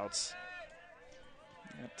 strikeouts.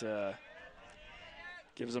 That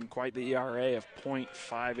gives him quite the ERA of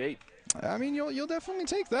 .58. I mean, you'll definitely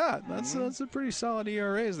take that. That's a pretty solid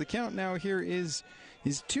ERA. As the count now here is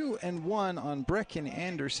 2-1 on Brecken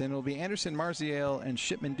Anderson. It'll be Anderson, Marziale, and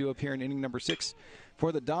Shipman due up here in inning number 6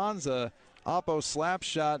 for the Dons. Oppo slap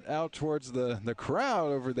shot out towards the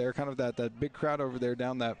crowd over there, kind of that big crowd over there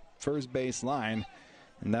down that first base line.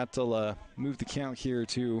 And that'll move the count here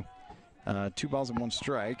to 2 balls and 1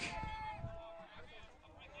 strike.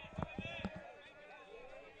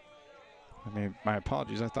 I mean, my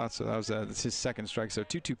apologies. I thought so. That's his second strike. So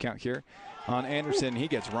 2-2 count here on Anderson. He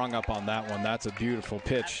gets rung up on that one. That's a beautiful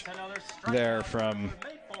pitch there from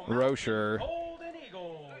Rocher.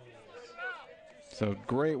 So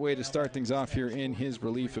great way to start things off here in his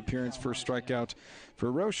relief appearance. First strikeout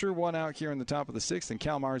for Rocher. 1 out here in the top of the 6th, and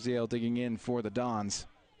Cal Marziale digging in for the Dons.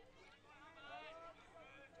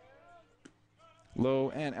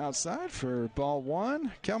 Low and outside for ball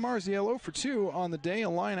 1. Cal Marziale 0 for 2 on the day. A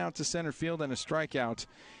line out to center field and a strikeout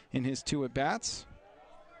in his 2 at-bats.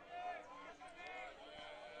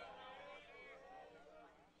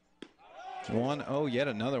 Yet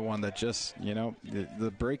another one that just,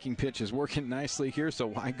 the breaking pitch is working nicely here, so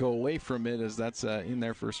why go away from it as that's in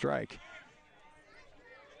there for a strike.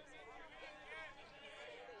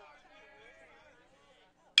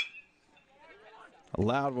 A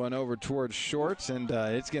loud one over towards short, and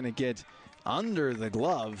it's going to get under the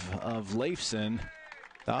glove of Leifson.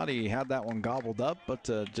 Thought he had that one gobbled up, but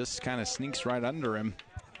just kind of sneaks right under him.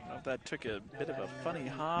 I don't know if that took a bit of a funny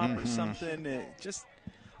hop or something. I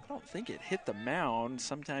don't think it hit the mound.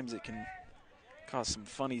 Sometimes it can cause some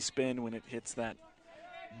funny spin when it hits that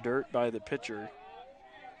dirt by the pitcher.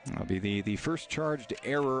 That'll be the first charged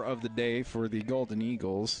error of the day for the Golden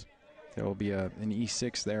Eagles. There will be an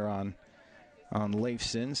E6 there on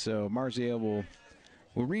Leifson. So Marziale will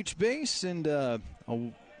reach base, and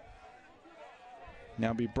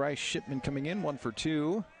now be Bryce Shipman coming in, 1 for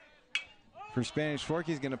 2. For Spanish Fork,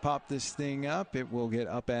 he's going to pop this thing up. It will get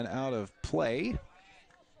up and out of play.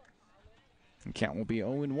 And count will be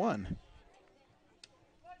 0-1.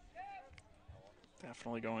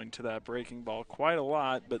 Definitely going to that breaking ball quite a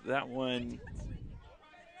lot, but that one,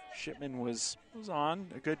 Shipman was on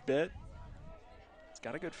a good bit. He's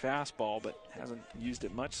got a good fastball, but hasn't used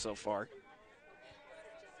it much so far.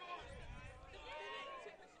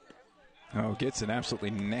 Oh, gets an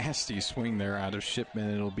absolutely nasty swing there out of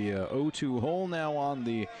Shipman. It'll be a 0-2 hole now on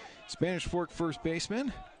the Spanish Fork first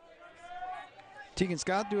baseman. Tegan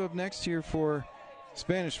Scott due up next here for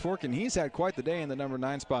Spanish Fork, and he's had quite the day in the number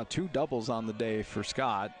 9 spot. 2 doubles on the day for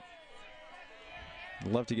Scott.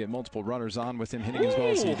 I'd love to get multiple runners on with him hitting as well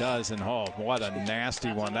as he does, and oh, what a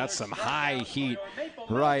nasty one. That's some high heat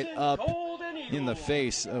right up in the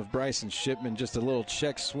face of Bryson Shipman. Just a little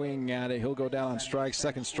check swing at it. He'll go down on strike.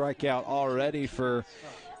 Second strikeout already for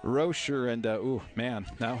Rocher, and man,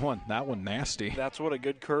 that one nasty. That's what a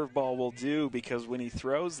good curveball will do, because when he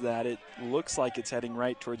throws that, it looks like it's heading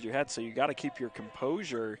right towards your head. So you got to keep your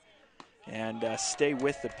composure and stay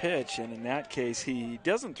with the pitch. And in that case, he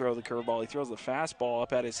doesn't throw the curveball. He throws the fastball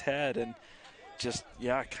up at his head, and just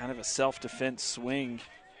kind of a self-defense swing.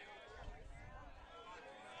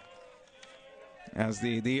 As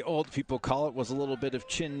the old people call it, was a little bit of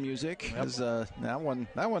chin music. Yep. As that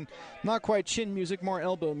one, not quite chin music, more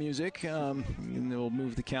elbow music. And they'll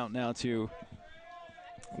move the count now to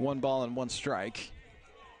 1 ball and 1 strike.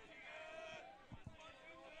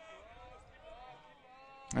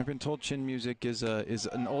 I've been told chin music is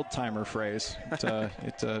an old timer phrase.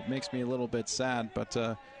 It makes me a little bit sad,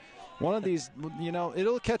 but one of these,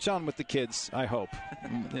 it'll catch on with the kids, I hope.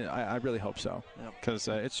 I really hope so, because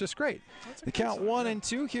it's just great. The count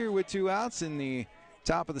 1-2 here with 2 outs in the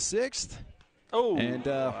top of the 6th. Oh, and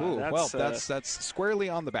that's squarely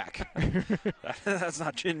on the back. That's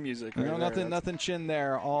not chin music. Right, nothing chin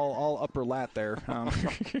there. All upper lat there.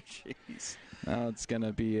 Jeez. Now it's going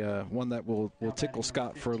to be one that will tickle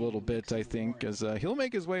Scott for a little bit, I think, as he'll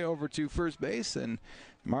make his way over to first base, and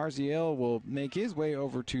Marziale will make his way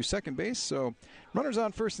over to second base. So runners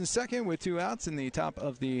on first and second with 2 outs in the top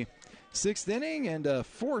of the 6th inning, and a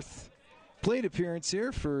 4th plate appearance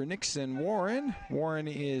here for Nixon Warren. Warren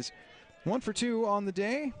is 1 for 2 on the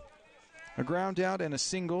day. A ground out and a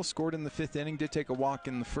single scored in the 5th inning. Did take a walk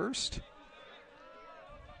in the 1st.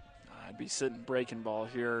 I'd be sitting breaking ball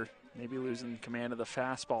here. Maybe losing command of the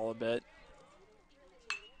fastball a bit.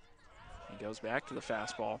 He goes back to the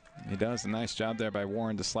fastball. He does. A nice job there by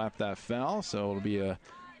Warren to slap that foul. So it'll be a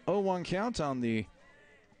 0-1 count on the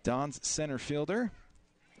Dons center fielder.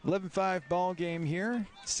 11-5 ball game here.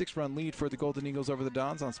 6-run lead for the Golden Eagles over the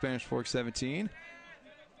Dons on Spanish Fork 17.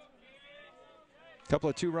 Couple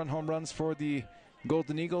of 2-run home runs for the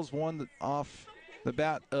Golden Eagles. One off the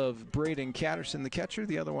bat of Braden Catterson, the catcher.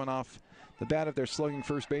 The other one off the bat of their slugging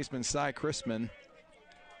first baseman, Cy Chrisman.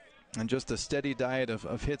 And just a steady diet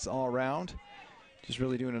of hits all around. Just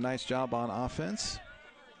really doing a nice job on offense.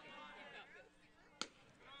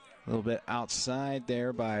 A little bit outside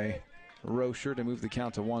there by Rocher to move the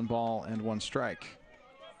count to 1-1 strike.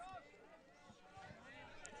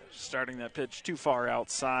 Starting that pitch too far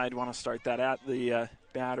outside. Want to start that at the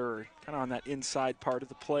batter, kind of on that inside part of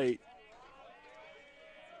the plate.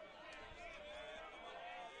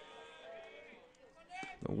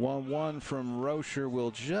 The 1-1 from Rocher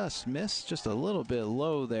will just miss, just a little bit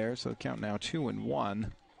low there, so count now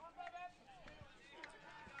 2-1.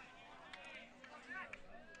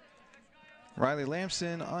 Riley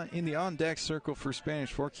Lamson in the on-deck circle for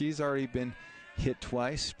Spanish Fork. He's already been hit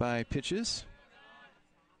twice by pitches.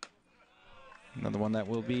 Another one that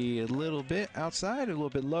will be a little bit outside, a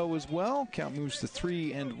little bit low as well. Count moves to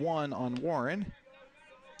 3-1 on Warren.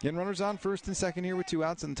 Again, runners on first and second here with 2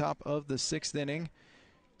 outs in the top of the 6th inning.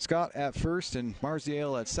 Scott at first and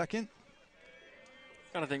Marziel at second.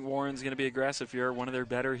 I think Warren's going to be aggressive here. One of their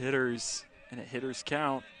better hitters, and a hitter's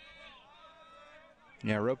count.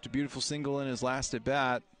 Yeah, roped a beautiful single in his last at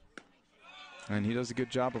bat. And he does a good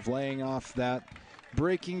job of laying off that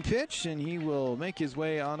breaking pitch, and he will make his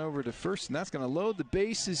way on over to first, and that's going to load the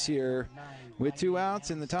bases here with 2 outs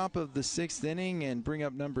in the top of the 6th inning and bring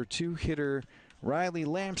up number 2 hitter Riley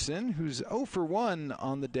Lamson, who's 0 for 1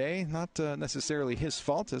 on the day. Not necessarily his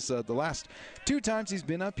fault, as the last 2 times he's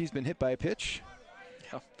been up, he's been hit by a pitch.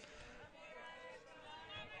 Yep.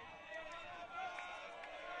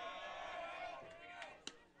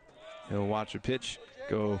 He'll watch a pitch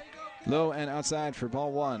go low and outside for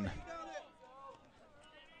ball 1.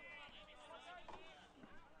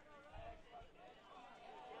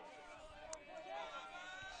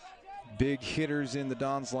 Big hitters in the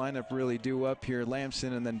Dons lineup really do up here.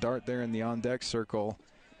 Lamson and then Dart there in the on-deck circle.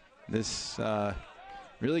 This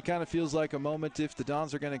really kind of feels like a moment if the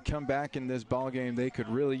Dons are going to come back in this ball game. They could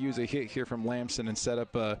really use a hit here from Lamson and set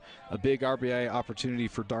up a big RBI opportunity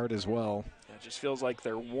for Dart as well. It just feels like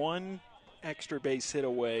they're one extra base hit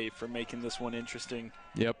away from making this one interesting.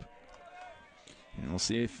 Yep. And we'll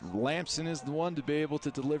see if Lamson is the one to be able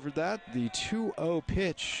to deliver that. The 2-0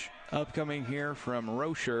 pitch upcoming here from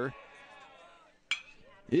Rocher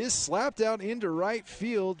is slapped out into right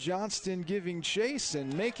field. Johnston giving chase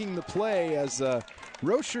and making the play as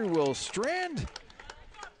Rocher will strand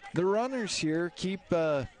the runners here. Keep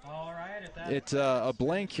it a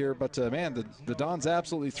blank here, but man, the Dons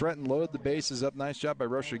absolutely threaten, load the bases up. Nice job by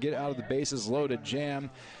Rocher. Get out of the bases loaded jam.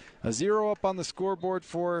 A 0 up on the scoreboard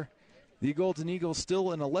for the Golden Eagles.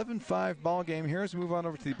 Still an 11-5 ball game here. As we move on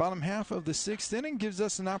over to the bottom half of the 6th inning, gives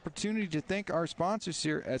us an opportunity to thank our sponsors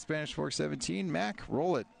here at Spanish Fork 17. Mac,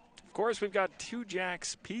 roll it. Of course, we've got 2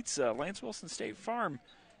 Jacks Pizza, Lance Wilson State Farm,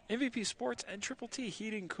 MVP Sports, and Triple T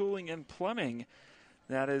Heating, Cooling, and Plumbing.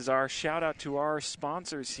 That is our shout out to our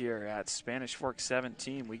sponsors here at Spanish Fork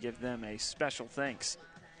 17. We give them a special thanks.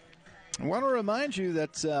 I want to remind you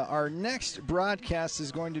that our next broadcast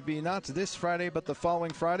is going to be not this Friday, but the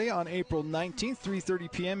following Friday on April 19th,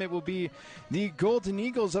 3:30 p.m. It will be the Golden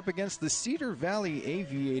Eagles up against the Cedar Valley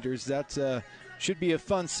Aviators. That should be a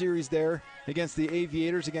fun series there against the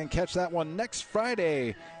Aviators. Again, catch that one next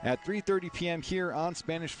Friday at 3:30 p.m. here on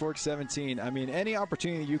Spanish Fork 17. I mean, any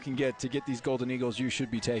opportunity you can get to get these Golden Eagles, you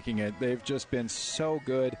should be taking it. They've just been so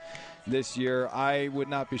good this year. I would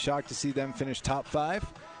not be shocked to see them finish top 5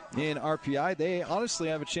 in RPI. They honestly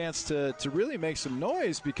have a chance to really make some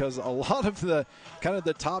noise because a lot of the kind of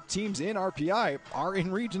the top teams in RPI are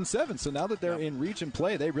in Region 7. So now that they're in region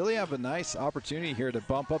play, they really have a nice opportunity here to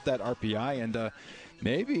bump up that RPI and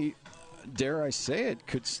maybe, dare I say it,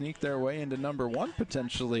 could sneak their way into number 1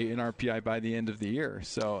 potentially in RPI by the end of the year.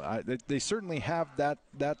 So they certainly have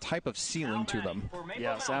that type of ceiling to them.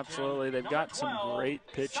 Yes, absolutely. They've got some great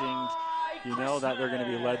pitching. You know that they're going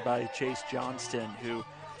to be led by Chase Johnston, who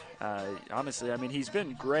honestly, I mean, he's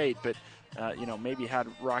been great, but, maybe had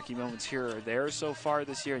rocky moments here or there so far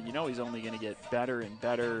this year. You know he's only going to get better and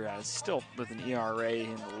better, still with an ERA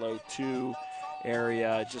in the low 2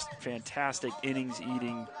 area. Just fantastic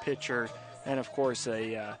innings-eating pitcher, and, of course,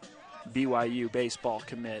 a BYU baseball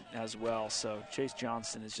commit as well. So Chase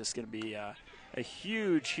Johnston is just going to be a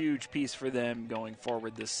huge, huge piece for them going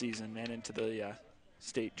forward this season and into the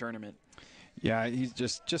state tournament. Yeah, he's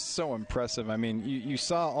just so impressive. I mean, you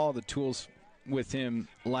saw all the tools with him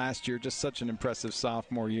last year, just such an impressive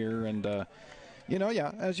sophomore year. And,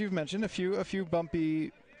 as you've mentioned, a few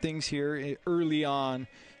bumpy things here early on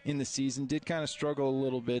in the season. Did kind of struggle a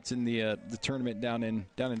little bit in the tournament down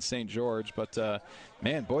in St. George, but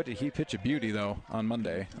man, boy, did he pitch a beauty though on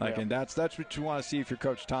Monday. And that's what you want to see if you're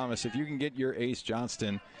Coach Thomas. If you can get your ace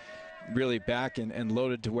Johnston really back and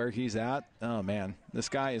loaded to where he's at, oh man, the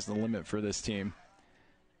sky is the limit for this team.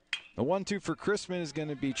 The 1-2 for Chrisman is going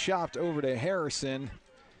to be chopped over to Harrison.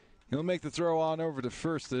 He'll make the throw on over to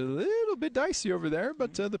first. A little bit dicey over there,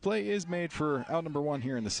 but the play is made for out number 1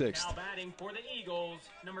 here in the 6th. Now batting for the Eagles,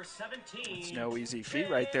 number 17. It's no easy feat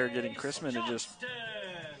right there, getting Chrisman to just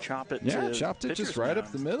chop it. Yeah, chopped it just right up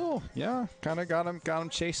the middle. Yeah, kind of got him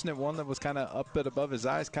chasing it. One that was kind of up and above his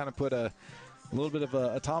eyes. Kind of put a little bit of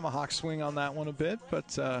a tomahawk swing on that one a bit,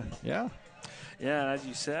 but yeah. Yeah, as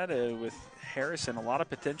you said, with Harrison, a lot of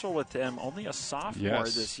potential with him. Only a sophomore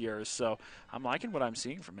this year, so I'm liking what I'm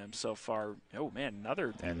seeing from him so far. Oh, man,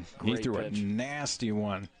 another he threw pitch. A nasty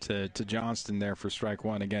one to Johnston there for strike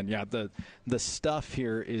 1. Again, yeah, the stuff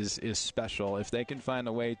here is special. If they can find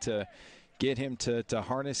a way to get him to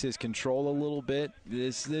harness his control a little bit,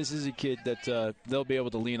 this is a kid that they'll be able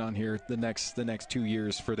to lean on here the next 2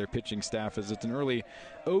 years for their pitching staff, as it's an early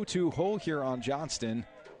 0-2 hole here on Johnston.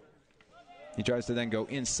 He tries to then go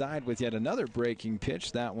inside with yet another breaking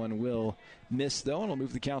pitch. That one will miss, though, and will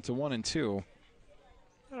move the count to 1-2.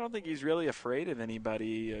 I don't think he's really afraid of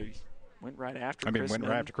anybody. He went right after Chrisman. Went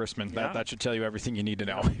right after Chrisman. Yeah. That should tell you everything you need to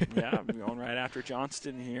know. Yeah, going right after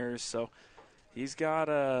Johnston here. So he's got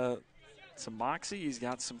some moxie. He's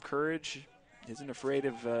got some courage. He isn't afraid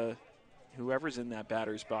of whoever's in that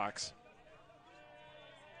batter's box.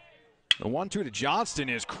 The 1-2 to Johnston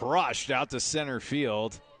is crushed out to center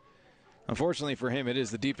field. Unfortunately for him, it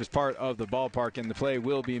is the deepest part of the ballpark, and the play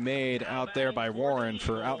will be made out there by Warren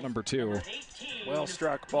for out number 2. Well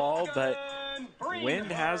struck ball, but wind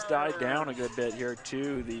has died down a good bit here,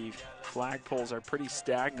 too. The flagpoles are pretty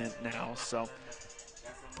stagnant now, so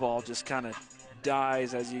ball just kind of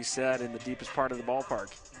dies, as you said, in the deepest part of the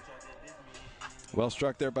ballpark. Well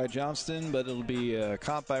struck there by Johnston, but it'll be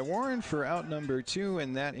caught by Warren for out number 2,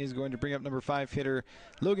 and that is going to bring up number 5 hitter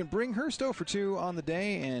Logan Bringhurst 0 for 2 on the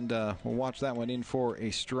day, and we'll watch that one in for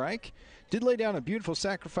a strike. Did lay down a beautiful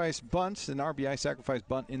sacrifice bunt, an RBI sacrifice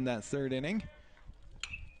bunt in that 3rd inning.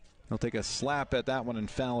 He'll take a slap at that one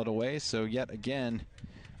and foul it away, so yet again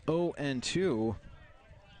 0-2.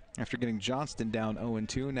 After getting Johnston down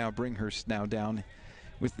 0-2, now Bringhurst now down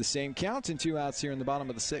with the same count and 2 outs here in the bottom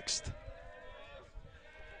of the 6th.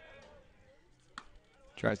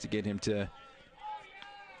 Tries to get him to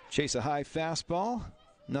chase a high fastball.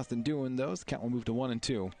 Nothing doing those. The count will move to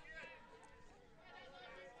 1-2.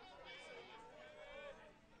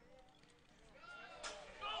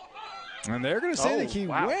 And they're going to say that he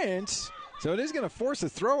went. So it is going to force a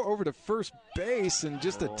throw over to first base, and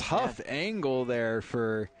just a tough angle there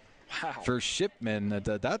for Shipman.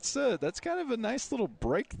 That's kind of a nice little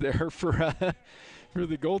break there for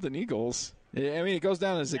the Golden Eagles. I mean, it goes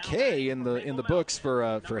down as a K in the books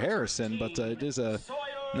for Harrison, but it is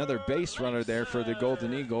another base runner there for the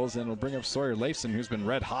Golden Eagles, and it'll bring up Sawyer Leifson, who's been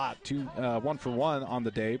red hot, 1 for 1 on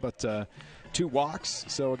the day, but 2 walks.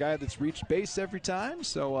 So a guy that's reached base every time.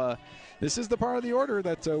 So this is the part of the order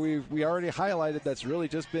that we already highlighted that's really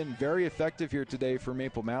just been very effective here today for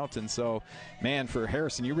Maple Mountain. So, man, for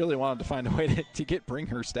Harrison, you really wanted to find a way to get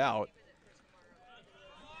Bringhurst out.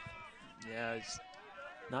 Yeah, he's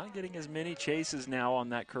not getting as many chases now on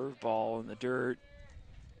that curveball in the dirt.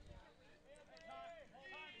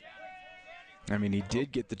 I mean, he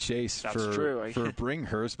did get the chase for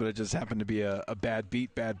Bringhurst, but it just happened to be a bad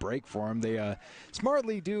break for him. They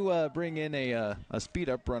smartly do bring in a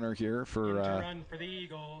speed-up runner here for run for the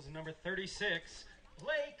Eagles, number 36,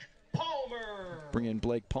 Blake Palmer. Bring in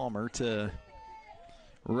Blake Palmer to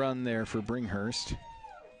run there for Bringhurst.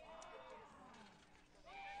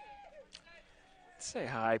 It's a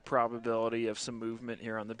high probability of some movement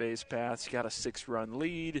here on the base paths. You got a 6-run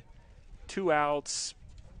lead, 2 outs.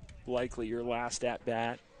 Likely your last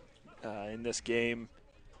at-bat in this game,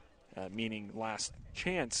 meaning last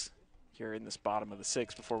chance here in this bottom of the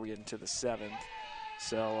 6th before we get into the 7th.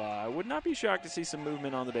 So I would not be shocked to see some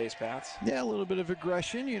movement on the base paths. Yeah, a little bit of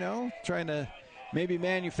aggression, trying to maybe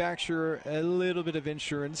manufacture a little bit of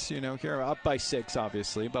insurance, here up by 6,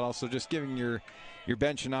 obviously, but also just giving your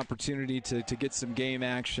bench an opportunity to get some game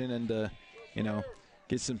action and,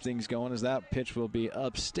 get some things going, as that pitch will be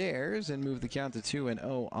upstairs and move the count to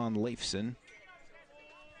 2-0 on Leifson.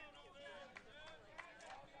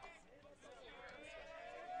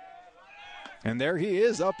 And there he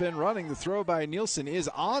is, up and running. The throw by Nielsen is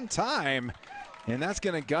on time, and that's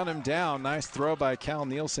going to gun him down. Nice throw by Cal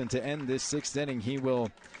Nielsen to end this 6th inning. He will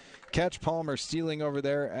catch Palmer stealing over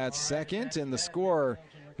there at second, and the score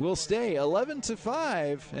will stay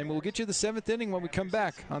 11-5, and we'll get you the 7th inning when we come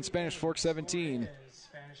back on Spanish Fork 17.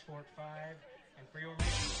 Spanish Fork 5, and for your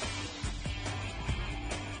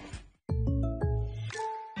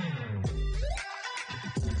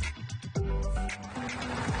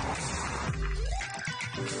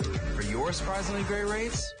For your surprisingly great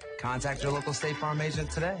rates, contact your local State Farm agent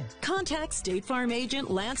today. Contact State Farm agent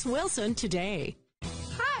Lance Wilson today.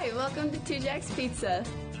 Hi, welcome to Two Jacks Pizza.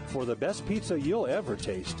 For the best pizza you'll ever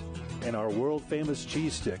taste and our world-famous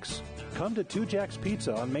cheese sticks, come to Two Jacks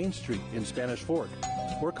Pizza on Main Street in Spanish Fork,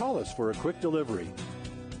 or call us for a quick delivery.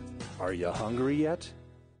 Are you hungry yet?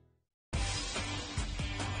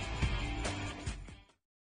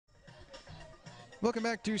 Welcome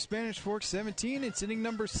back to Spanish Fork 17. It's inning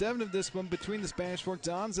number 7 of this one between the Spanish Fork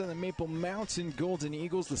Dons and the Maple Mountain Golden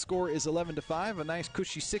Eagles. The score is 11-5. A nice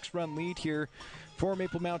cushy 6-run lead here for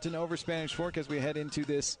Maple Mountain over Spanish Fork as we head into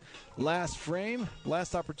this last frame.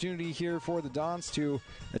 Last opportunity here for the Dons to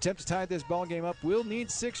attempt to tie this ball game up. We'll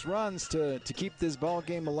need 6 runs to keep this ball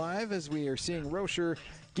game alive, as we are seeing Rocher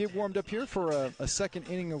get warmed up here for a second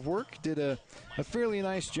inning of work. Did a fairly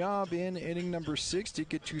nice job in inning number 6 to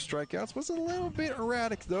get 2 strikeouts. Was a little bit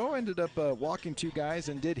erratic, though. Ended up walking 2 guys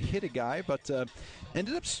and did hit a guy, but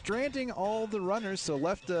ended up stranding all the runners, so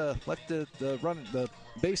left the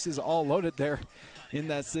bases all loaded there in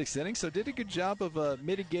that 6th inning. So did a good job of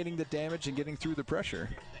mitigating the damage and getting through the pressure.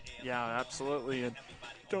 Yeah, absolutely. And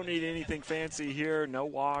don't need anything fancy here. No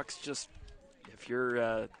walks. Just if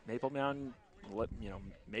you're Maple Mountain,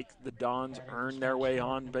 make the Dons earn their way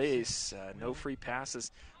on base. No free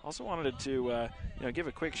passes. Also wanted to give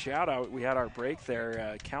a quick shout out. We had our break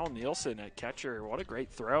there. Cal Nielsen at catcher. What a great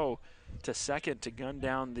throw to second to gun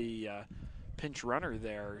down the pinch runner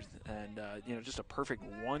there, and just a perfect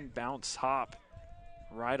one bounce hop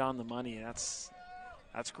right on the money. That's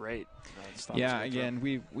great. Yeah, again,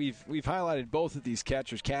 we've highlighted both of these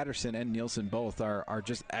catchers. Catterson and Nielsen both are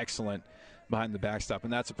just excellent behind the backstop,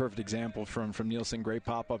 and that's a perfect example from Nielsen. Great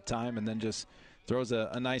pop-up time, and then just throws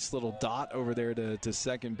a nice little dot over there to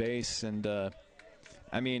second base, and a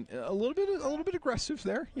little bit aggressive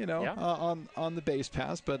there, on the base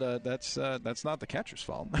pass, but that's not the catcher's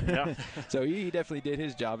fault. Yeah. So he definitely did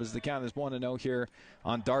his job. As the count is 1-0 here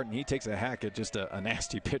on Darton, he takes a hack at just a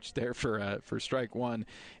nasty pitch there for strike 1.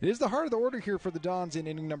 It is the heart of the order here for the Dons in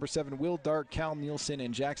inning number 7. Will Dart, Cal Nielsen,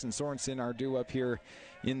 and Jackson Sorensen are due up here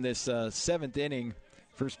in this 7th inning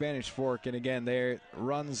for Spanish Fork. And again, they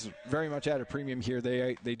runs very much at a premium here.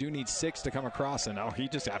 They do need 6 to come across, and he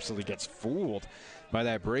just absolutely gets fooled by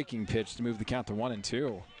that breaking pitch to move the count to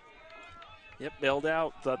 1-2. Yep, bailed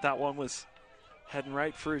out. Thought that one was heading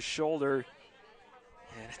right for his shoulder,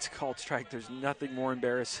 and it's a called strike. There's nothing more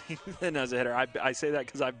embarrassing than as a hitter. I say that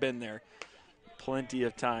because I've been there plenty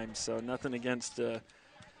of times, so nothing against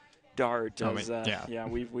Dart.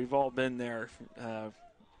 We've all been there.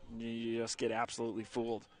 You just get absolutely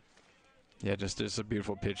fooled. Yeah, just a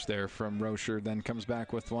beautiful pitch there from Rocher. Then comes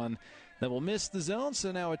back with one that will miss the zone.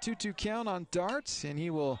 So now a 2-2 count on Dart, and he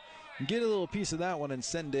will get a little piece of that one and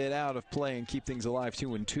send it out of play and keep things alive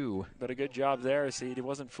 2-2. But a good job there. See, he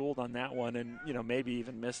wasn't fooled on that one, and maybe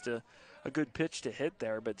even missed a good pitch to hit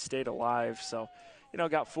there, but stayed alive. So,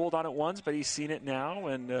 got fooled on it once, but he's seen it now,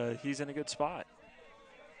 and he's in a good spot.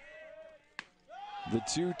 The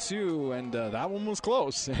 2-2, and that one was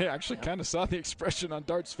close. I actually kind of saw the expression on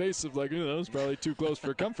Dart's face of like, that was probably too close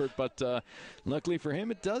for comfort, but luckily for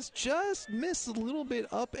him, it does just miss a little bit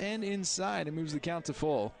up and inside and moves the count to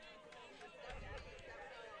full.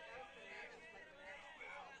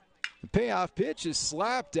 The payoff pitch is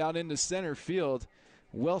slapped out into center field.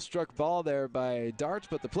 Well-struck ball there by Dart,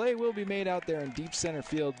 but the play will be made out there in deep center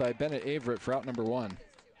field by Bennett Averett for out number 1.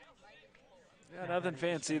 Yeah, nothing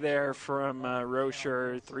fancy there from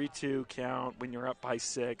Rocher. 3-2 count when you're up by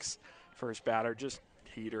 6. First batter, just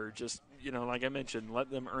heater. Just, like I mentioned, let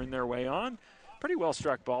them earn their way on. Pretty well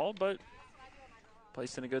struck ball, but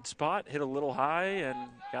placed in a good spot. Hit a little high and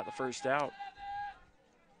got the first out.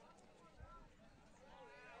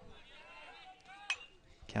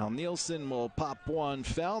 Cal Nielsen will pop one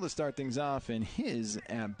foul to start things off in his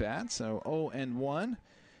at-bat. So 0-1.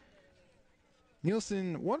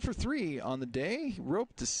 Nielsen 1 for 3 on the day.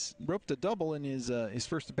 Roped a double in his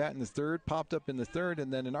first at bat in the 3rd. Popped up in the 3rd,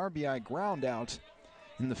 and then an RBI ground out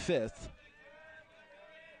in the 5th.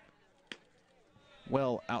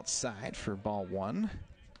 Well outside for ball 1.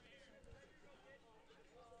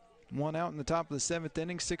 1 out in the top of the 7th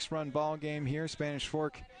inning. 6-run ball game here. Spanish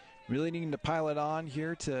Fork really needing to pile it on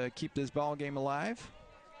here to keep this ball game alive.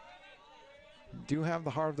 Do have the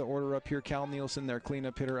heart of the order up here. Cal Nielsen, their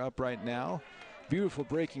cleanup hitter, up right now. Beautiful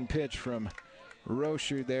breaking pitch from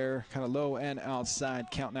Rocher there, kind of low and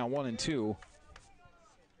outside. Count now 1-2.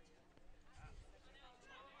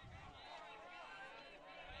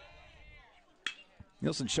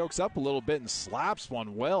 Nielsen chokes up a little bit and slaps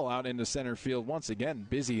one well out into center field. Once again,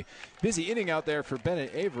 busy inning out there for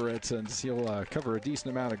Bennett Averett, and he'll cover a decent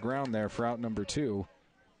amount of ground there for out number 2.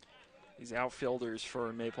 These outfielders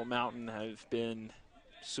for Maple Mountain have been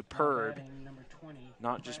superb,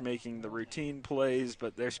 not just making the routine plays,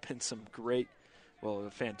 but there's been some great, a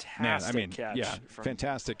fantastic catch. Yeah,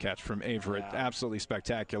 fantastic catch from Averett. Yeah. Absolutely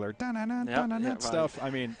spectacular. Yep, stuff. right. I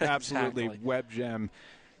mean, absolutely Exactly. web gem.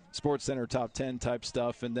 Sports Center top 10 type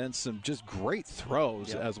stuff, and then some just great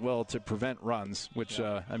throws as well to prevent runs, which,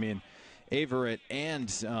 Averett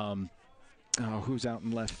and who's out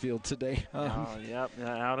in left field today? Out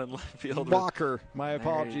in left field. Walker. My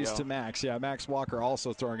apologies go. to Max. Yeah, Max Walker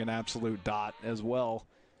also throwing an absolute dot as well.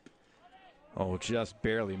 Oh, just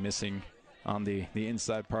barely missing on the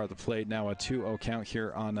inside part of the plate. Now a 2-0 count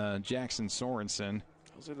here on Jackson Sorensen.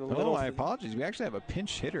 Oh, my apologies. We actually have a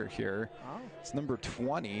pinch hitter here. Oh. It's number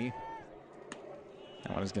 20.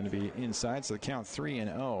 That one is going to be inside, so the count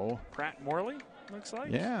 3-0. Pratt Morley, looks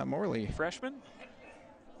like. Yeah, Morley. Freshman.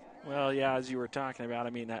 Well, yeah, as you were talking about,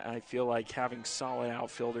 I mean, I feel like having solid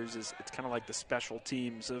outfielders it's kind of like the special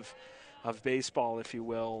teams of baseball, if you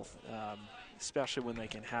will, especially when they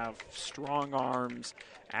can have strong arms,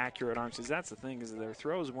 accurate arms. Because that's the thing, is their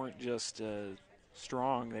throws weren't just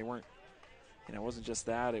strong. They weren't. It wasn't just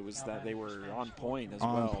that. It was that they were on point as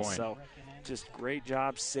well. So just great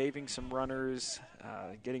job saving some runners,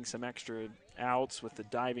 getting some extra outs with the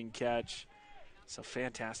diving catch. So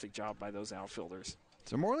fantastic job by those outfielders.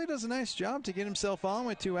 So Morley does a nice job to get himself on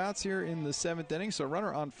with 2 outs here in the 7th inning. So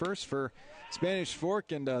runner on first for Spanish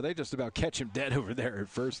Fork, and they just about catch him dead over there at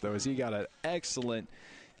first, though, as he got an excellent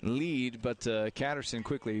lead. But Catterson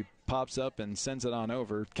quickly pops up and sends it on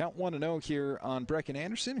over. Count 1-0 here on Brecken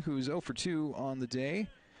Anderson, who's 0 for 2 on the day.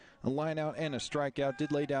 A line out and a strikeout.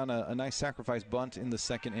 Did lay down a nice sacrifice bunt in the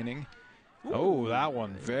 2nd inning. Ooh, oh, that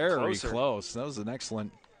one very close. That was an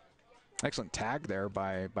excellent tag there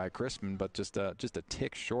by Crispin, but just a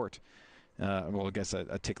tick short. I guess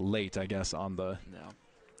a tick late, I guess, on the. No,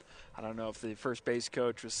 I don't know if the first base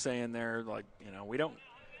coach was saying there, like, we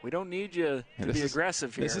don't need you to be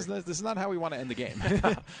aggressive here. This is not how we want to end the game.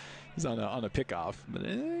 He's on a pickoff,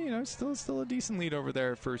 but still a decent lead over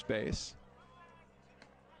there at first base.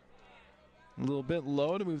 A little bit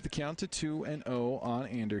low to move the count to 2-0 on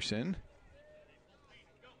Anderson.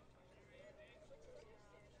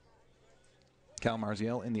 Cal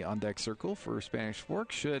Marziel in the on-deck circle for Spanish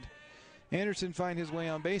Fork. Should Anderson find his way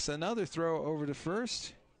on base, another throw over to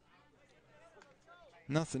first.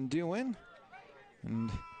 Nothing doing.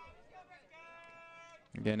 And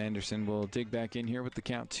again, Anderson will dig back in here with the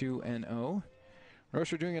count 2-0.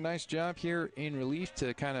 Rocher doing a nice job here in relief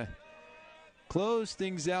to kind of close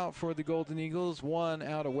things out for the Golden Eagles. 1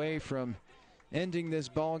 out away from ending this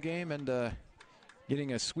ball game and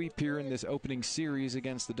getting a sweep here in this opening series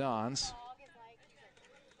against the Dons.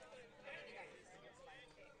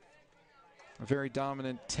 A very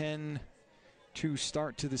dominant 10-2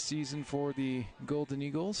 start to the season for the Golden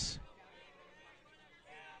Eagles.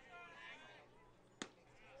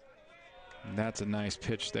 And that's a nice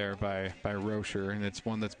pitch there by Rocher, and it's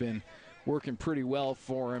one that's been working pretty well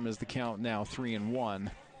for him as the count now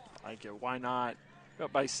 3-1. Like it. Why not? Go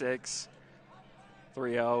up by 6.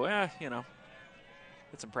 3-0.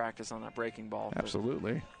 Get some practice on that breaking ball.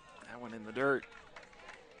 Absolutely. That one in the dirt.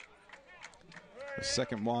 The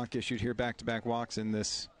second walk issued here, back-to-back walks in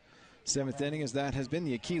this 7th inning, as that has been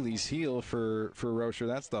the Achilles heel for Rocher.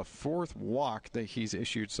 That's the 4th walk that he's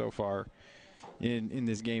issued so far in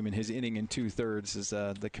this game in his inning and 2/3. As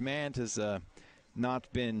the command has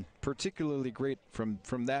not been particularly great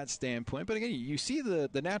from that standpoint. But again, you see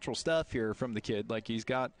the natural stuff here from the kid. Like he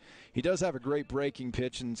does have a great breaking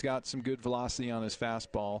pitch and he's got some good velocity on his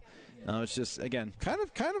fastball. It's just, again, kind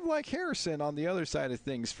of like Harrison on the other side of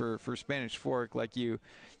things for Spanish Fork. Like you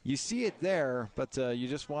see it there, but you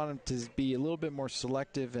just want him to be a little bit more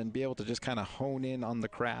selective and be able to just kind of hone in on the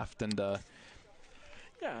craft and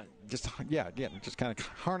just kind of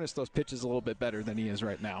harness those pitches a little bit better than he is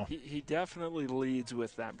right now. He definitely leads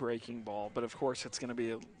with that breaking ball, but of course it's going to be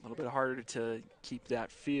a little bit harder to keep that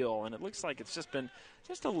feel, and it looks like it's just been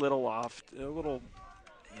just a little off, a little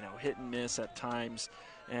hit and miss at times,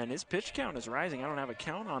 and his pitch count is rising. I don't have a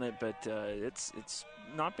count on it, but it's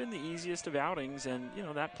not been the easiest of outings, and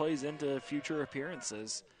that plays into future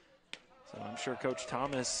appearances. So I'm sure Coach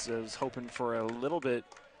Thomas is hoping for a little bit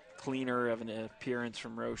cleaner of an appearance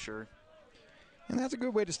from Rocher. And that's a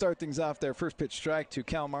good way to start things off there. First pitch strike to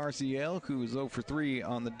Cal Marziel, who's 0 for 3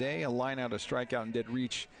 on the day. A line out, a strikeout, and dead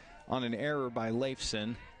reach on an error by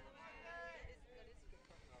Leifson.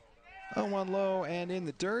 0-1 low and in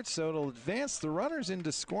the dirt, so it'll advance the runners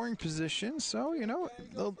into scoring position. So,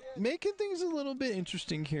 they'll making things a little bit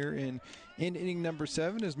interesting here in inning number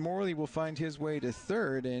 7 as Morley will find his way to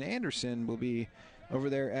third, and Anderson will be over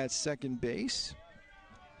there at second base.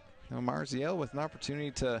 Now Marziel with an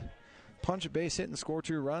opportunity to punch a base hit and score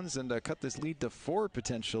 2 runs and cut this lead to 4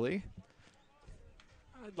 potentially.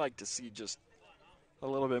 I'd like to see just a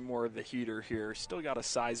little bit more of the heater here. Still got a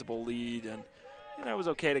sizable lead, and it was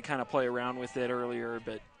okay to kind of play around with it earlier,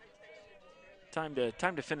 but time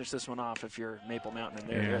to finish this one off if you're Maple Mountain. And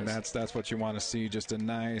there it is. That's what you want to see. Just a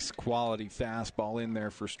nice quality fastball in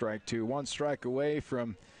there for strike 2. 1 strike away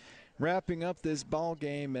from wrapping up this ball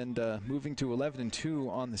game and moving to 11-2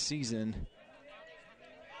 on the season.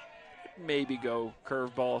 Maybe go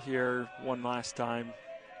curveball here one last time.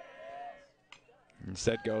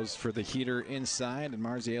 Instead goes for the heater inside, and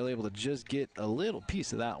Marziel able to just get a little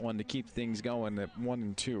piece of that one to keep things going at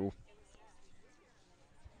 1-2.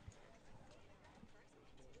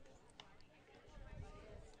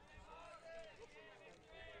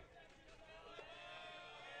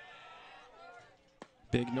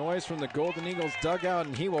 Big noise from the Golden Eagles dugout,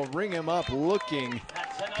 and he will ring him up looking.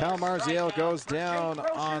 Cal Marziel goes down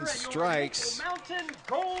on strikes.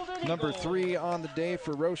 Number 3 on the day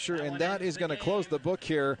for Rocher, and that is going to close the book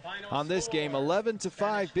here on this game.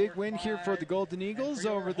 11-5, big win here for the Golden Eagles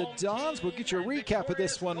over the Dons. We'll get you a recap of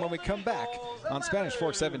this one when we come back on Spanish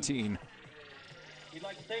Fork 17. We'd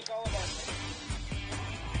like to thank all of our...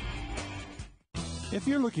 If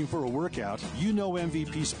you're looking for a workout, you know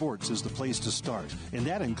MVP Sports is the place to start, and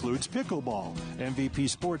that includes pickleball. MVP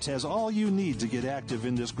Sports has all you need to get active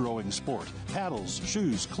in this growing sport. Paddles,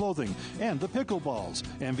 shoes, clothing, and the pickleballs.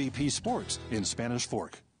 MVP Sports in Spanish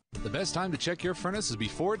Fork. The best time to check your furnace is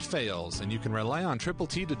before it fails, and you can rely on Triple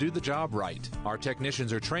T to do the job right. Our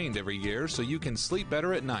technicians are trained every year so you can sleep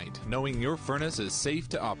better at night, knowing your furnace is safe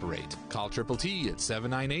to operate. Call Triple T at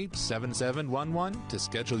 798-7711 to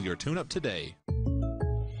schedule your tune-up today.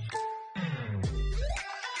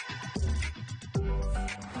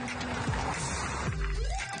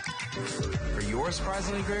 For your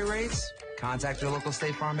surprisingly great rates, contact your local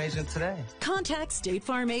State Farm agent today. Contact State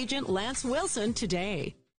Farm agent Lance Wilson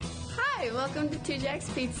today. Hi, welcome to Two Jacks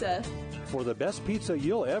Pizza. For the best pizza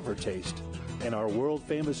you'll ever taste and our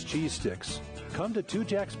world-famous cheese sticks, come to Two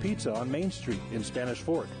Jacks Pizza on Main Street in Spanish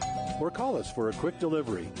Fork or call us for a quick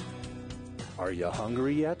delivery. Are you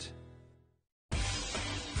hungry yet?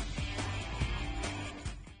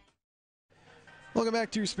 Welcome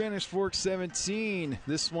back to Spanish Fork 17.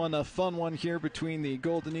 This one, a fun one here between the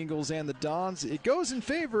Golden Eagles and the Dons. It goes in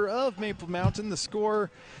favor of Maple Mountain. The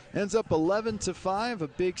score ends up 11-5. A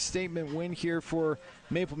big statement win here for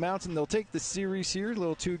Maple Mountain. They'll take the series here, a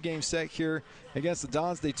little 2-game set here against the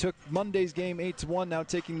Dons. They took Monday's game 8-1, now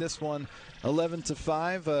taking this one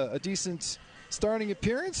 11-5. A decent starting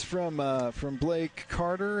appearance from Blake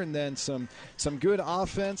Carter, and then some good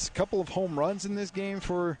offense. A couple of home runs in this game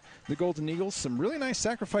for the Golden Eagles. Some really nice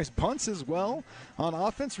sacrifice bunts as well on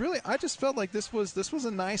offense. Really, I just felt like this was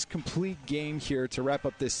a nice complete game here to wrap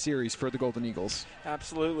up this series for the Golden Eagles.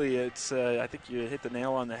 Absolutely, it's I think you hit the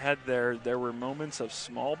nail on the head there. There were moments of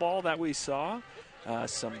small ball that we saw.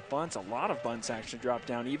 Some bunts, a lot of bunts actually dropped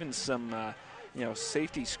down. Even some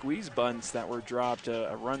safety squeeze bunts that were dropped,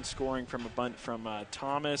 a run scoring from a bunt from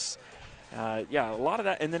Thomas. A lot of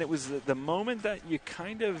that. And then it was the moment that you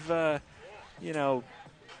kind of,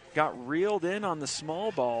 got reeled in on the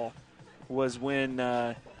small ball was when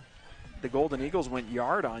the Golden Eagles went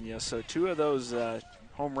yard on you. So 2 of those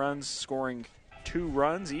home runs scoring 2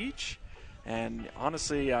 runs each. And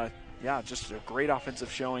honestly, just a great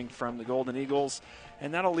offensive showing from the Golden Eagles.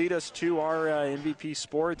 And that'll lead us to our MVP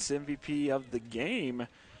Sports MVP of the game.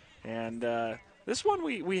 And this one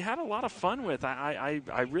we had a lot of fun with. I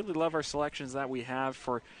really love our selections that we have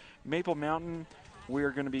for Maple Mountain.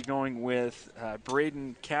 We're going to be going with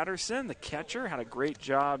Braden Catterson, the catcher, did a great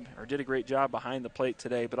job behind the plate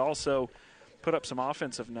today, but also put up some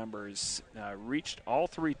offensive numbers. Reached all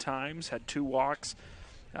 3 times, had 2 walks,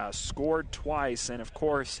 scored twice, and of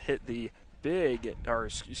course hit the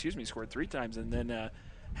scored 3 times, and then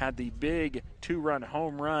had the big 2-run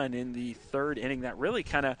home run in the 3rd inning that really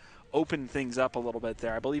kind of opened things up a little bit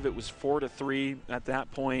there. I believe it was 4-3 at that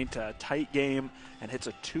point, a tight game, and hits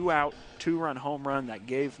a 2-out, 2-run home run that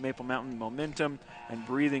gave Maple Mountain momentum and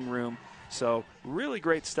breathing room So really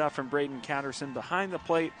great stuff from Braden Catterson behind the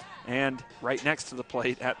plate and right next to the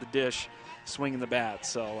plate at the dish, swinging the bat.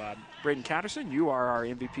 So Braden Catterson, you are our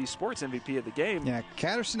MVP Sports MVP of the game. Yeah,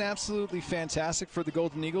 Catterson absolutely fantastic for the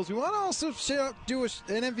Golden Eagles. We want to also do an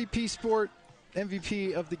MVP Sport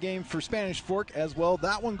MVP of the game for Spanish Fork as well.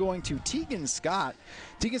 That one going to Tegan Scott.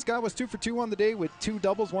 Tegan Scott was 2 for 2 on the day with 2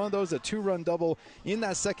 doubles. One of those a 2-run double in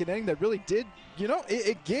that second inning that really did,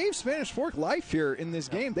 it gave Spanish Fork life here in this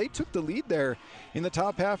game. They took the lead there in the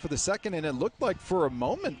top half of the second, and it looked like for a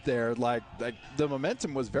moment there, like the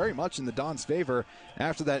momentum was very much in the Dons' favor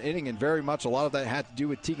after that inning, and very much a lot of that had to do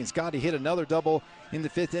with Tegan Scott. He hit another double in the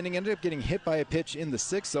 5th inning, ended up getting hit by a pitch in the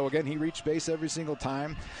 6th. So again, he reached base every single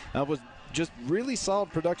time. Was just really solid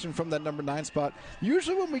production from that number 9 spot.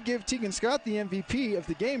 Usually when we give Tegan Scott the MVP of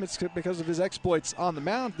the game, it's because of his exploits on the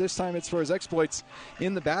mound. This time it's for his exploits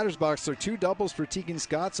in the batter's box. So 2 doubles for Tegan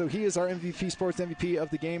Scott. So he is our MVP Sports MVP of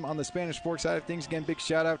the game on the Spanish Fork side of things. Again, big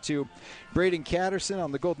shout out to Braden Catterson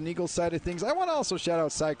on the Golden Eagles side of things. I want to also shout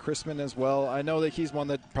out Cy Chrisman as well. I know that he's one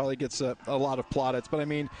that probably gets a lot of plaudits, but I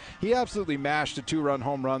mean, he absolutely mashed a 2-run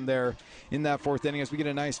home run there in that 4th inning as we get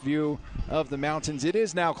a nice view of the mountains. It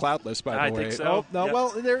is now cloudless, by the way. I think so. Oh, no, yep.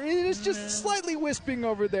 Well, it is just slightly wisping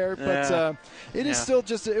over there, but it is still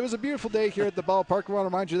it was a beautiful day here at the ballpark. I want to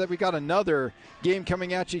remind you that we got another game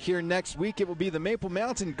coming at you here next week. It will be the Maple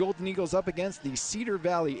Mountain Golden Eagles up against the Cedar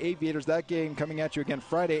Valley Aviators. That game coming at you again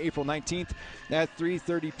Friday, April 19th at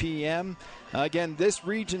 3:30 p.m. Again, this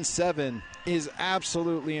Region 7 is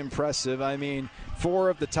absolutely impressive. I mean, 4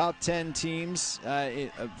 of the top 10 teams,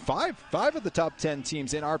 5 of the top 10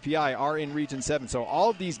 teams in RPI are in Region 7. So all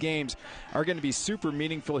of these games are going to be super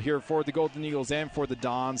meaningful here for the Golden Eagles and for the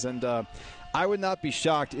Dons. And I would not be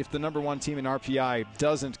shocked if the number 1 team in RPI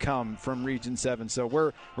doesn't come from Region 7. So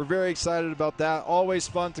we're very excited about that. Always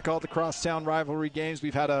fun to call the crosstown rivalry games.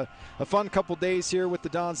 We've had a fun couple days here with the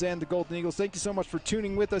Dons and the Golden Eagles. Thank you so much for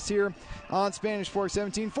tuning with us here on Spanish Fork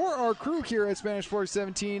 17. For our crew here at Spanish Fork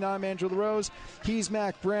 17, I'm Andrew LaRose. He's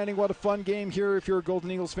Mac Branding. What a fun game here if you're a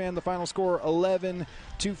Golden Eagles fan. The final score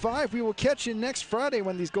 11-5. We will catch you next Friday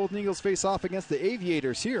when these Golden Eagles face off against the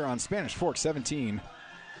Aviators here on Spanish Fork 17.